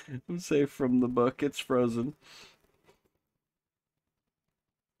 I'm safe from the book. It's frozen.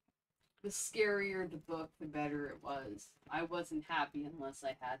 The scarier the book, the better it was. I wasn't happy unless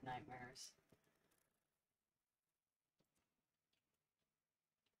I had nightmares.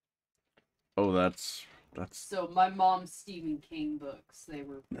 Oh, that's So my mom's Stephen King books, they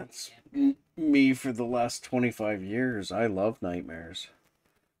were pretty that's damn good. me for the last 25 years. I love nightmares.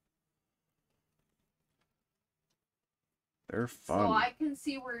 They're fun. So I can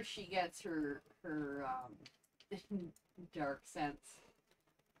see where she gets her dark sense.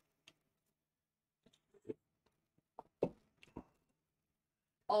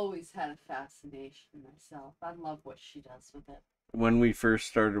 Always had a fascination myself. I love what she does with it. When we first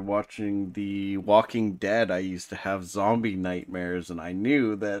started watching The Walking Dead, I used to have zombie nightmares, and I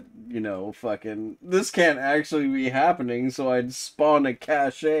knew that, fucking, this can't actually be happening, so I'd spawn a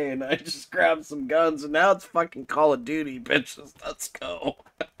cache, and I just grabbed some guns, and now it's fucking Call of Duty, bitches. Let's go.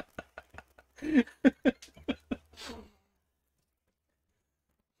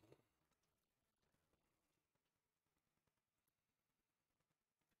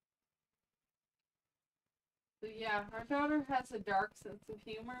 So yeah, our daughter has a dark sense of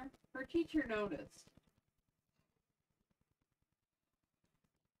humor. Her teacher noticed.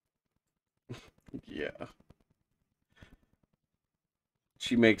 Yeah.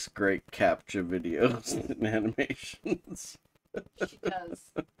 She makes great captcha videos and animations. She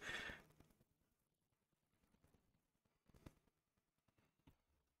does.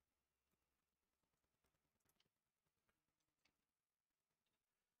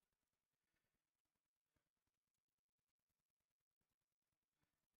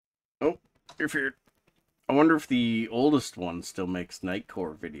 Oh, you're feared. I wonder if the oldest one still makes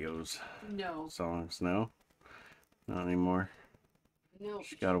Nightcore videos. No. Songs, no? Not anymore. No.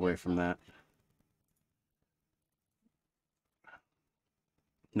 She got away from that.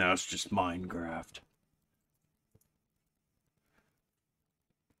 Now it's just Minecraft.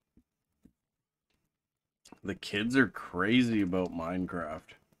 The kids are crazy about Minecraft.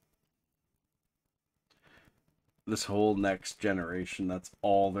 This whole next generation, that's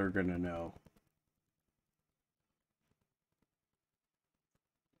all they're gonna know.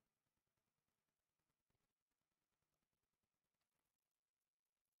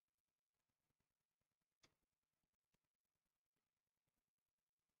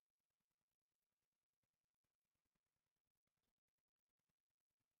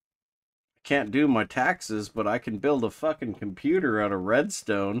 I can't do my taxes, but I can build a fucking computer out of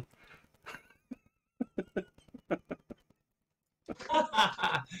redstone.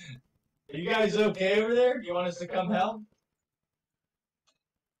 Are you guys okay over there? Do you want us to come help?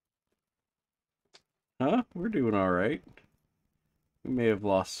 Huh? We're doing alright. We may have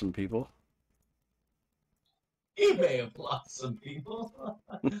lost some people. You may have lost some people.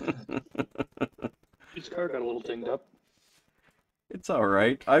 His car got a little dinged up. It's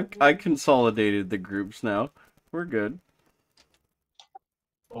alright. I consolidated the groups now. We're good.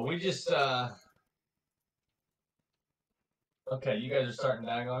 Well, we just okay, you guys are starting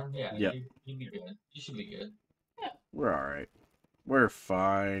Dagon? Yeah, Yep. you'd be good. You should be good. We're alright. We're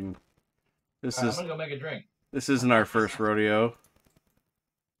fine. All right, I'm gonna go make a drink. This isn't our first rodeo.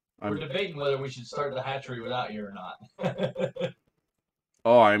 We're debating whether we should start the hatchery without you or not.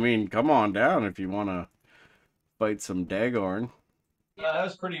 Oh, I mean, come on down if you want to fight some Dagorn. That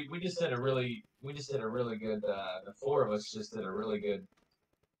was pretty. We just did a really good. The four of us just did a really good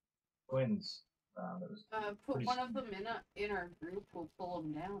twins round. It was Put pretty one of them in our group. We'll pull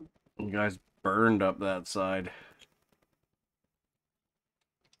them down. You guys burned up that side.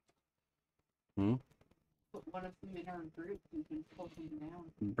 Put one of them in our group. We can pull them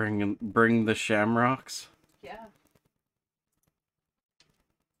down. Bring the shamrocks. Yeah.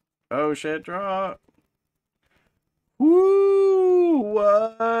 Oh shit! Draw. Woo!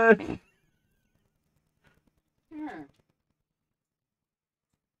 What? Sure.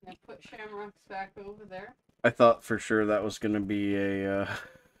 Now put shamrocks back over there. I thought for sure that was gonna be a.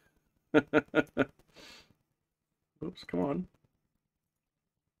 Oops! Come on.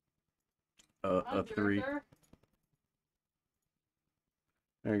 A 3.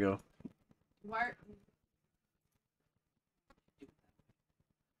 There you go. Why?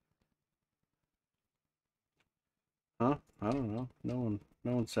 Huh? I don't know. No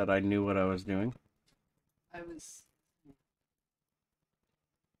one said I knew what I was doing. I was.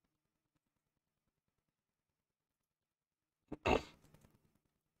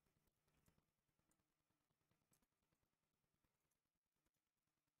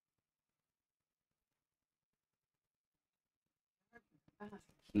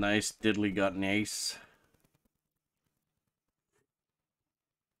 Nice diddly got an ace.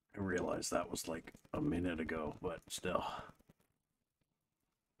 I realized that was like a minute ago, but still.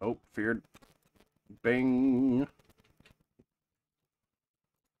 Oh, feared. Bing.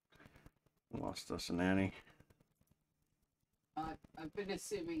 Lost us an Annie. I've been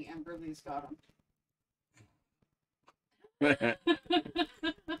assuming Emberly's got him.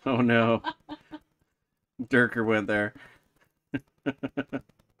 Oh no. Durker went there.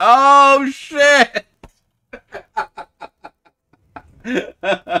 Oh shit!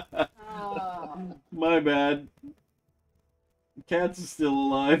 My bad. Cats is still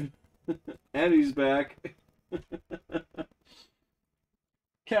alive. And he's back.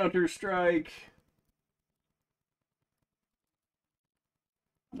 Counter Strike.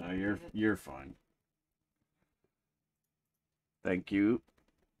 No, you're fine. Thank you.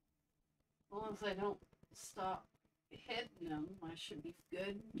 As long as I don't stop hitting them, I should be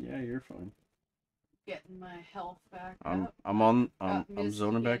good. Yeah, you're fine. Getting my health back I'm up. I'm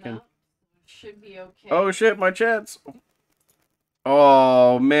zoning back in. Up. Should be okay. Oh shit, my chance.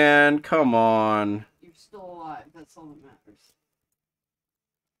 Oh man, come on. You're still alive. That's all that matters.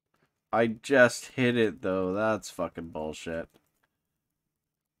 I just hit it though. That's fucking bullshit.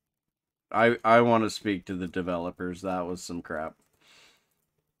 I want to speak to the developers. That was some crap.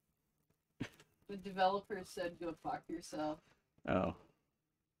 The developers said go fuck yourself. Oh.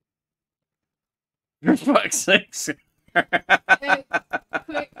 For fuck's sakes. Hey,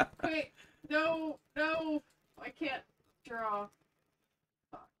 quick. No. I can't draw.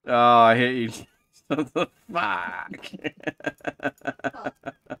 Oh, I hit you. Fuck.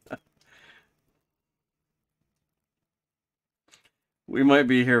 We might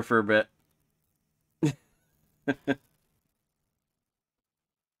be here for a bit.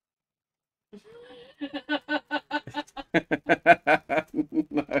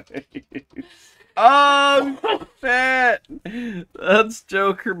 Nice. Oh shit! That's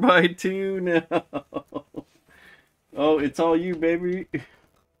Joker by 2 now. Oh, it's all you, baby.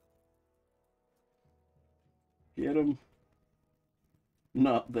 Get him.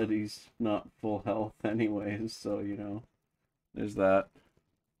 Not that he's not full health anyways, so you know. There's that.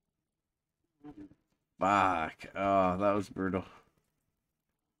 Fuck. Oh, that was brutal.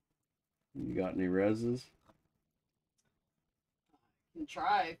 You got any reses? Can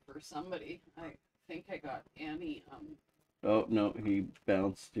try for somebody. I think I got Annie. Oh, no, he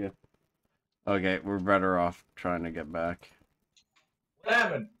bounced you. Okay, we're better off trying to get back. What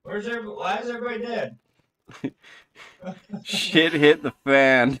happened? Why is everybody dead? Shit hit the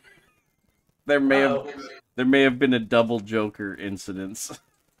fan. There may have been a double Joker incidence.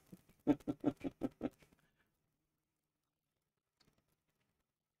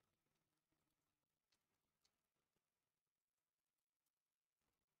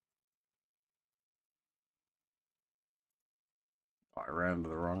 I ran to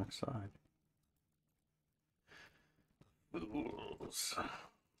the wrong side. Fools.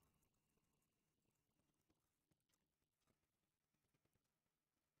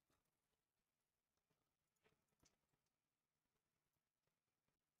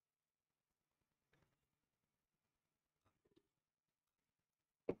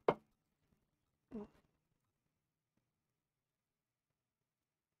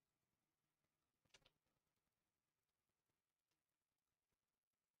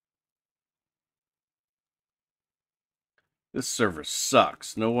 This server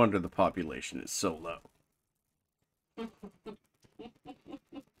sucks. No wonder the population is so low.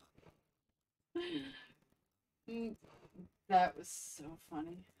 That was so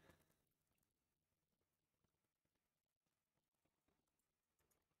funny.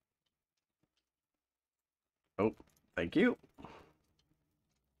 Oh, thank you.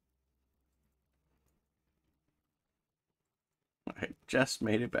 I just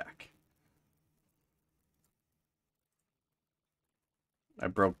made it back. I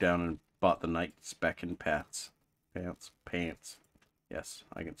broke down and bought the night spec and pants. Pants. Yes,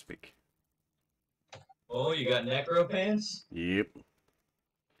 I can speak. Oh, you got necro pants? Yep.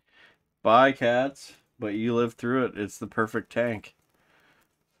 Bye, cats. But you lived through it. It's the perfect tank.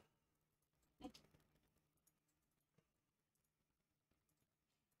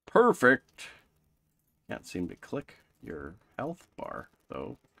 Perfect. Can't seem to click your health bar,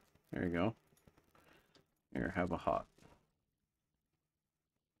 though. There you go. Here, have a hot.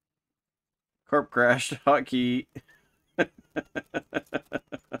 Corp crashed. Hotkey.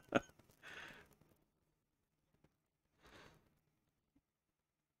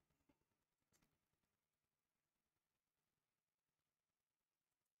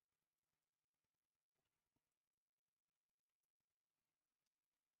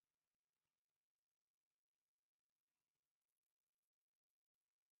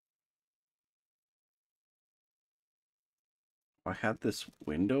 I had this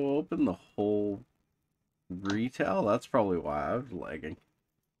window open the whole retail. That's probably why I was lagging.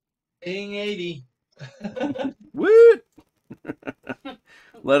 Ping 80. Woot!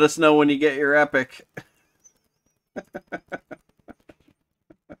 Let us know when you get your epic.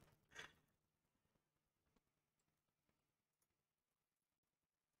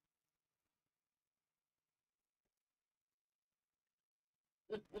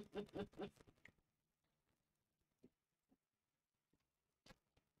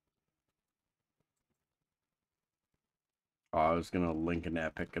 Oh, I was gonna link an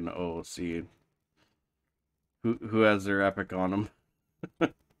epic and OOC. Who has their epic on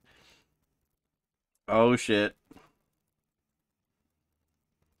them? Oh shit.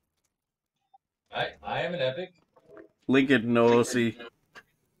 I am an epic. Link it in OOC.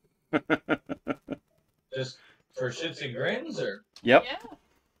 Just for shits and grins, or Yep. Yeah.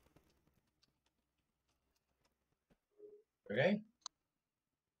 okay.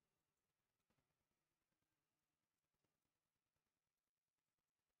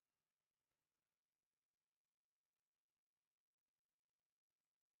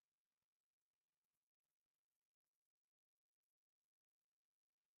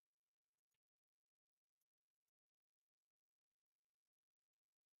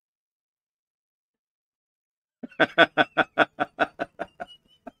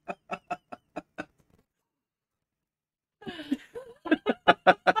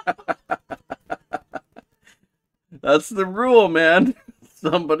 That's the rule, man.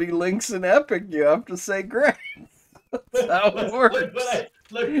 Somebody links an epic, you have to say great. That's how it works.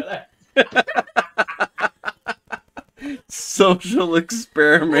 Look what I Social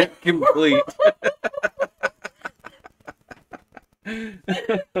experiment complete.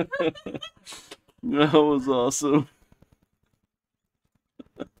 That was awesome.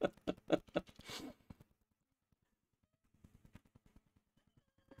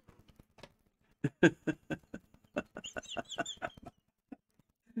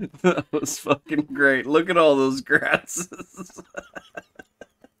 That was fucking great. Look at all those grasses.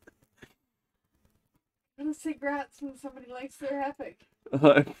 I'm gonna say grats when somebody likes their epic.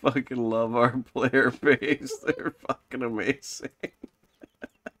 I fucking love our player base. They're fucking amazing.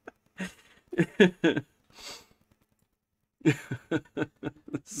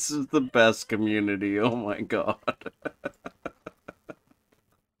 This is the best community. Oh my god.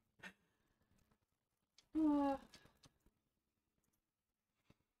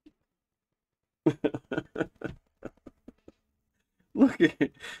 Look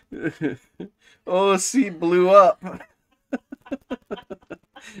at it. OC blew up.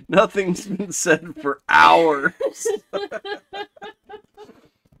 Nothing's been said for hours.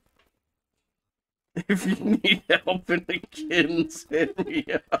 If you need help in the kittens, hit me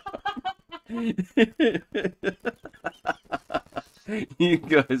up. You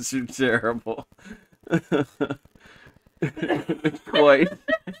guys are terrible. Quite.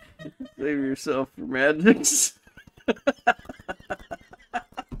 Save yourself for magics.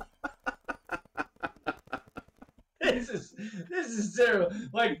 This is terrible.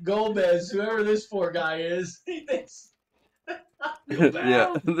 Like Gomez, whoever this poor guy is, he thinks.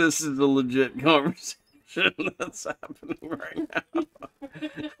 Yeah, this is a legit conversation that's happening right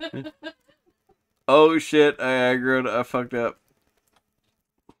now. Oh shit, I aggroed. I fucked up.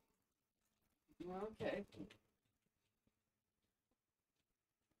 Okay.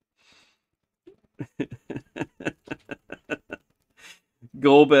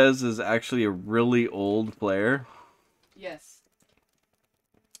 Golbez is actually a really old player. Yes.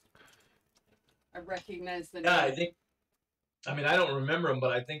 I recognize the Yeah, name. I mean, I don't remember him,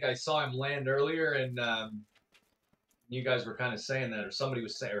 but I think I saw him land earlier, and you guys were kind of saying that, or somebody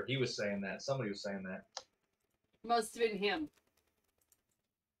was saying, or he was saying that. Somebody was saying that. Must have been him.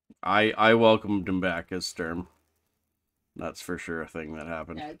 I welcomed him back as Sturm. That's for sure a thing that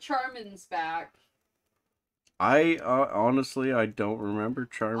happened. Yeah, Charmin's back. I honestly, I don't remember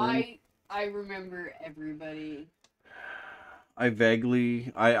Charmin. I remember everybody. I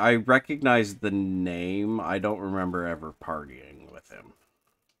vaguely, I recognize the name. I don't remember ever partying with him.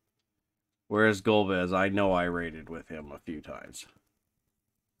 Whereas Golbez, I know I raided with him a few times.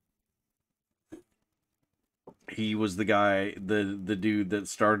 He was the guy, the dude that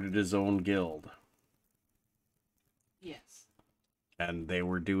started his own guild. Yes. And they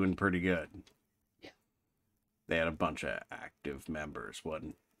were doing pretty good. Yeah. They had a bunch of active members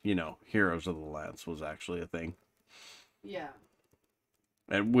when, you know, Heroes of the Lance was actually a thing. Yeah.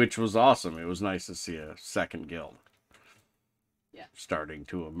 And which was awesome. It was nice to see a second guild. Yeah. Starting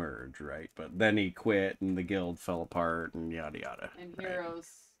to emerge, right? But then he quit and the guild fell apart and yada yada. And right? Heroes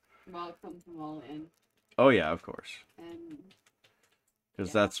welcomed them all in. Oh yeah, of course. And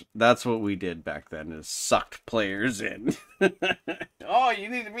Because yeah. that's what we did back then, is sucked players in. Oh, you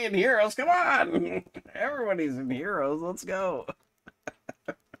need to be in Heroes. Come on. Everybody's in Heroes. Let's go.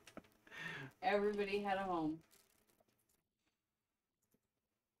 Everybody had a home.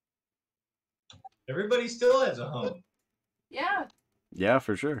 Everybody still has a home. Yeah. Yeah,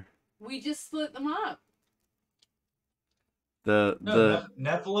 for sure. We just split them up. Nephilim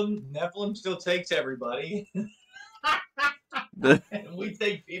still takes everybody. And we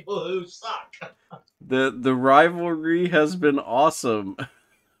take people who suck. The rivalry has been awesome.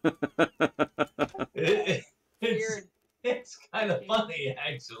 It's kind of funny,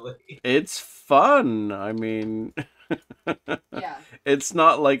 actually. It's fun. I mean, yeah. It's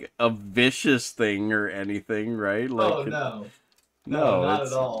not like a vicious thing or anything, right? Like, no, no, not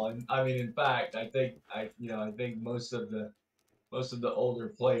at all. I mean, in fact, I think most of the older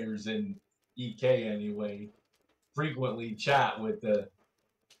players in EK anyway frequently chat with the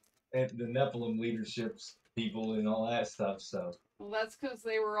Nephilim leaderships people and all that stuff. So. Well, that's because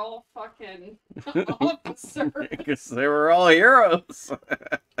they were all fucking officers. Because they were all heroes.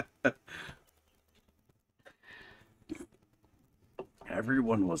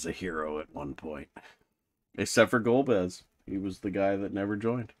 Everyone was a hero at one point. Except for Golbez. He was the guy that never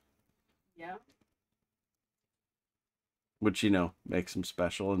joined. Yeah. Which, you know, makes him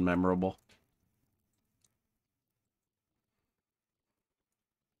special and memorable.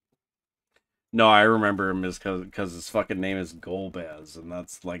 No, I remember him because his fucking name is Golbez, and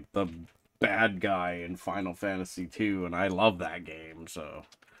that's like the bad guy in Final Fantasy II, and I love that game, so.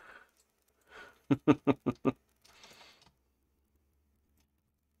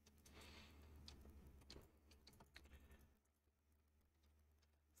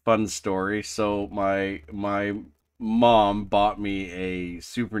 Fun story. So my mom bought me a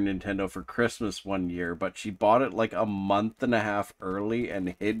Super Nintendo for Christmas one year, but she bought it like a month and a half early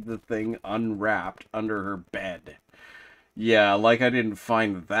and hid the thing unwrapped under her bed. Yeah, like I didn't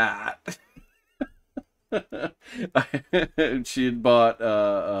find that. She had bought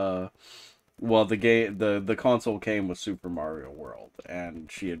well, the console came with Super Mario World,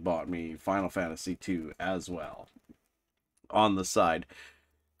 and she had bought me Final Fantasy II as well on the side.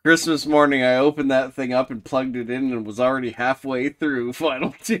 Christmas morning, I opened that thing up and plugged it in and was already halfway through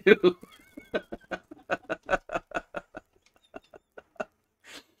Final 2.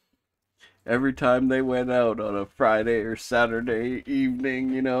 Every time they went out on a Friday or Saturday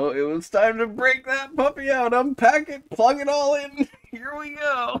evening, you know, it was time to break that puppy out, unpack it, plug it all in. Here we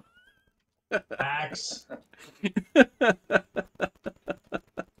go. Axe.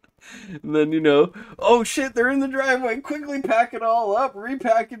 And then, you know, oh shit, they're in the driveway. Quickly pack it all up,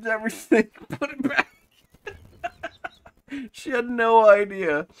 repackage everything, put it back. She had no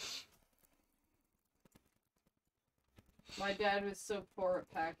idea. My dad was so poor at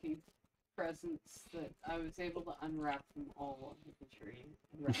packing presents that I was able to unwrap them all under the tree.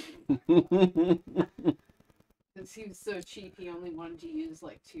 Since he was so cheap, he only wanted to use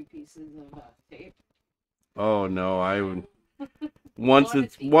like 2 pieces of tape. Oh no, I would. Once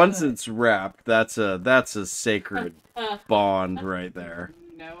it's wrapped, that's a sacred bond right there.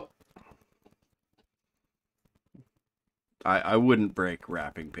 No. I wouldn't break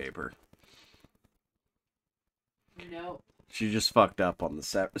wrapping paper. No. She just fucked up on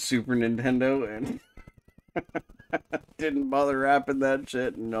the Super Nintendo and didn't bother wrapping that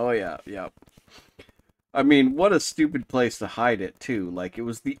shit. And oh yeah, yep. I mean, what a stupid place to hide it too. Like it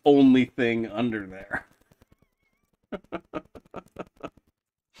was the only thing under there.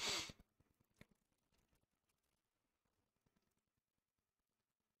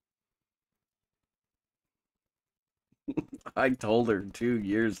 I told her 2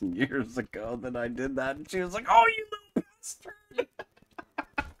 years and years ago that I did that, and she was like, "Oh, you little bastard!"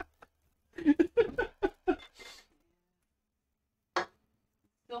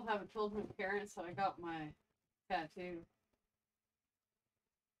 Still haven't told my parents how I got my tattoo.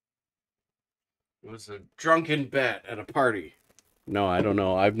 It was a drunken bet at a party. No, I don't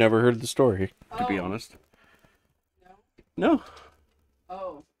know. I've never heard the story, to be honest. No? No.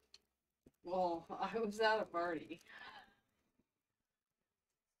 Oh. Well, I was at a party.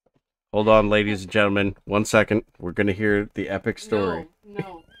 Hold on, ladies and gentlemen. 1 second. We're going to hear the epic story.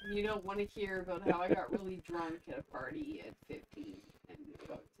 No, you don't want to hear about how I got really drunk at a party at 15 and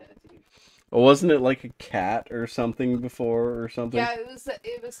got tattooed. Well, wasn't it like a cat or something before or something? Yeah, it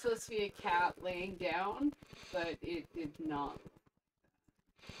was supposed to be a cat laying down, but it did not.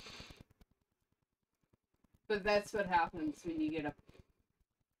 But that's what happens when you get a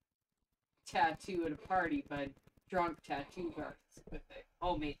tattoo at a party, but drunk tattoo artist with a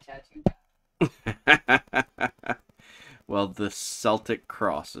homemade tattoo. Well, the Celtic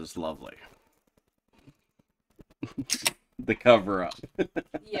cross is lovely. The cover up.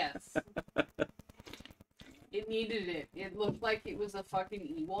 Yes. It needed it. It looked like it was a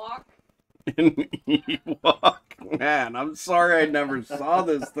fucking Ewok. An Ewok. Man, I'm sorry I never saw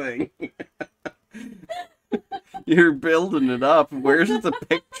this thing. You're building it up. Where's the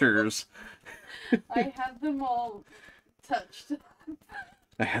pictures? I had them all touched.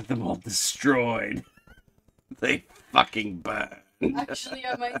 I had them all destroyed. They fucking burned. Actually,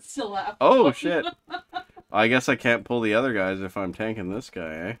 I might still have. Oh, shit. I guess I can't pull the other guys if I'm tanking this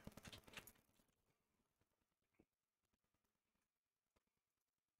guy, eh?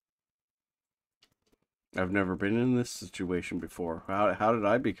 I've never been in this situation before. How did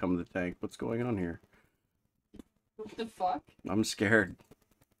I become the tank? What's going on here? What the fuck? I'm scared.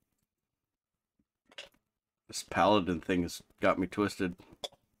 This paladin thing has got me twisted.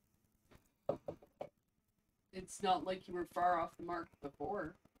 It's not like you were far off the mark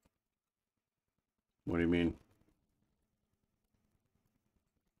before. What do you mean?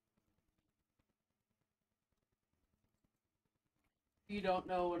 If you don't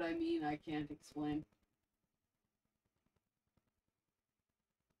know what I mean, I can't explain.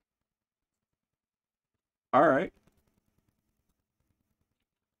 All right.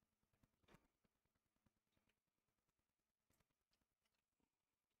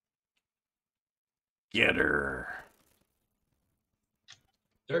 Get her.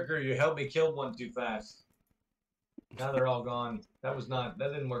 Dirker, you helped me kill one too fast. Now they're all gone. That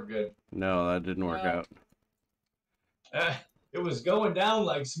didn't work good. No, that didn't work No. out. It was going down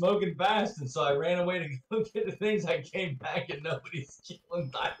like smoking fast, and so I ran away to go get the things. I came back and nobody's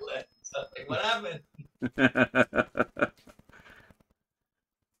killing Thailand. So I was like, what happened?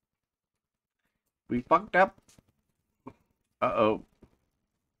 We fucked up. Uh-oh.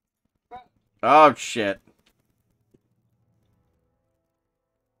 Oh, shit.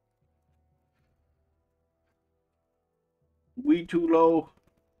 We too low.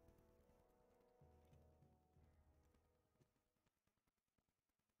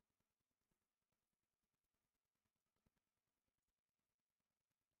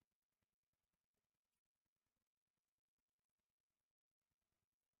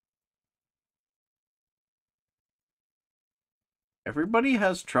 Everybody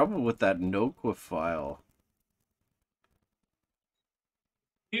has trouble with that Noqua file.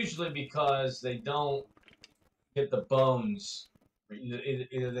 Usually because they don't hit the bones.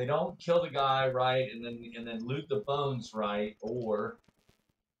 Either they don't kill the guy right and then loot the bones right, or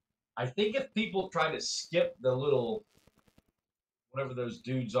I think if people try to skip the little whatever those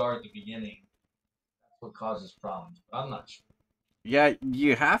dudes are at the beginning, that's what causes problems. But I'm not sure. Yeah,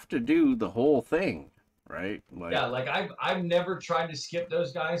 you have to do the whole thing, right? Like, Yeah, like I've never tried to skip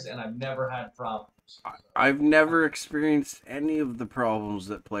those guys and I've never had problems. I've never experienced any of the problems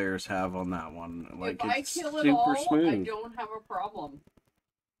that players have on that one. Like, if I it's kill it super all, I smooth. don't have a problem.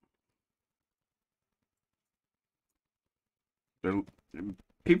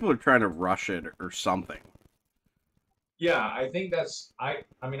 People are trying to rush it or something. Yeah, I think that's I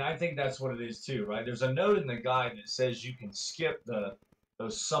think that's what it is too, right? There's a note in the guide that says you can skip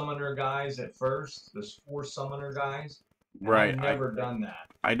those summoner guys at first, those 4 summoner guys. Right. I've never done that.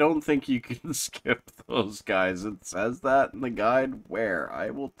 I don't think you can skip those guys. It says that in the guide. Where? I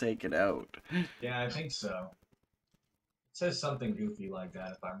will take it out. Yeah, I think so. It says something goofy like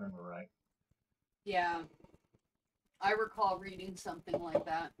that, if I remember right. Yeah. I recall reading something like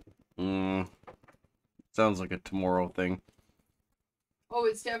that. Sounds like a tomorrow thing. Oh,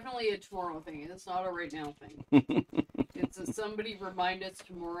 it's definitely a tomorrow thing. It's not a right now thing. It's a somebody remind us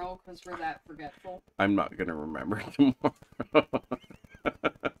tomorrow because we're that forgetful. I'm not going to remember tomorrow.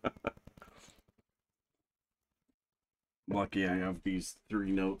 Lucky I have these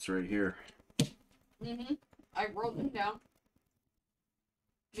 3 notes right here. Mm-hmm. I wrote them down.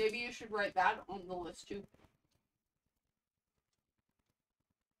 Maybe you should write that on the list too.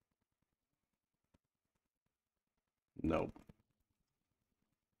 Nope.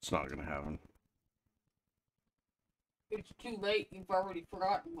 It's not going to happen. It's too late. You've already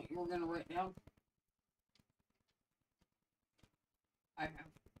forgotten what you were going to write down. I have.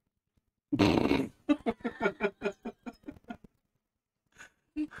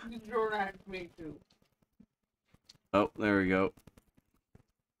 You don't ask me to. Oh, there we go.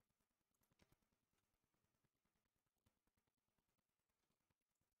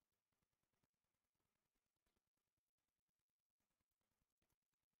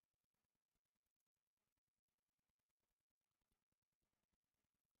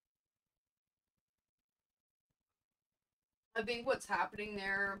 I think what's happening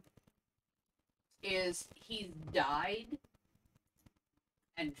there is he's died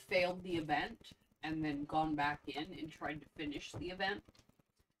and failed the event and then gone back in and tried to finish the event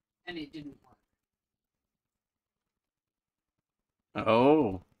and it didn't work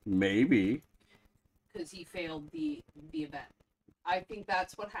Oh, maybe. because he failed the event. I think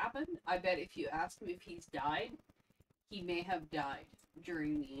that's what happened. I bet if you ask him if he's died, he may have died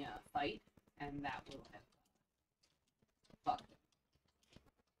during the fight, and that will have fucked him.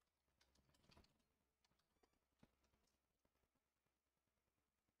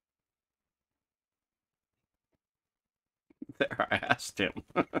 There, I asked him.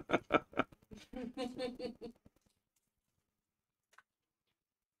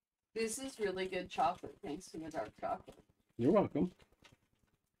 This is really good chocolate, thanks to the dark chocolate. You're welcome.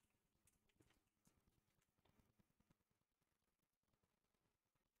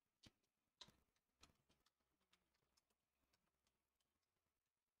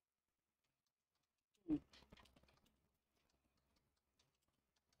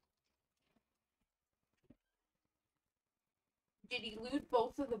 Did he loot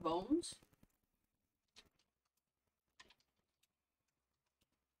both of the bones?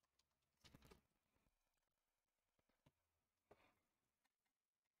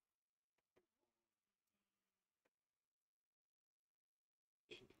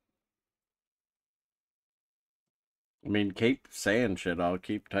 I mean, keep saying shit. I'll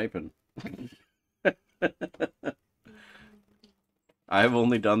keep typing. I've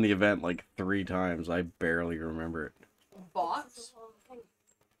only done the event like 3 times. I barely remember it. Bots?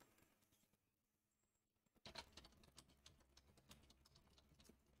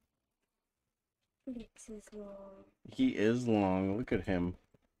 This is long. He is long. Look at him.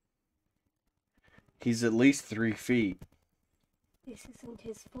 He's at least 3 feet. This isn't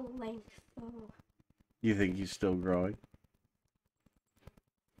his full length, though. You think he's still growing?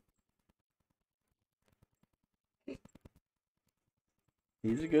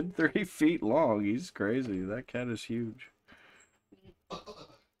 He's a good 3 feet long. He's crazy. That cat is huge.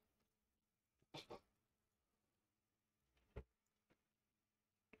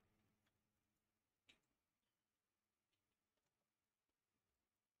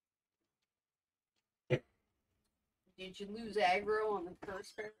 Did you lose aggro on the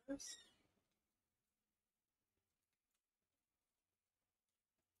curse bearers?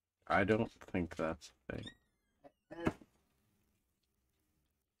 I don't think that's a thing.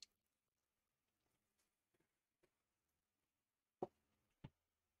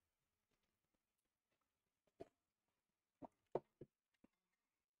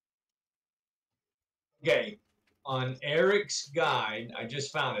 Okay, on Eric's guide, I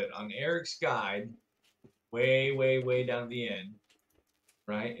just found it. On Eric's guide, way down at the end,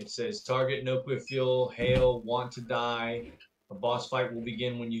 right? It says target Noquid Fuel, hail, want to die. A boss fight will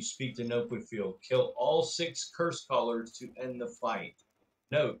begin when you speak to Noquid Fuel. Kill all 6 curse callers to end the fight.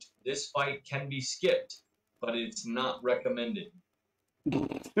 Note, this fight can be skipped, but it's not recommended.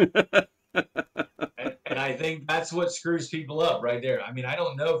 And I think that's what screws people up right there. I mean, I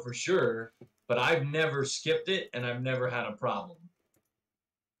don't know for sure, but I've never skipped it and I've never had a problem.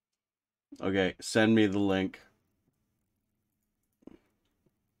 Okay, send me the link.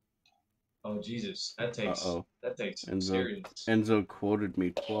 Oh Jesus, that takes serious. Enzo quoted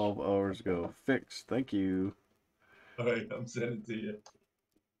me 12 hours ago. Fixed. Thank you. All right, I'm sending it to you.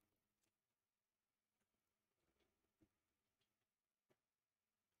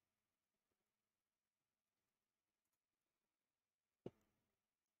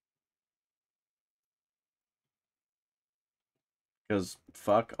 Because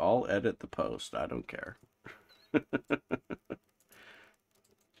fuck, I'll edit the post. I don't care.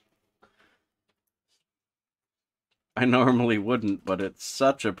 I normally wouldn't, but it's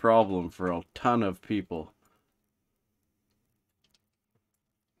such a problem for a ton of people.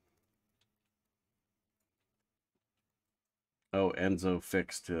 Oh, Enzo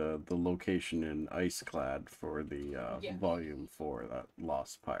fixed the location in Iceclad for the Yeah. Volume 4, that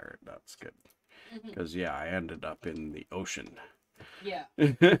Lost Pirate. That's good. Because, yeah, I ended up in the ocean. Yeah.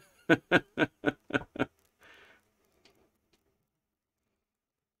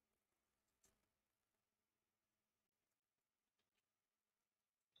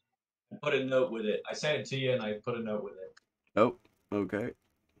 I put a note with it. I sent it to you, and I put a note with it. Oh, okay.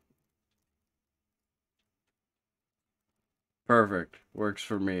 Perfect. Works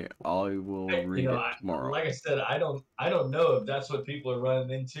for me. I will read it tomorrow. Like I said, I don't know if that's what people are running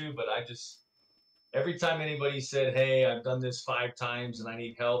into, but I just every time anybody said, "Hey, I've done this 5 times and I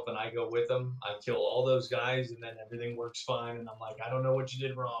need help," and I go with them, I kill all those guys, and then everything works fine. And I'm like, I don't know what you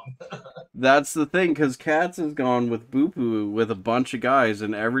did wrong. That's the thing, because Katz has gone with Boo with a bunch of guys,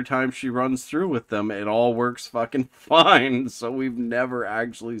 and every time she runs through with them, it all works fucking fine. So we've never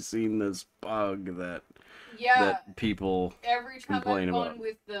actually seen this bug that Yeah, people every time complain I've gone about.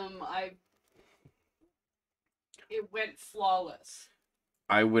 with them, it went flawless.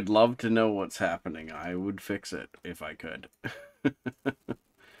 I would love to know what's happening. I would fix it if I could.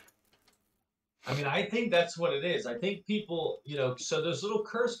 I mean, I think that's what it is. I think people, so those little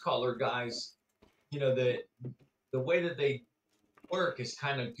curse caller guys, the way that they work is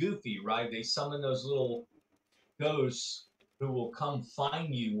kind of goofy, right? They summon those little ghosts who will come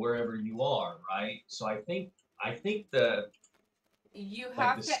find you wherever you are, right? So I think You like the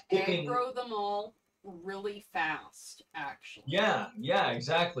have to skipping. aggro them all really fast, actually. Yeah,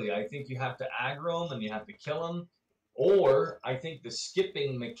 exactly. I think you have to aggro them and you have to kill them. Or I think the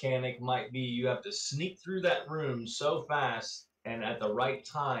skipping mechanic might be you have to sneak through that room so fast and at the right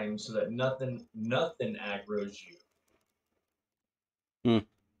time so that nothing aggroes you. Hmm.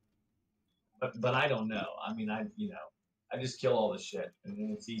 But I don't know. I mean, I just kill all the shit and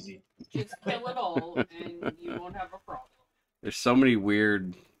then it's easy. Just kill it all, and you won't have a problem. There's so many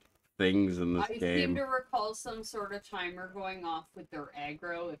weird things in this I seem game. to recall some sort of timer going off with their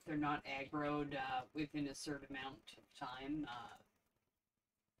aggro. If they're not aggroed within a certain amount of time,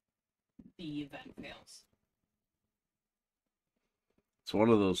 the event fails. It's one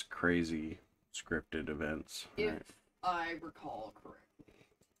of those crazy scripted events. If Right? I recall correctly.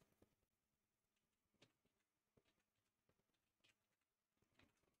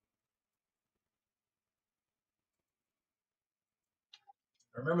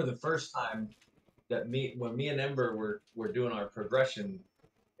 I remember the first time that when me and Ember were doing our progression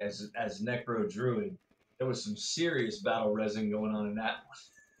as Necro Druid, there was some serious battle resin going on in that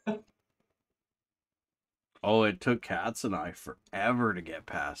one. Oh, it took Katz and I forever to get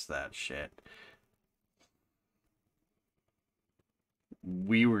past that shit.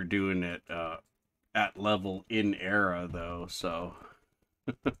 We were doing it at level in era though, so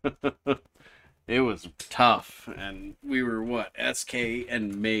it was tough. And we were what, SK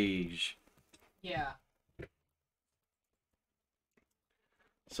and Mage, Yeah.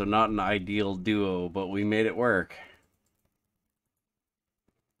 so not an ideal duo, but we made it work.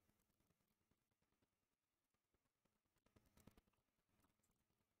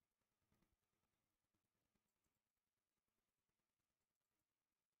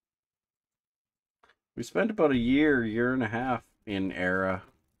 We spent about a year and a half in era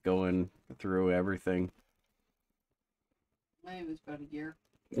going through everything. I think it was about a year.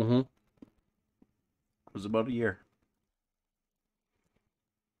 Mm-hmm. It was about a year.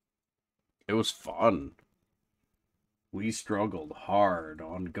 It was fun. We struggled hard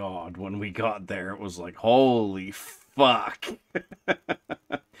on God when we got there. It was like, holy fuck.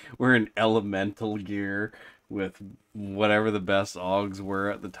 We're in elemental gear with whatever the best augs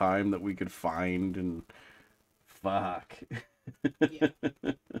were at the time that we could find, and fuck. Yeah.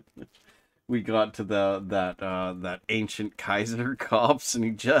 We got to that ancient Kaiser cops, and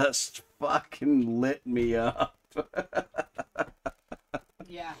he just fucking lit me up.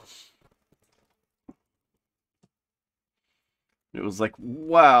 Yeah. It was like,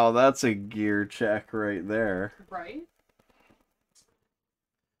 wow, that's a gear check right there. Right?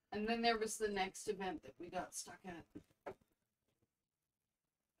 And then there was the next event that we got stuck at.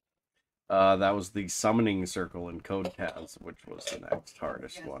 That was the summoning circle in Code Taz, which was the next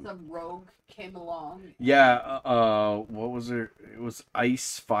hardest Yeah, one. some rogue came along. Yeah, what was it? It was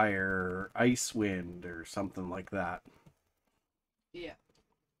Ice Fire, Ice Wind, or something like that. Yeah.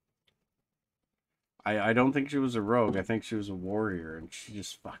 I don't think she was a rogue. I think she was a warrior, and she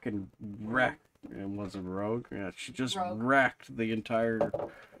just fucking wrecked. And was a rogue? Yeah, she just wrecked the entire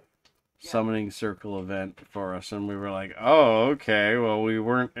summoning circle event for us, and we were like, oh, okay, well, we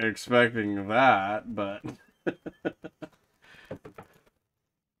weren't expecting that, but...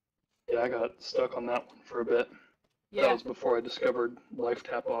 Yeah, I got stuck on that one for a bit. Yeah. That was before I discovered life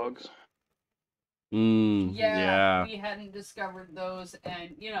tap augs. Yeah. We hadn't discovered those,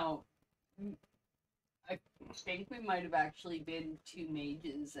 and I think we might have actually been 2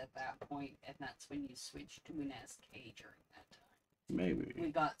 mages at that point, and that's when you switched to an SK during that time. Maybe.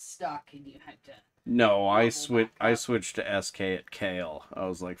 We got stuck, and you had to No, I laptop. switched to SK at Kale. I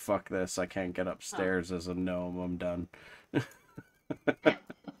was like, fuck this, I can't get upstairs as a gnome, I'm done.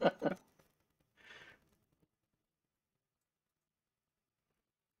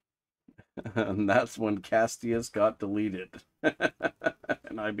 And that's when Castius got deleted.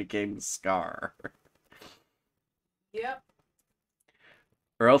 And I became Scar. Yep.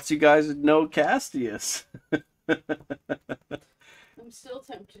 Or else you guys would know Castius. I'm still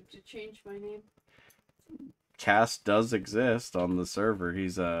tempted to change my name. Cast does exist on the server.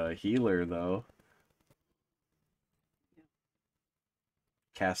 He's a healer, though.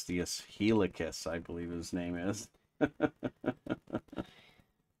 Castius Helicus, I believe his name is.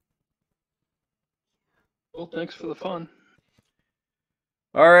 Well, thanks for the fun.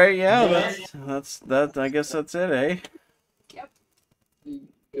 All right, yeah, that's that. I guess that's it, eh? You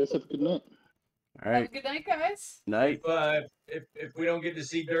guys have a good night. All Have a right, good night, guys. night. If we don't get to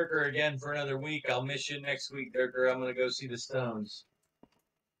see Dirker again for another week, I'll miss you next week, Dirker. I'm gonna go see the Stones.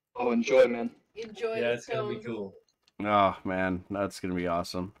 Oh, enjoy, man. Enjoy Yeah, the it's gonna be stone. cool. Oh man, that's gonna be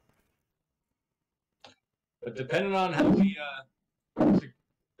awesome. But depending on how we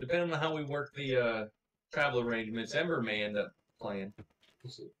work the travel arrangements, Ember may end up playing.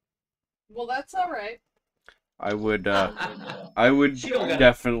 We'll see. Well, that's all right. I would She don't got-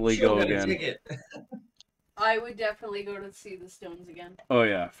 definitely She don't go got a again. ticket. I would definitely go to see the stones again. Oh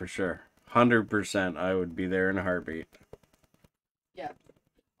yeah, for sure. 100%. I would be there in a heartbeat.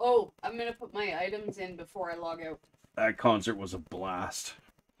 Oh, I'm gonna put my items in before I log out. That concert was a blast.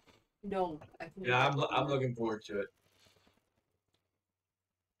 No, I think Yeah, I'm looking forward to it.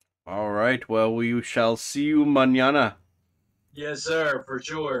 All right, well, we shall see you mañana. Yes, sir, for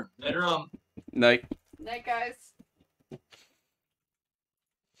sure. Later on. Night. Night, guys.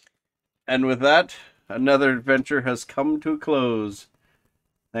 And with that, another adventure has come to a close.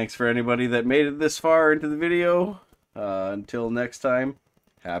 Thanks for anybody that made it this far into the video. Until next time,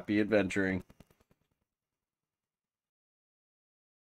 happy adventuring.